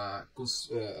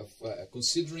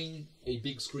considering a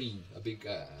big screen, a big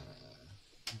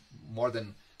more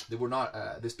than they were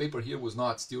not. This paper here was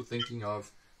not still thinking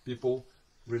of people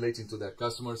relating to their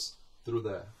customers through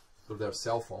their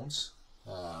cell phones.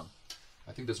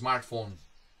 I think the smartphone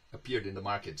appeared in the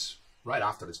markets right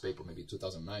after this paper, maybe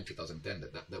 2009, 2010.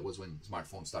 That was when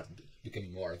smartphones started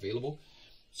becoming more available.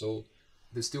 So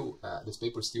this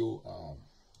paper still.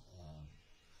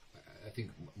 I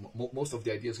think most of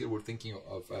the ideas here were thinking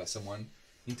of someone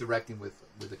interacting with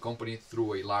the company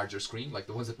through a larger screen, like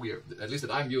the ones that we are, at least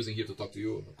that I'm using here to talk to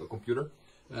you, a computer.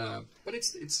 But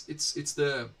it's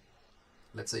the,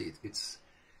 let's say it's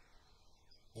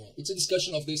a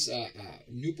discussion of this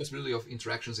new possibility of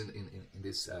interactions in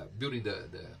this building the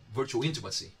virtual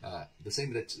intimacy, the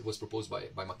same that was proposed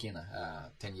by McKenna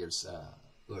 10 years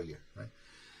earlier, right?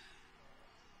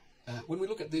 When we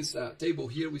look at this table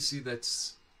here, we see that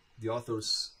the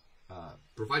authors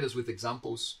provide us with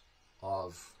examples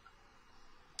of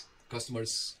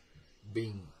customers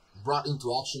being brought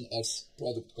into action as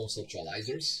product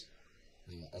conceptualizers,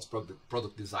 as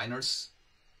product designers,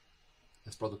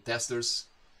 as product testers,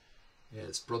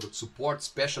 as product support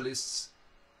specialists,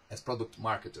 as product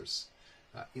marketers.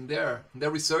 In their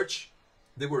research,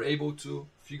 they were able to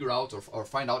figure out or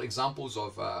find out examples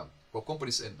of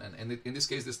companies, and in this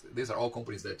case, these are all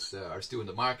companies that are still in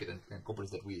the market and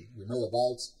companies that we know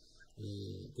about,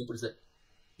 companies that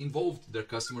involved their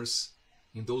customers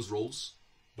in those roles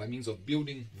by means of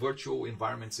building virtual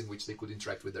environments in which they could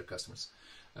interact with their customers.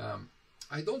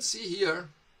 I don't see here,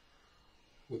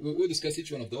 we'll discuss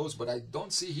each one of those, but I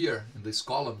don't see here in these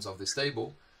columns of this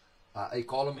table a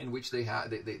column in which they have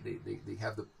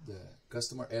the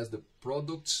customer as the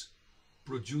product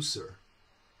producer.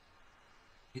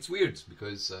 It's weird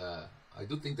because I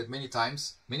do think that many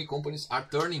times many companies are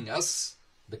turning us,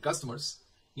 the customers,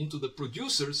 into the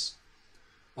producers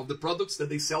of the products that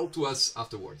they sell to us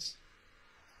afterwards.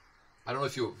 I don't know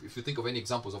if you think of any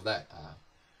examples of that.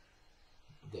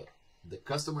 The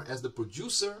customer as the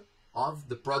producer of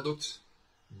the product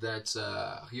that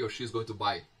he or she is going to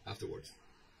buy afterwards.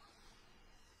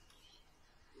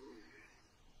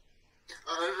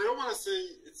 I don't want to say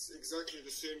it's exactly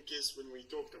the same case when we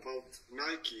talked about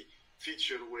Nike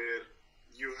feature where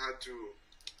you had to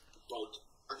like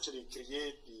actually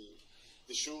create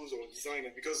the shoes or design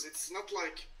it, because it's not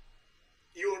like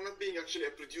you are not being actually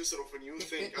a producer of a new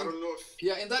thing. I don't know if...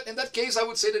 Yeah, in that case, I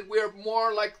would say that we are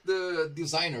more like the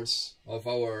designers of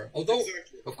our... Although,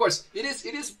 exactly. Of course, it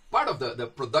is part of the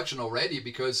production already,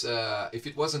 because if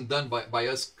it wasn't done by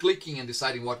us clicking and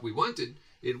deciding what we wanted,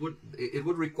 it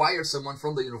would require someone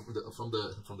from the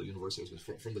university,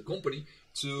 from the company,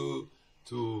 to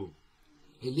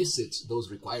elicit those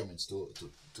requirements, to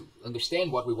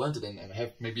understand what we wanted and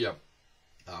have maybe a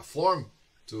form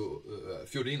to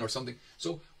fill in or something.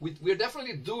 So we're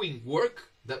definitely doing work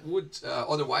that would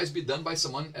otherwise be done by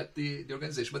someone at the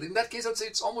organization. But in that case, I'd say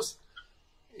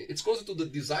it's closer to the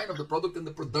design of the product than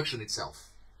the production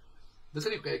itself.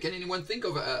 Can anyone think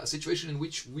of a situation in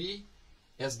which we,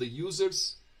 as the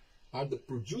users, are the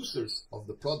producers of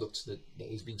the product that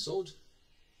is being sold?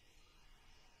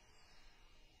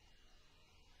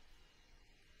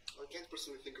 I can't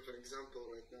personally think of an example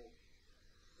right now.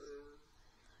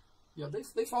 Yeah,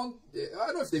 they found, I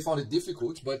don't know if they found it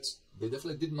difficult, but they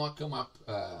definitely did not come up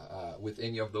with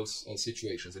any of those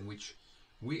situations in which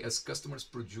we as customers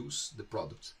produce the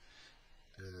product.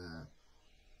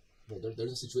 Well,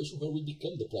 there's a situation where we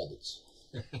become the product.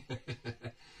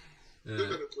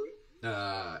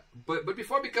 But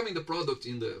before becoming the product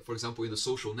for example, in the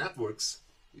social networks,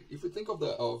 if we think of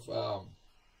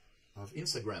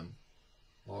Instagram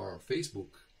or Facebook,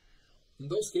 in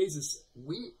those cases,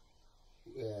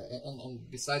 and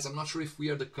besides, I'm not sure if we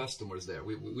are the customers there.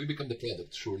 We become the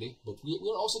product, surely, but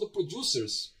we're also the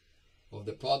producers of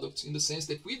the product, in the sense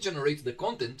that we generate the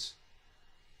content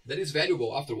that is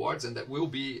valuable afterwards and that will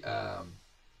be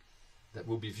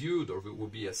viewed or will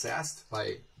be assessed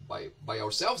by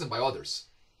ourselves and by others.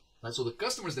 Right? So the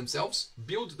customers themselves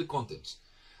build the content.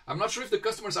 I'm not sure if the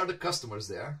customers are the customers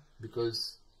there,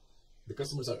 because the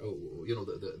customers are,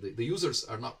 the users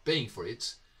are not paying for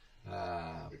it.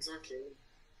 Exactly.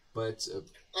 But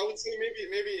I would say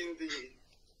maybe in the...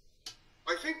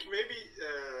 I think maybe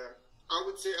I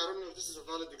would say, I don't know if this is a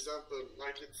valid example,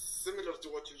 like it's similar to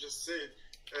what you just said.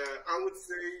 I would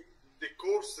say the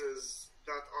courses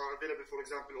that are available, for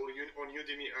example, on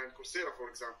Udemy and Coursera, for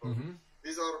example,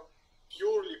 these are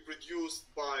purely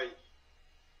produced by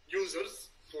users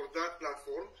for that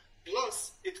platform,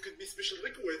 plus it could be special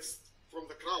requests from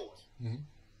the crowd.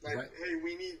 Like, right. Hey,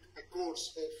 we need a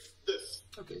course of this.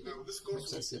 Okay. Now, this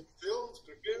course is built,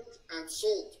 prepared, and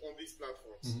sold on these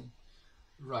platforms.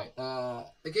 Right.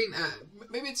 Again,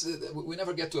 maybe it's we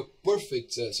never get to a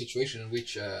perfect situation in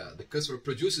which the customer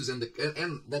produces and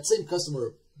that same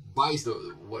customer buys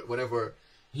whatever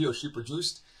he or she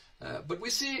produced. But we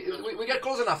see we get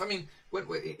close enough. I mean,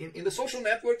 in the social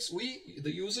networks,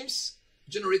 the users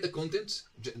generate the content.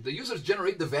 The users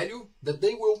generate the value that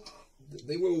they will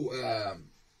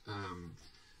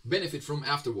benefit from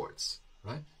afterwards,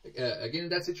 right? Again, in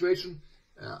that situation,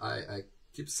 I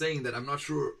keep saying that I'm not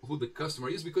sure who the customer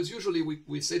is, because usually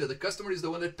we say that the customer is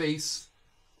the one that pays,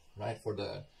 right,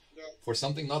 for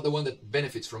something, not the one that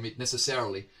benefits from it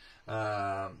necessarily.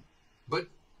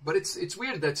 But it's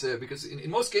weird that because in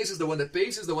most cases the one that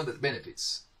pays is the one that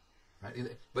benefits,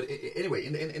 right? But anyway,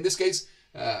 in this case,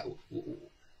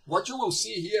 what you will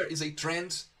see here is a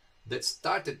trend that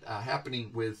started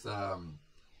happening with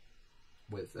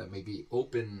maybe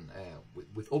open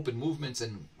with open movements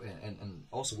and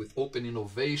also with open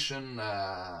innovation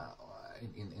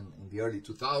in the early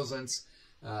 2000s,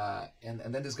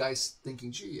 and then this guy's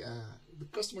thinking, gee, the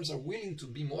customers are willing to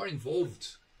be more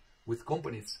involved with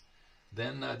companies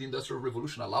than the Industrial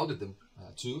Revolution allowed them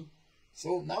to.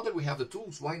 So now that we have the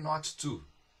tools, why not to,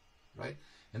 right?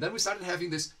 And then we started having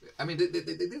this. I mean, they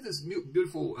did this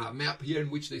beautiful map here in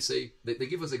which they say they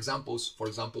give us examples, for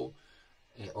example,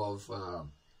 of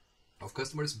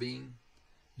customers being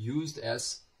used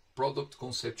as product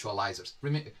conceptualizers.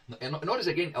 And notice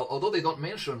again, although they don't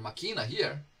mention McKenna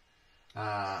here,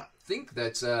 think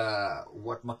that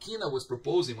what McKenna was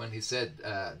proposing when he said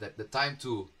that the time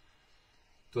to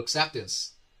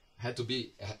acceptance had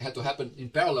to happen in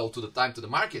parallel to the time to the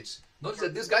market. Notice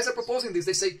that these guys are proposing this.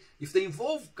 They say if they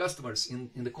involve customers in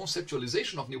the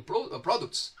conceptualization of new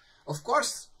products, of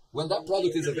course, when that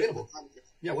product is available,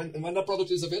 when that product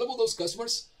is available, those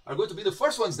customers are going to be the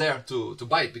first ones there to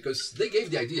buy it because they gave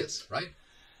the ideas, right?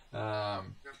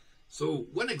 So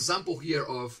one example here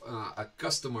of a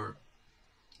customer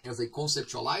as a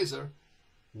conceptualizer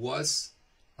was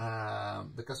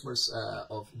the customers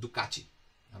of Ducati.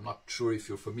 I'm not sure if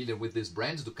you're familiar with this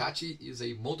brand. Ducati is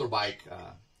a motorbike,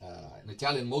 an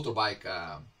Italian motorbike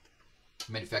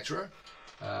manufacturer.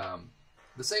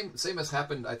 The same has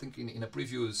happened, I think, in a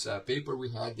previous paper. We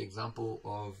had the example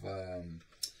of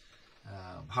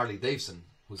Harley Davidson,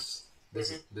 this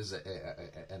is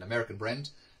an American brand.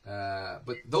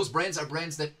 But those brands are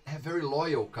brands that have very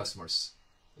loyal customers.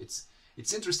 It's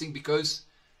interesting because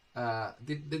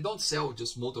they don't sell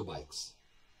just motorbikes.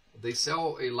 They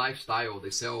sell a lifestyle. They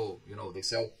sell,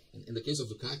 in the case of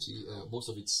Ducati, most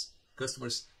of its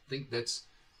customers think that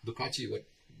what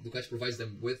Ducati provides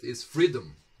them with is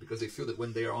freedom, because they feel that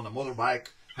when they are on a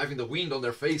motorbike, having the wind on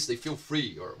their face, they feel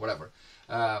free or whatever.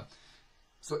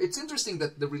 So it's interesting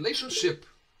that the relationship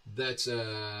that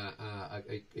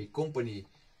a company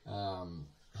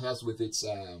has with its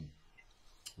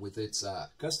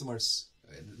customers.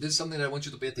 This is something that I want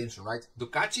you to pay attention, right?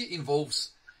 Ducati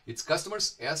involves its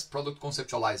customers as product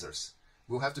conceptualizers.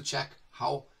 We'll have to check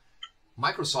how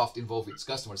Microsoft involves its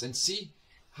customers and see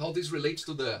how this relates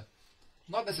to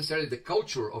not necessarily the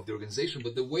culture of the organization,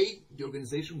 but the way the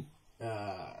organization,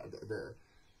 the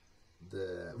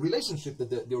relationship that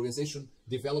the organization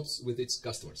develops with its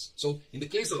customers. So in the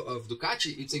case of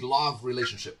Ducati, it's a love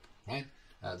relationship, right?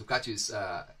 Ducati's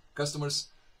customers,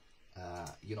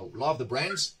 love the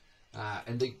brands,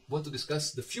 and they want to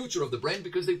discuss the future of the brand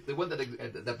because they want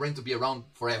that brand to be around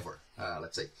forever,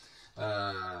 let's say.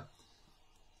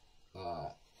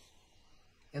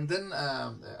 And then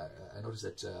I noticed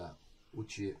that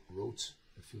Uchi wrote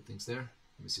a few things there.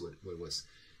 Let me see what it was.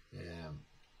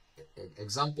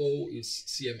 Example is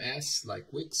CMS like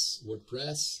Wix,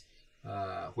 WordPress,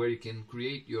 where you can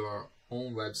create your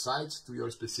own website to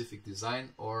your specific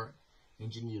design or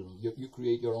engineering. You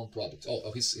create your own product.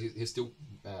 Oh, he's still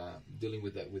dealing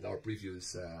with that, with our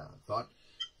previous thought.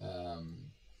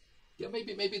 Yeah,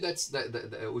 maybe that's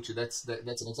Uchi. That's an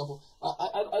example.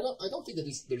 I don't think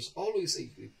that there's always a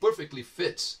perfectly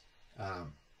fit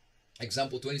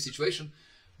example to any situation,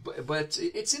 but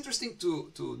it's interesting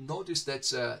to notice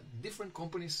that different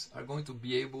companies are going to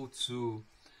be able to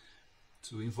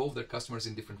involve their customers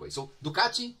in different ways. So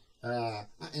Ducati,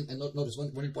 and notice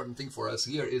one important thing for us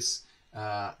here is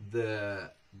of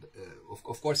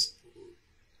course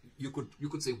you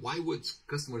could say, why would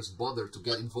customers bother to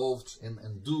get involved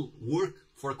and do work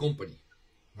for a company,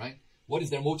 right? What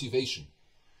is their motivation?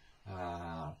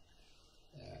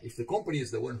 If the company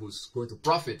is the one who's going to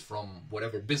profit from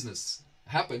whatever business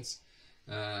happens,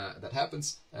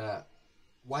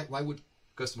 why would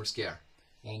customers care?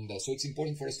 And so it's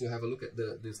important for us to have a look at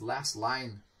this last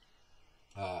line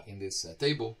in this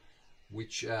table,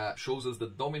 which shows us the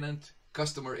dominant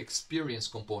customer experience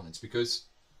components, because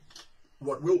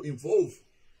what will involve,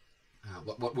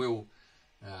 what will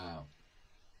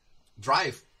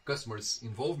drive customers'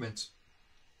 involvement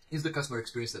is the customer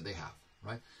experience that they have,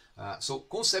 right? So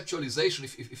conceptualization,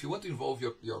 if you want to involve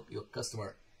your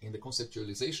customer in the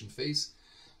conceptualization phase,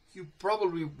 you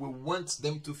probably will want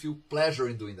them to feel pleasure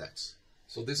in doing that.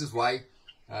 So this is why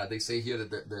they say here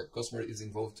that the customer is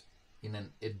involved in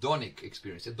an hedonic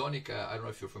experience. Hedonic, I don't know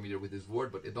if you're familiar with this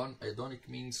word, but hedonic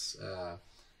means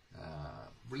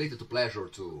related to pleasure,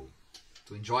 to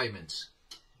enjoyment.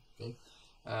 Okay.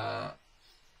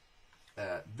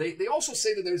 They also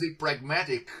say that there's a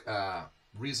pragmatic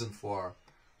reason for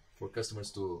customers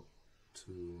to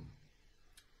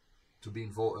be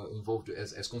involved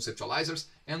as conceptualizers,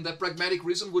 and the pragmatic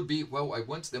reason would be, well, I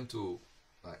want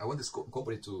this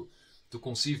company to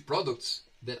conceive products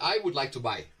that I would like to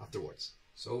buy afterwards.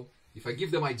 So if I give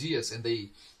them ideas and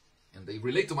they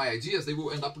relate to my ideas, they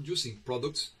will end up producing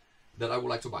products that I would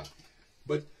like to buy.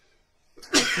 But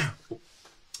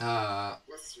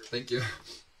thank you.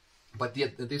 But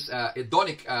this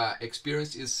hedonic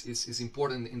experience is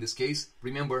important in this case.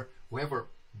 Remember, whoever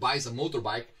buys a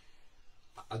motorbike,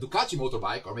 a Ducati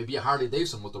motorbike, or maybe a Harley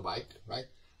Davidson motorbike, right?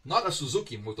 Not a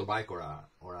Suzuki motorbike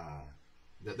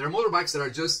there are motorbikes that are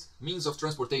just means of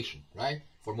transportation, right?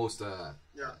 For most,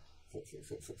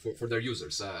 for their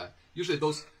users. Usually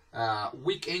those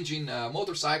weak engine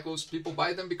motorcycles, people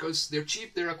buy them because they're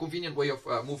cheap, they're a convenient way of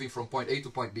moving from point A to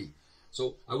point B.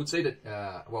 So I would say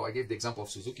that, well, I gave the example of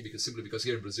Suzuki simply because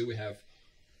here in Brazil we have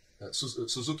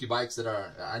Suzuki bikes that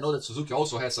are, I know that Suzuki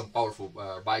also has some powerful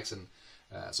bikes, and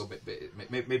so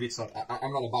maybe it's not,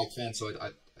 I'm not a bike fan, so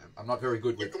I'm not very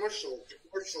good with commercial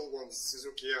ones,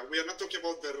 Suzuki. Yeah, we are not talking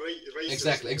about the races.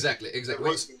 Exactly.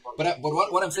 But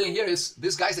what I'm saying here is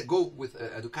these guys that go with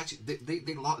Ducati, they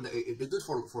do it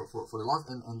for the love,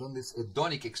 and then this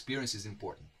hedonic experience is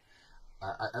important.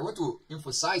 I want to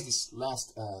emphasize this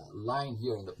last line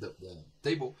here in the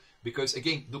table because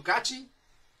again, Ducati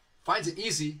finds it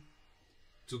easy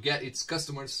to get its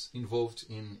customers involved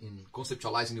in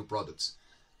conceptualizing new products.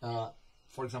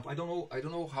 For example, I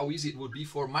don't know how easy it would be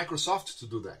for Microsoft to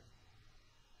do that.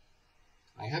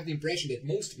 I have the impression that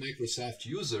most Microsoft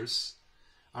users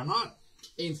are not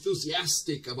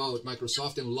enthusiastic about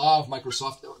Microsoft and love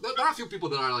Microsoft. There are a few people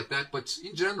that are like that, but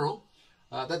in general,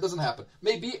 that doesn't happen.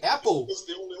 Maybe Apple. That's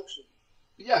the only option.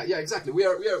 Yeah, exactly.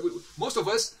 Most of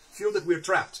us feel that we're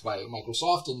trapped by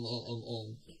Microsoft, and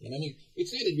I mean,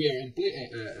 it's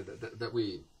not that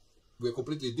we're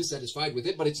completely dissatisfied with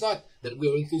it, but it's not that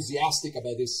we're enthusiastic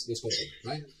about this company,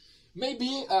 right?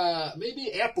 Maybe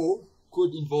Apple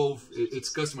could involve its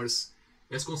customers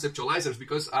as conceptualizers,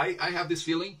 because I have this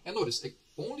feeling, and notice,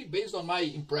 only based on my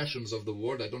impressions of the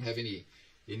world, I don't have any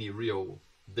real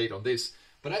data on this,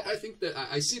 but I think that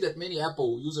I see that many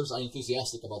Apple users are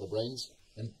enthusiastic about the brains,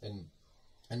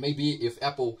 and maybe if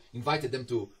Apple invited them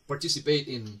to participate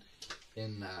in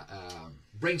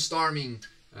brainstorming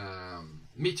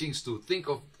meetings to think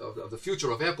of the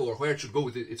future of Apple or where it should go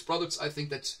with its products, I think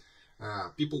that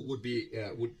people would be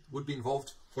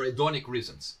involved for hedonic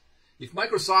reasons. If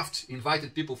Microsoft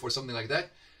invited people for something like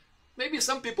that, maybe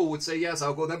some people would say, yes,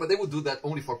 I'll go there, but they would do that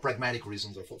only for pragmatic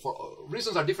reasons, or for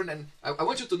reasons are different. And I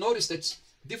want you to notice that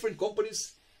different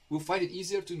companies will find it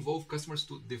easier to involve customers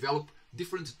to develop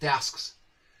different tasks.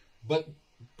 But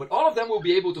all of them will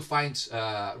be able to find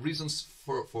reasons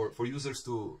for users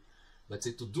to, let's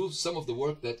say, to do some of the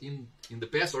work that in the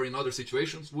past or in other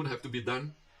situations would have to be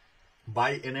done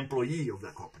by an employee of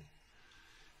that company.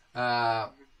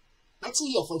 Let's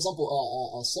see here, for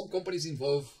example, some companies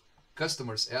involve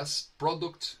customers as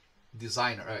product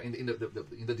designer in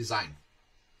the design.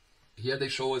 Here they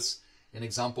show us an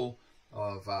example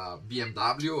of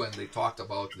BMW, and they talked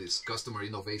about this customer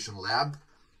innovation lab.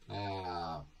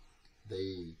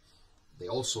 They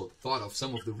also thought of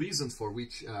some of the reasons for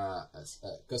which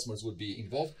customers would be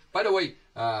involved. By the way,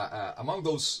 among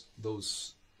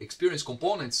those experience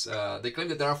components, they claim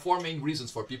that there are 4 main reasons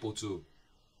for people to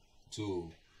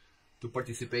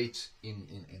participate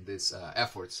in these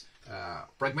efforts.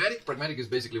 Pragmatic is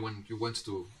basically when you want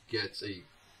to get a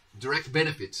direct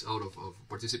benefit out of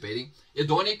participating.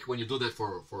 Hedonic, when you do that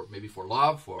for maybe for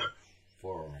love,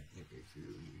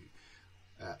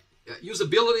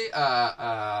 usability,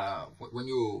 when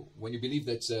you believe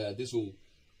that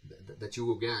that you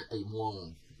will get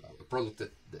a product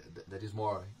that is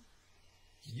more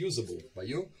usable by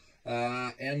you.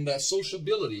 And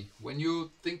sociability, when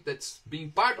you think that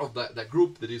being part of that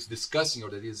group that is discussing or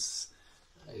that is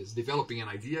developing an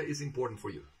idea is important for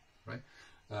you, right?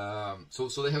 So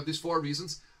they have these 4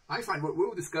 reasons. I find what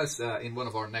we'll discuss in one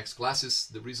of our next classes,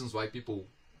 the reasons why people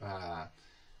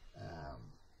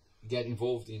get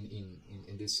involved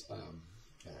in this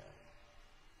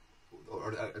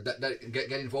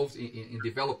get involved in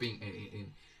developing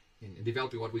in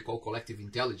developing what we call collective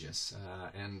intelligence.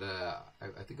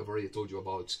 I think I've already told you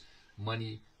about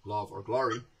money, love, or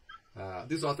glory.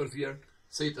 These authors here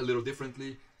say it a little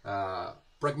differently.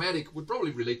 Pragmatic would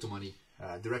probably relate to money,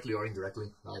 directly or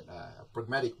indirectly. Right?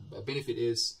 Pragmatic benefit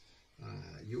is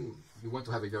you want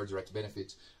to have a very direct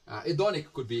benefit.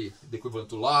 Hedonic could be the equivalent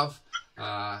to love.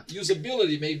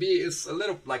 Usability maybe is a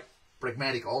little like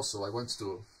pragmatic also. I want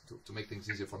to make things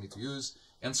easier for me to use.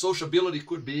 And sociability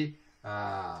could be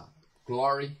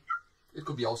glory. It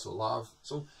could be also love.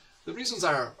 So the reasons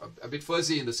are a bit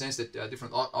fuzzy in the sense that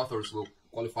different authors will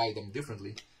qualify them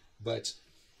differently. But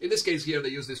in this case here, they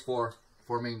use these four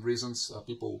main reasons.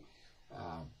 People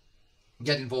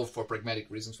get involved for pragmatic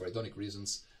reasons, for hedonic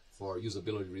reasons, for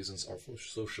usability reasons, or for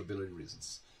sociability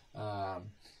reasons.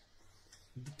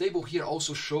 The table here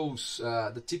also shows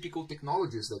the typical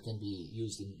technologies that can be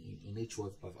used in each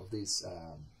of these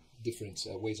different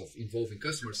ways of involving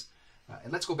customers.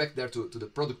 And let's go back there to the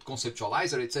product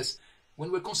conceptualizer. It says,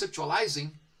 when we're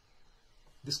conceptualizing,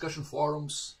 discussion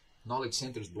forums, knowledge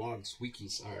centers, blogs,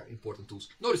 wikis are important tools.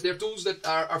 Notice they're tools that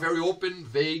are very open,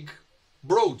 vague,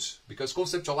 broad, because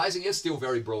conceptualizing is still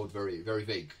very broad, very, very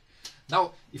vague.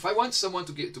 Now, if I want someone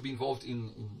to be involved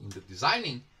in the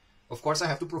designing, of course I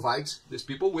have to provide these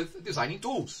people with designing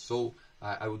tools. So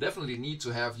I will definitely need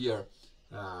to have here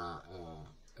a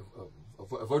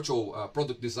virtual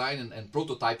product design and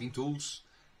prototyping tools,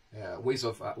 ways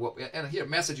of and here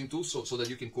messaging tools, so that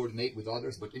you can coordinate with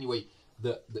others. But anyway,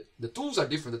 the tools are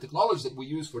different. The technologies that we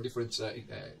use for different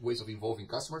ways of involving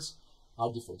customers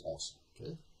are different also.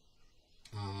 Okay.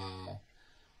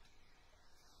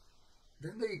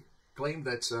 Then they claim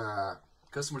that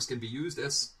customers can be used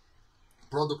as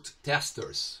product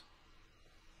testers.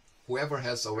 Whoever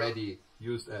has already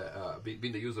used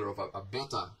been the user of a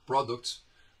beta product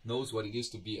knows what it is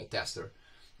to be a tester.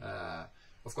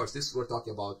 Of course, we're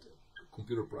talking about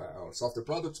computer or software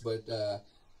products, but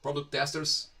product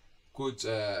testers could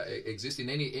exist in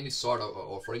any sort of,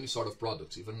 or for any sort of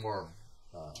products, even more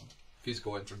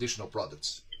physical and traditional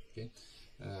products. Okay,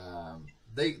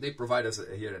 they provide us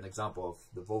here an example of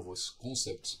the Volvo's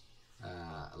concept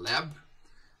lab.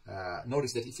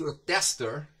 Notice that if you're a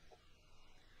tester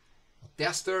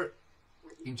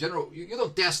in general, you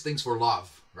don't test things for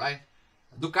love, right?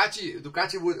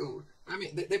 Ducati would, I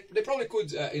mean, they probably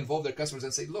could involve their customers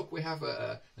and say, look, we have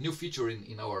a new feature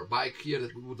in our bike here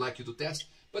that we would like you to test.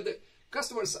 But the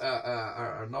customers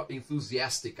are not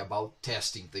enthusiastic about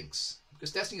testing things,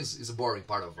 because testing is a boring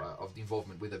part of the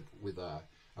involvement with a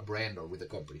brand or with a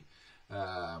company.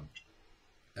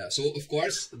 So of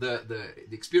course the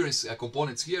experience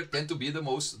components here tend to be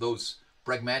those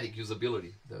pragmatic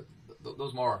usability,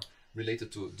 those more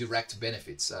related to direct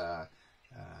benefits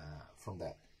from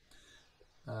that.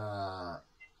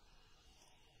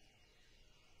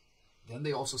 Then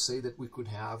they also say that we could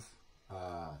have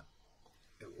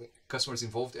customers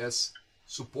involved as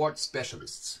support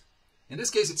specialists. In this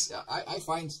case, I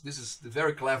find this is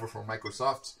very clever from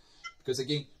Microsoft, because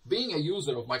again, being a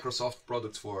user of Microsoft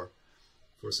products for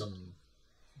some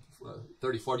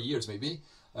 30, 40 years maybe,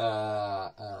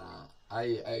 I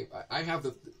have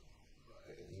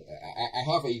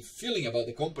a feeling about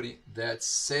the company that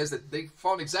says that they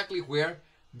found exactly where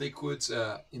they could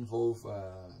involve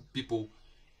people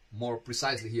more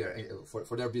precisely here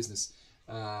for their business.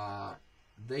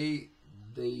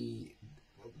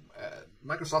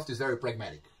 Microsoft is very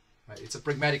pragmatic. Right? It's a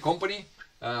pragmatic company.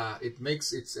 It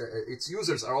makes its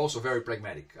users are also very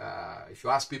pragmatic. If you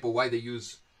ask people why they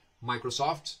use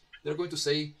Microsoft, they're going to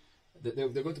say that they're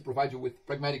going to provide you with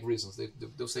pragmatic reasons.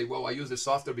 They'll say, well, I use this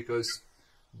software because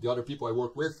the other people I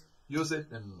work with use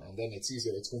it, and then it's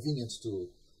easier. It's convenient to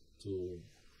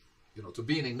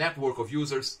be in a network of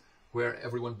users where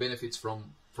everyone benefits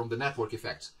from the network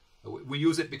effect. We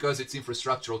use it because it's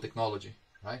infrastructural technology,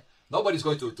 right? Nobody's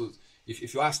going to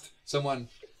if you asked someone,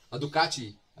 a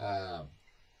Ducati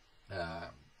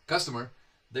customer,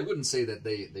 they wouldn't say that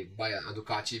they buy a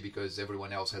Ducati because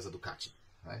everyone else has a Ducati,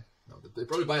 right? No, they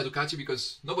probably buy a Ducati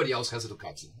because nobody else has a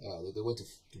Ducati. They want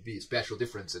to be special,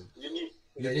 different, and unique.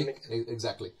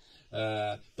 Exactly.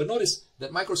 But notice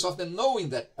that Microsoft, then knowing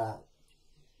that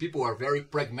people are very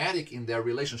pragmatic in their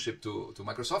relationship to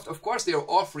Microsoft, of course they are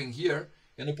offering here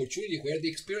an opportunity where the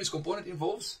experience component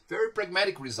involves very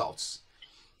pragmatic results.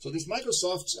 So this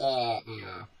Microsoft,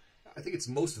 I think it's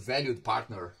most valued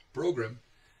partner program,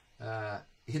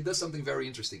 it does something very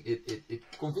interesting. It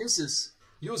convinces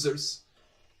users,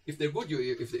 if they're good,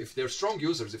 if they're strong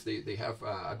users, if they have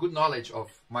a good knowledge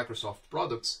of Microsoft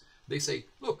products, they say,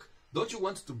 look, don't you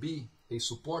want to be a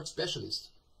support specialist?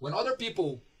 When other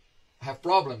people have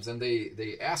problems and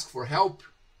they ask for help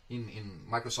in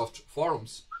Microsoft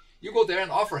forums, you go there and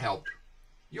offer help.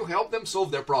 You help them solve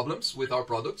their problems with our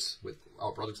products,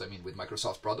 I mean with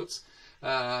Microsoft products,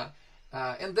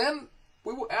 and then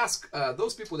we will ask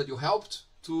those people that you helped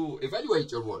to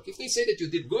evaluate your work. If they say that you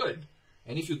did good,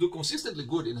 and if you do consistently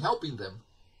good in helping them,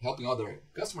 helping other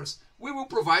customers, we will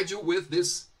provide you with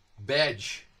this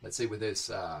badge, let's say with this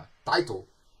title.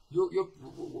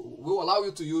 We'll allow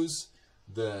you to use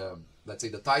let's say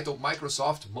the title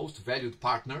Microsoft Most Valued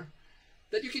Partner,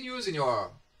 that you can use in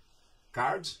your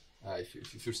card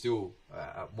if you're still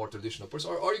a more traditional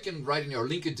person, or you can write in your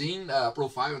LinkedIn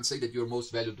profile and say that you're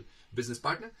most valued business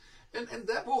partner, and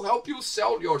that will help you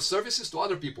sell your services to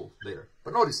other people later.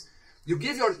 But notice, you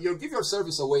give your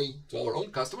service away to our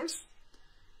own customers.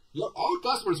 Our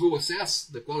customers will assess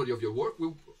the quality of your work.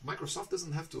 Microsoft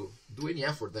doesn't have to do any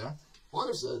effort there.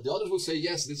 The others will say,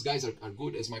 yes, these guys are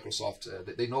good as Microsoft.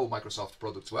 They know Microsoft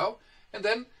products well. And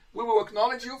then we will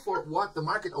acknowledge you for what the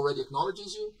market already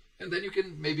acknowledges you. And then you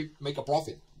can maybe make a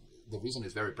profit. The reason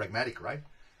is very pragmatic, right?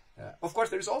 Of course,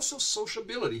 there is also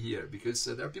sociability here, because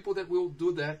there are people that will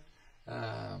do that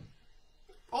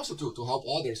also to help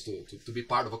others to be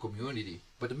part of a community.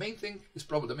 But the main thing is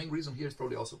probably, the main reason here is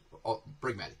probably also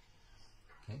pragmatic.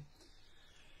 Okay.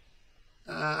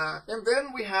 And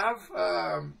then we have,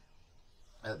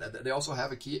 they also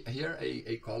have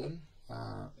a column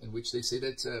in which they say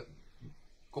that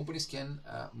companies can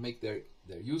make their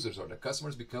users or their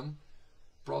customers become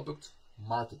product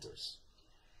marketers.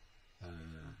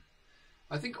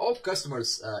 I think all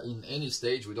customers in any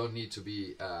stage, we don't need to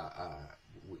be,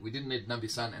 we didn't need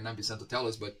Nambisan and Nambisan to tell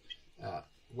us, but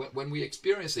when we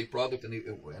experience a product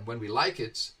and when we like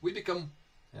it, we become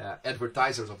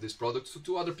advertisers of this product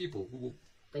to other people, who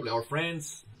probably our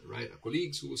friends, right, our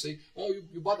colleagues, who will say, oh,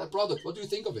 you bought that product, what do you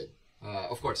think of it?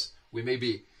 Of course, we may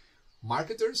be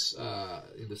marketers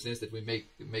in the sense that we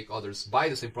make others buy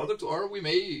the same product, or we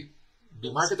may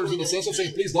be marketers in the sense of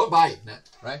saying, please don't buy that,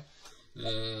 right?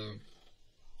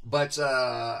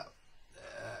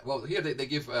 Well, here they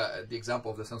give the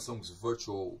example of the Samsung's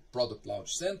virtual product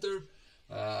launch center.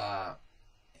 I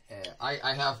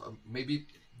have maybe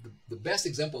the best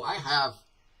example I have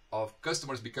of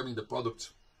customers becoming the product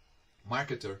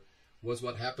marketer was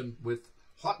what happened with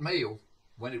Hotmail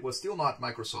when it was still not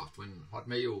Microsoft. When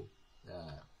Hotmail,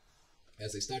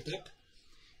 as a startup,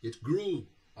 it grew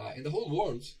in the whole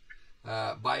world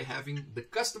by having the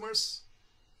customers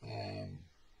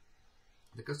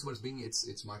being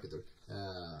its marketer.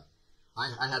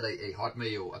 I had a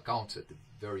Hotmail account at the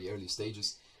very early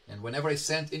stages, and whenever I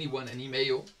sent anyone an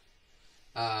email,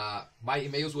 my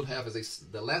emails would have,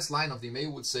 the last line of the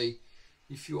email would say,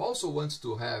 if you also want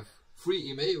to have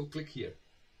free email, click here.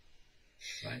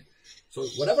 Right? So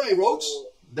whatever I wrote,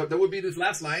 there would be this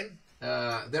last line.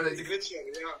 And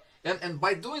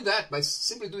by doing that, by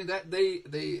simply doing that, they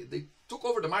took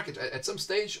over the market. At some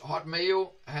stage,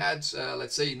 Hotmail had,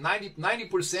 let's say,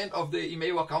 90% of the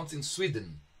email accounts in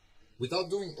Sweden, without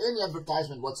doing any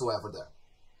advertisement whatsoever there,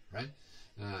 right?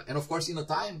 And of course, in a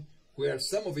time where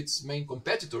some of its main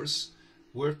competitors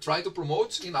were trying to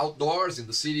promote in outdoors, in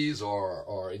the cities,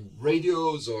 or in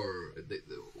radios, or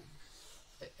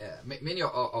many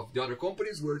of the other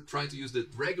companies were trying to use the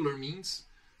regular means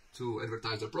to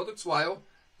advertise their products, while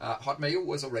Hotmail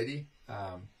was already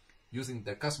using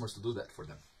their customers to do that for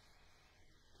them.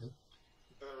 Okay.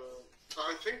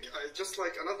 I think just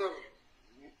like a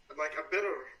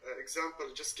better example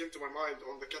just came to my mind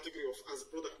on the category of as a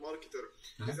product marketer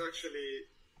is actually,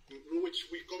 which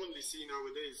we commonly see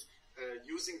nowadays,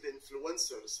 using the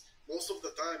influencers. Most of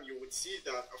the time you would see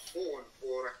that a phone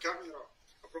or a camera,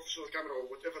 a professional camera or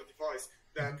whatever device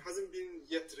that hasn't been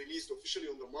yet released officially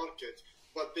on the market,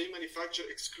 but they manufacture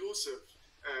exclusive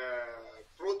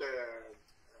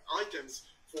items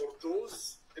for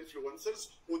those influencers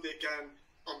who they can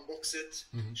unbox it,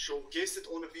 showcase it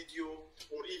on a video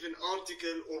or even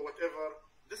article or whatever.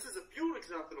 This is a pure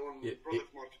example on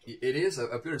product marketing. It is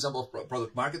a pure example of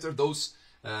product marketer. Those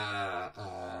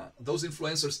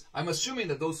influencers, I'm assuming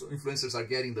that those influencers are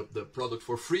getting the product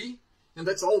for free, and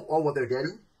that's all what they're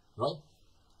getting, right?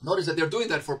 Notice that they're doing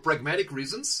that for pragmatic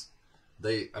reasons.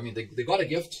 They got a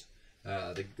gift,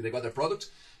 they got their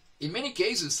product. In many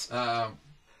cases,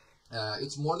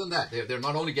 it's more than that. They're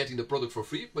not only getting the product for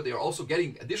free, but they are also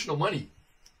getting additional money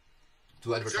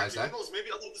to advertise that.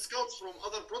 Maybe other discounts from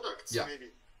other products. Yeah.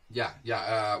 Maybe. Yeah.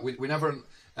 We never.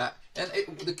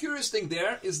 The curious thing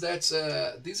there is that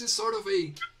this is sort of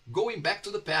a going back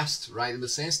to the past, right? In the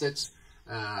sense that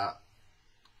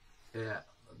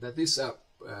that these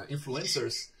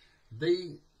influencers,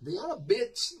 they are a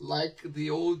bit like the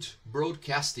old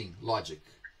broadcasting logic,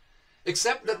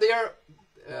 except that they're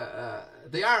a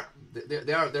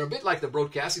bit like the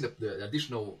broadcasting,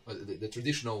 the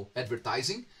traditional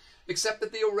advertising, except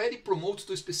that they already promote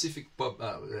to a specific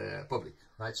public,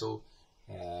 right? So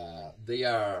they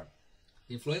are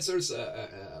influencers,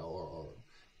 or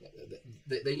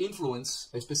they influence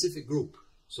a specific group.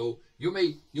 So you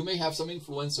may have some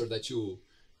influencer that you're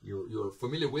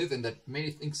familiar with, and that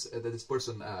many things that this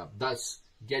person does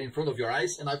get in front of your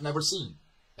eyes, and I've never seen.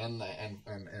 And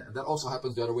that also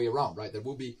happens the other way around, right? There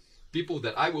will be people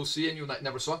that I will see and you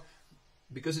never saw,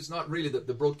 because it's not really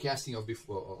the broadcasting of the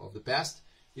past.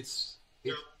 It's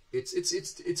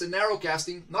a narrow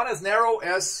casting, not as narrow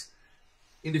as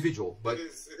individual, but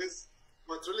it is.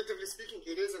 But relatively speaking,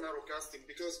 it is a narrow casting,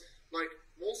 because like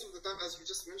most of the time, as you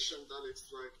just mentioned, Alex,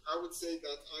 like I would say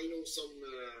that I know some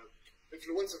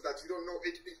influencers that you don't know.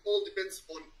 It all depends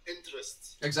on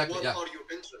interests. Exactly. What Yeah. are your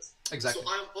interests? Exactly. So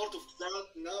I am part of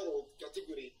that narrow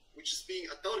category, which is being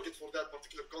a target for that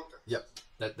particular content. Yep.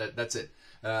 That's it.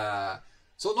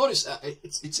 So notice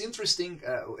it's interesting,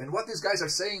 and what these guys are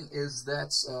saying is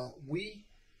that we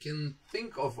can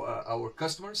think of our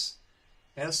customers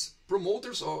as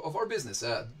promoters of our business.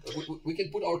 We can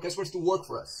put our customers to work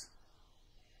for us.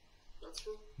 That's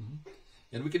true.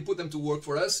 And we can put them to work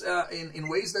for us in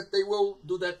ways that they will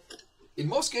do that, in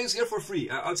most cases, here for free.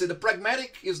 I would say the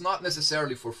pragmatic is not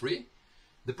necessarily for free.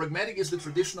 The pragmatic is the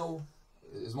traditional,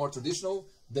 is more traditional.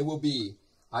 There will be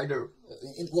either,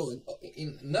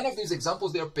 in none of these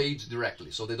examples, they are paid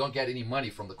directly, so they don't get any money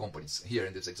from the companies here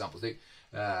in these examples.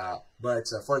 But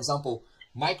for example,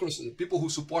 people who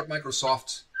support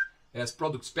Microsoft as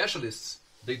product specialists,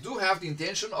 they do have the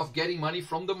intention of getting money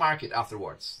from the market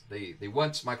afterwards. They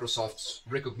want Microsoft's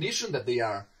recognition that they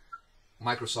are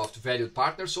Microsoft valued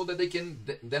partners, so that they can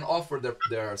then offer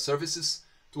their services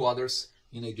to others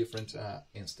in a different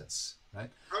instance,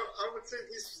 right? I would say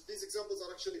these examples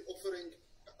are actually offering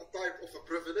a type of a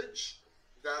privilege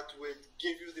that would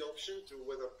give you the option to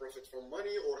whether profit from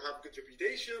money or have good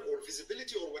reputation or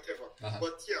visibility or whatever.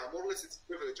 But yeah, more or less it's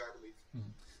privilege, I believe.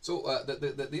 So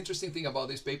the interesting thing about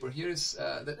this paper here is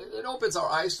that it opens our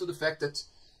eyes to the fact that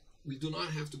we do not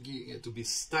have to be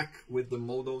stuck with the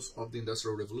models of the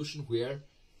Industrial Revolution, where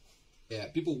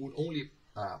people would only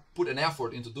put an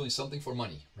effort into doing something for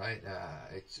money, right?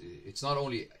 It's not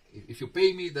only if you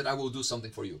pay me that I will do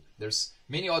something for you. There's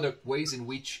many other ways in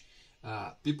which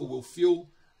people will feel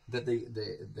that they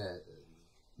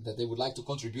would like to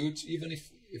contribute, even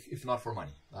if not for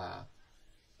money.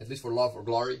 At least for love or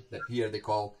glory, that here they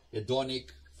call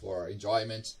hedonic, for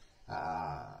enjoyment.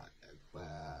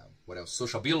 What else?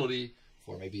 Sociability,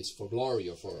 for maybe it's for glory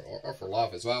or for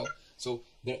love as well. So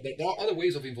there are other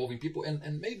ways of involving people,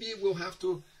 and maybe we'll have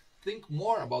to think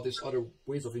more about these other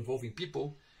ways of involving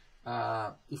people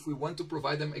if we want to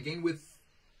provide them again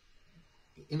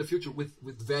in the future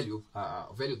with value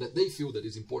that they feel that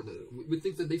is important, with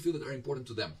things that they feel that are important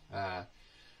to them.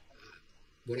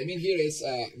 What I mean here is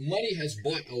money has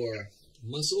bought our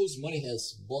muscles, money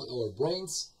has bought our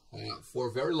brains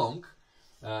for very long.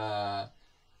 I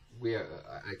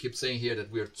keep saying here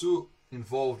that we are too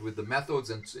involved with the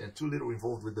methods and too little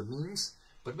involved with the means.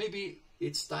 But maybe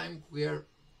it's time where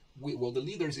the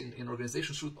leaders in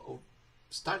organizations should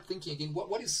start thinking again.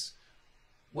 What is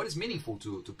meaningful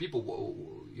to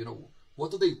people? You know,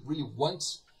 what do they really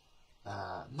want?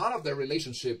 Not of their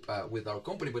relationship with our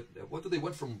company, but what do they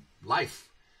want from life?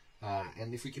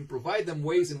 And if we can provide them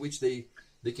ways in which they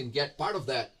can get part of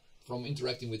that from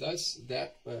interacting with us,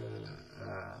 that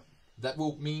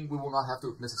will mean we will not have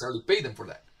to necessarily pay them for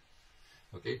that.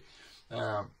 Okay,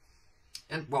 the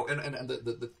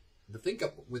thing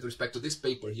with respect to this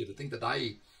paper here, the thing that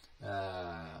I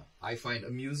find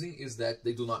amusing is that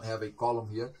they do not have a column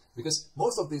here, because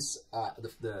most of these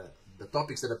the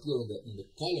topics that appear in the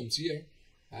columns here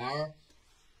are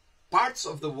parts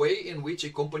of the way in which a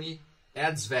company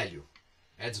adds value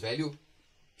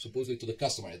supposedly to the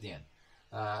customer at the end,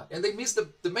 and they miss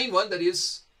the main one, that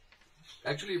is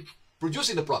actually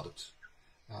producing the product.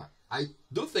 I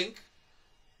do think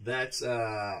that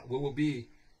we will be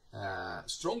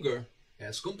stronger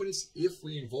as companies if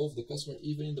we involve the customer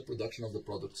even in the production of the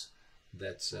products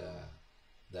that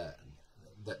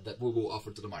we will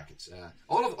offer to the market.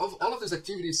 All of these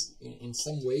activities in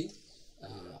some way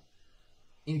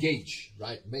engage,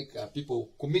 right? Make people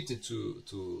committed to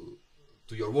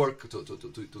your work, to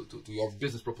your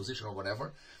business proposition or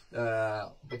whatever.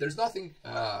 But there's nothing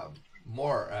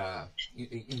more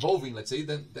involving, let's say,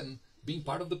 than being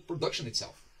part of the production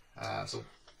itself. So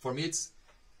for me,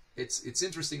 it's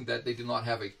interesting that they did not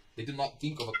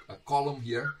think of a column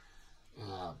here,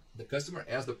 the customer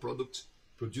as the product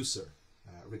producer,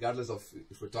 regardless of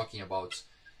if we're talking about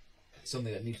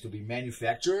something that needs to be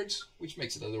manufactured, which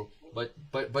makes it a little. But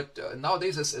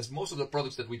nowadays, as most of the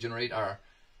products that we generate are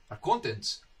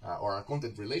content or are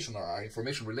content relation or are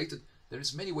information related, there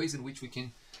is many ways in which we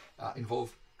can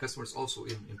involve customers also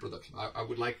in production. I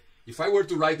would like, if I were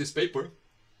to write this paper,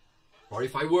 or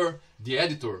if I were the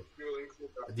editor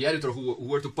who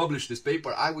were to publish this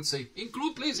paper, I would say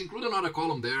please include another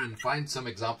column there and find some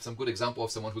good example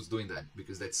of someone who's doing that,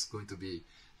 because that's going to be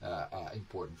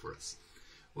important for us.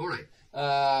 All right.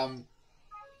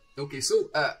 Okay. So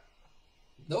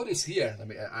notice here.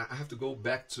 I have to go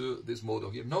back to this model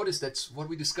here. Notice that what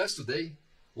we discussed today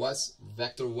was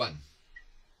vector 1,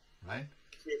 right?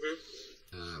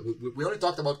 We only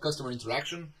talked about customer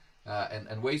interaction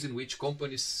and ways in which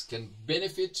companies can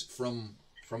benefit from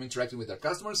interacting with their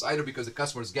customers, either because the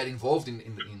customers get involved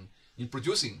in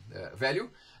producing value,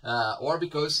 or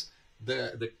because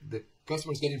the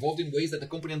customers get involved in ways that the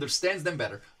company understands them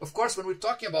better. Of course, when we're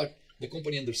talking about the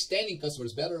company understanding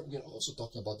customers better, we are also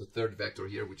talking about the third vector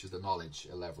here, which is the knowledge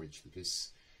leverage,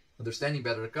 because understanding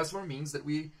better the customer means that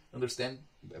we understand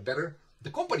better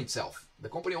the company itself. The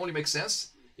company only makes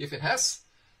sense if it has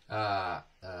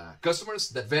customers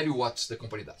that value what the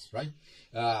company does, right?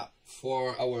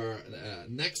 For our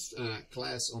next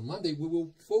class on Monday, we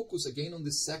will focus again on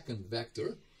the second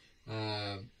vector.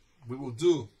 We will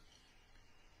do,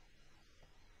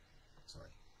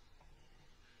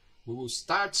 we will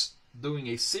start doing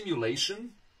a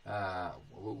simulation.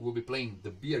 We'll be playing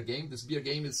the beer game. This beer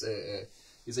game is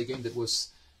a game that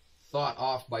was thought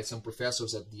of by some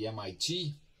professors at the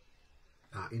MIT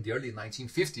in the early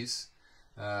 1950s.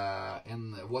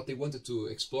 And what they wanted to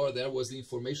explore there was the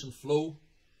information flow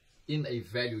in a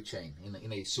value chain,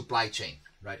 in a supply chain,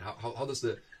 right? How does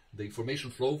the information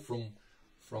flow from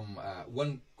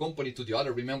one company to the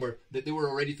other? Remember that they were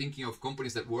already thinking of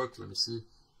companies that worked, let me see,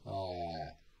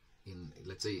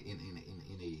 let's say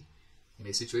in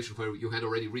a situation where you had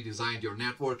already redesigned your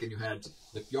network and you had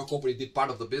your company did part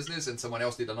of the business and someone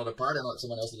else did another part and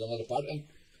someone else did another part,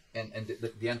 and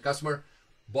the end customer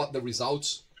bought the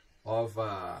results of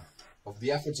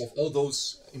the efforts of all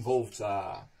those involved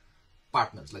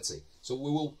partners, let's say. So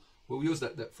we'll use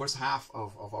the first half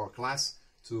of our class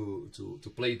to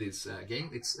play this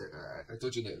game. It's I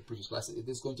told you in the previous class, it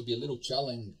is going to be a little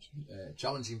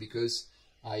challenging because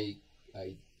I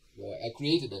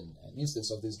created an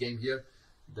instance of this game here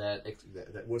that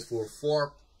was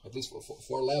for at least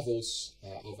four levels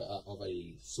of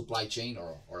a supply chain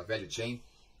or a value chain: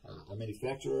 a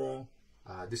manufacturer,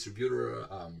 a distributor,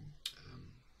 a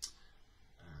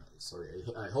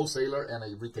wholesaler, and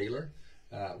a retailer.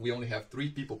 We only have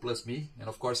 3 people plus me, and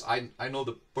of course I know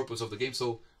the purpose of the game,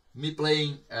 so me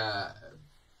playing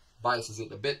biases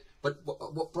it a bit. But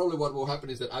probably what will happen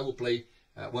is that I will play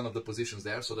one of the positions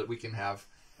there, so that we can have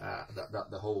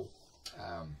the whole,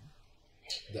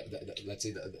 let's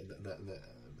say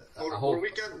or we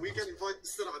can invite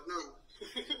Mr. Adnan.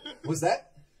 What's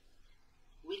that?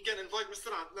 We can invite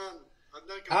Mr. Adnan.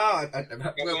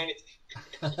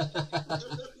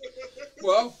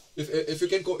 Well, if you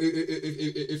can go,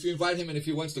 if you invite him and if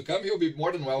he wants to come, he'll be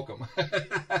more than welcome.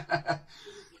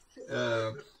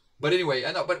 But anyway,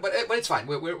 I know, but it's fine.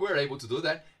 We're able to do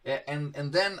that.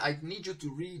 And then I need you to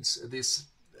read this.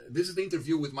 This is the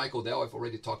interview with Michael Dell. I've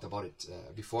already talked about it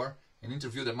before. An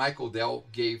interview that Michael Dell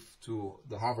gave to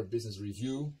the Harvard Business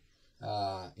Review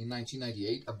in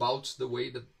 1998 about the way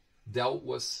that Dell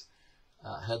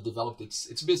had developed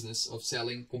its business of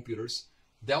selling computers.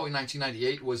 Dell in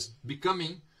 1998 was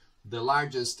becoming the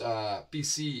largest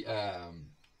PC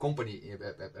company,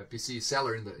 PC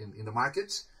seller in the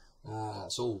market.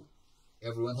 So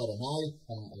everyone had an eye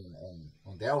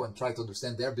on Dell and tried to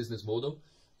understand their business model.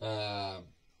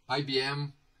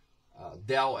 IBM,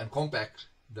 Dell, and Compaq,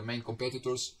 the main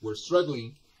competitors, were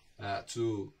struggling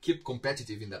to keep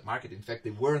competitive in that market. In fact, they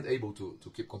weren't able to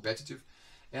keep competitive.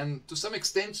 And to some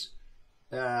extent,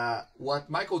 what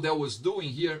Michael Dell was doing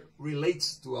here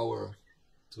relates to our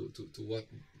to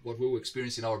what we will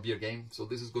experience in our beer game. So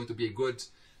this is going to be a good,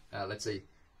 let's say,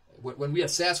 when we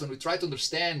assess, when we try to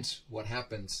understand what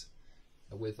happens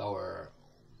with our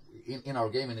in our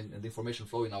game and in the information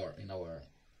flow in our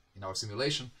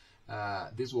simulation,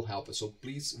 this will help us. So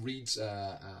please read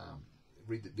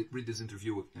this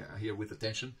interview here with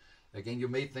attention. Again, you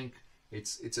may think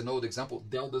it's an old example.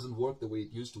 Dell doesn't work the way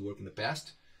it used to work in the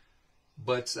past.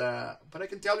 But I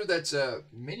can tell you that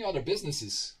many other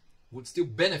businesses would still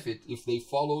benefit if they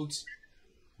followed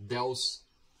Dell's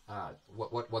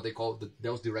what they call the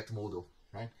Dell's direct model,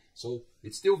 right? So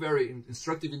it's still very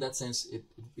instructive in that sense.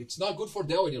 It's not good for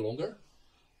Dell any longer,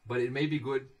 but it may be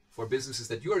good for businesses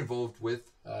that you are involved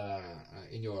with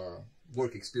in your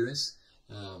work experience.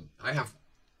 I have,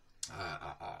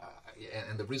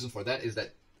 and the reason for that is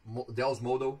that Dell's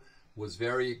model was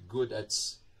very good at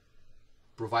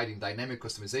providing dynamic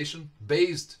customization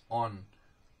based on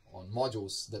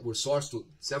modules that were sourced to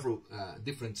several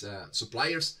different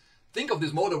suppliers. Think of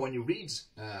this model when you read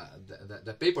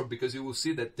the paper, because you will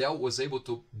see that Dell was able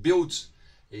to build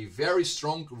a very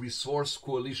strong resource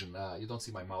coalition. You don't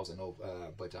see my mouse, I know,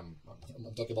 but I'm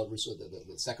talking about resource,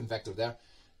 the second vector there.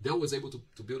 Dell was able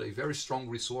to build a very strong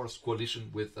resource coalition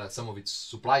with some of its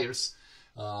suppliers,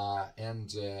 and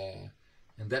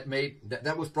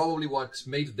that was probably what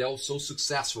made Dell so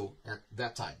successful at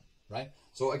that time, right?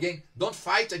 So again, don't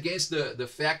fight against the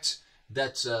fact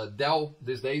that Dell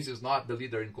these days is not the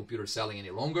leader in computer selling any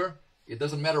longer. It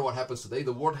doesn't matter what happens today.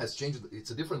 The world has changed.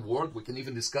 It's a different world. We can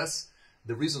even discuss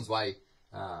the reasons why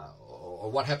or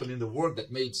what happened in the world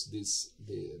that made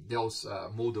Dell's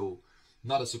model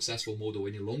not a successful model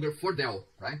any longer for Dell,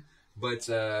 right? But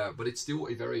it's still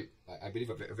a very, I believe,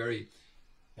 a very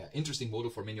interesting model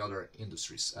for many other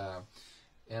industries.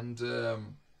 And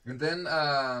then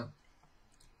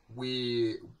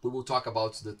we will talk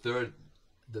about the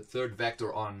third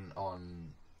vector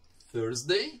on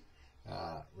Thursday.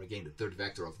 Again, the third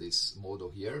vector of this model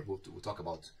here. We'll talk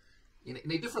about in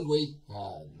a different way,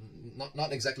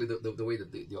 not exactly the way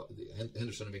that the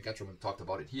Henderson and Venkataraman talked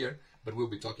about it here, but we'll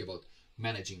be talking about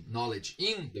managing knowledge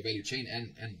in the value chain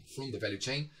and from the value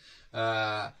chain.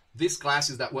 This class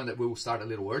is that one that we will start a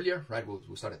little earlier, right?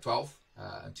 We'll start at 12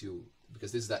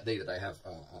 because this is that day that I have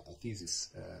a thesis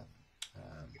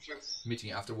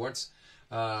meeting afterwards.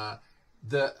 On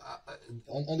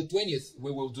the 20th,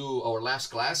 we will do our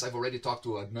last class. I've already talked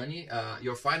to Adnani.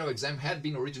 Your final exam had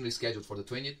been originally scheduled for the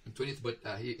 20th, but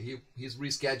he's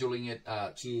rescheduling it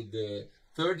to the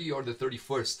 30th or the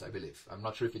 31st, I believe. I'm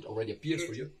not sure if it already appears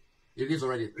for you. It is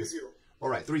already. 3-0. All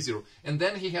right, 3-0. And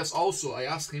then he has also, I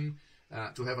asked him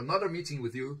to have another meeting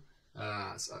with you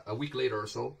a week later or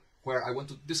so, where I want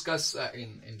to discuss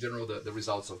in general the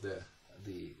results of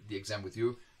the exam with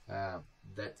you.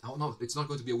 Oh no, it's not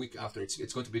going to be a week after.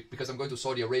 It's going to be because I'm going to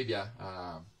Saudi Arabia.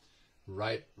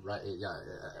 Right. Yeah,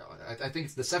 I think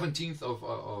it's the 17th of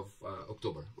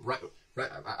October. Right.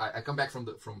 I come back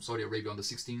from Saudi Arabia on the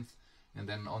 16th, and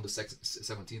then on the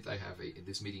 17th I have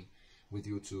this meeting with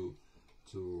you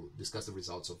to discuss the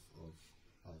results of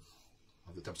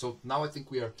the term. So now I think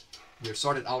we are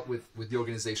sorted out with the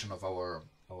organization of our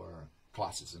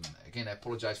classes. And again, I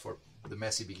apologize for the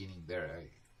messy beginning there.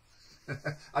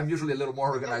 I'm usually a little more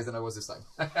organized than I was this time.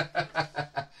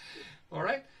 All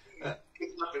right.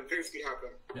 Things can happen.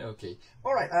 Okay.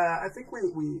 All right. I think we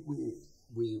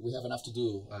have enough to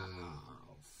do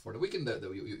for the weekend.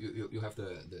 You have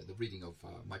the reading of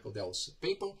Michael Dell's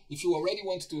paper. If you already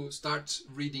want to start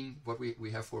reading what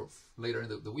we have for later in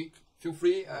the week, feel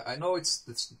free. I know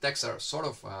the texts are sort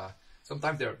of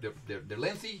sometimes they're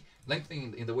lengthy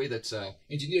in the way that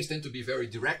engineers tend to be very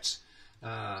direct.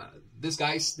 These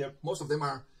guys, most of them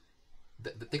are,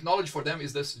 the technology for them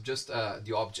is just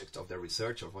the object of their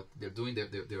research, of what they're doing.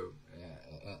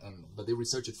 But they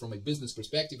research it from a business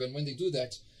perspective, and when they do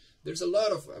that, there's a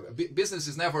lot of business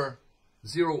is never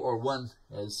 0 or 1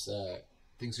 as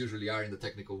things usually are in the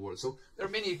technical world. So there are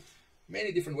many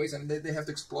different ways, and they have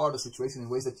to explore the situation in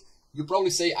ways that you probably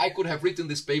say, I could have written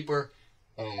this paper.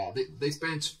 They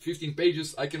spent 15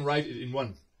 pages. I can write it in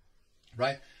 1,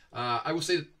 right? I would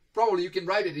say that probably you can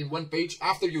write it in 1 page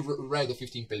after you read the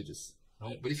 15 pages,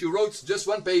 right? But if you wrote just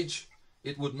 1 page,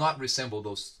 it would not resemble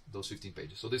those 15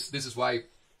 pages. So this is why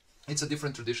it's a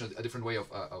different tradition, a different way of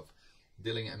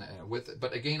dealing with it.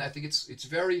 But again, I think it's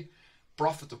very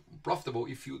profitable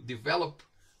if you develop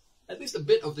at least a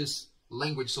bit of this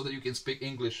language so that you can speak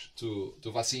English to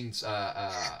Vasim's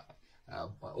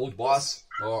old boss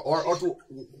or to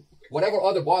whatever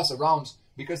other boss around,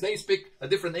 because they speak a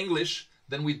different English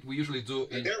than we usually do.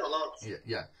 They're a lot.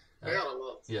 Yeah. They are a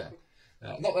lot. Yeah.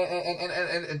 No,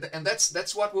 and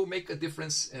that's what will make a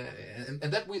difference,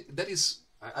 and that is,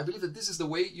 I believe that this is the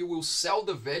way you will sell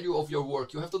the value of your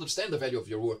work. You have to understand the value of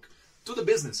your work to the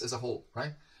business as a whole,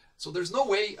 right? So there's no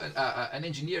way an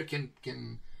engineer can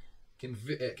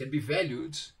be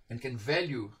valued and can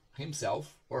value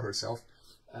himself or herself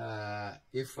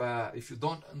if you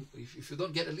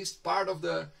don't get at least part of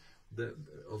the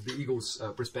ego's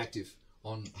perspective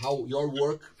on how your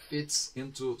work fits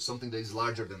into something that is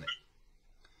larger than it.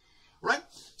 Right?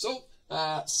 So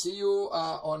see you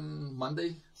on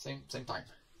Monday, same time.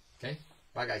 Okay?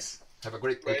 Bye guys. Have a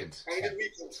great weekend. Have a good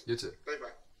weekend. You too. Bye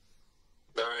bye.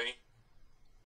 Bye.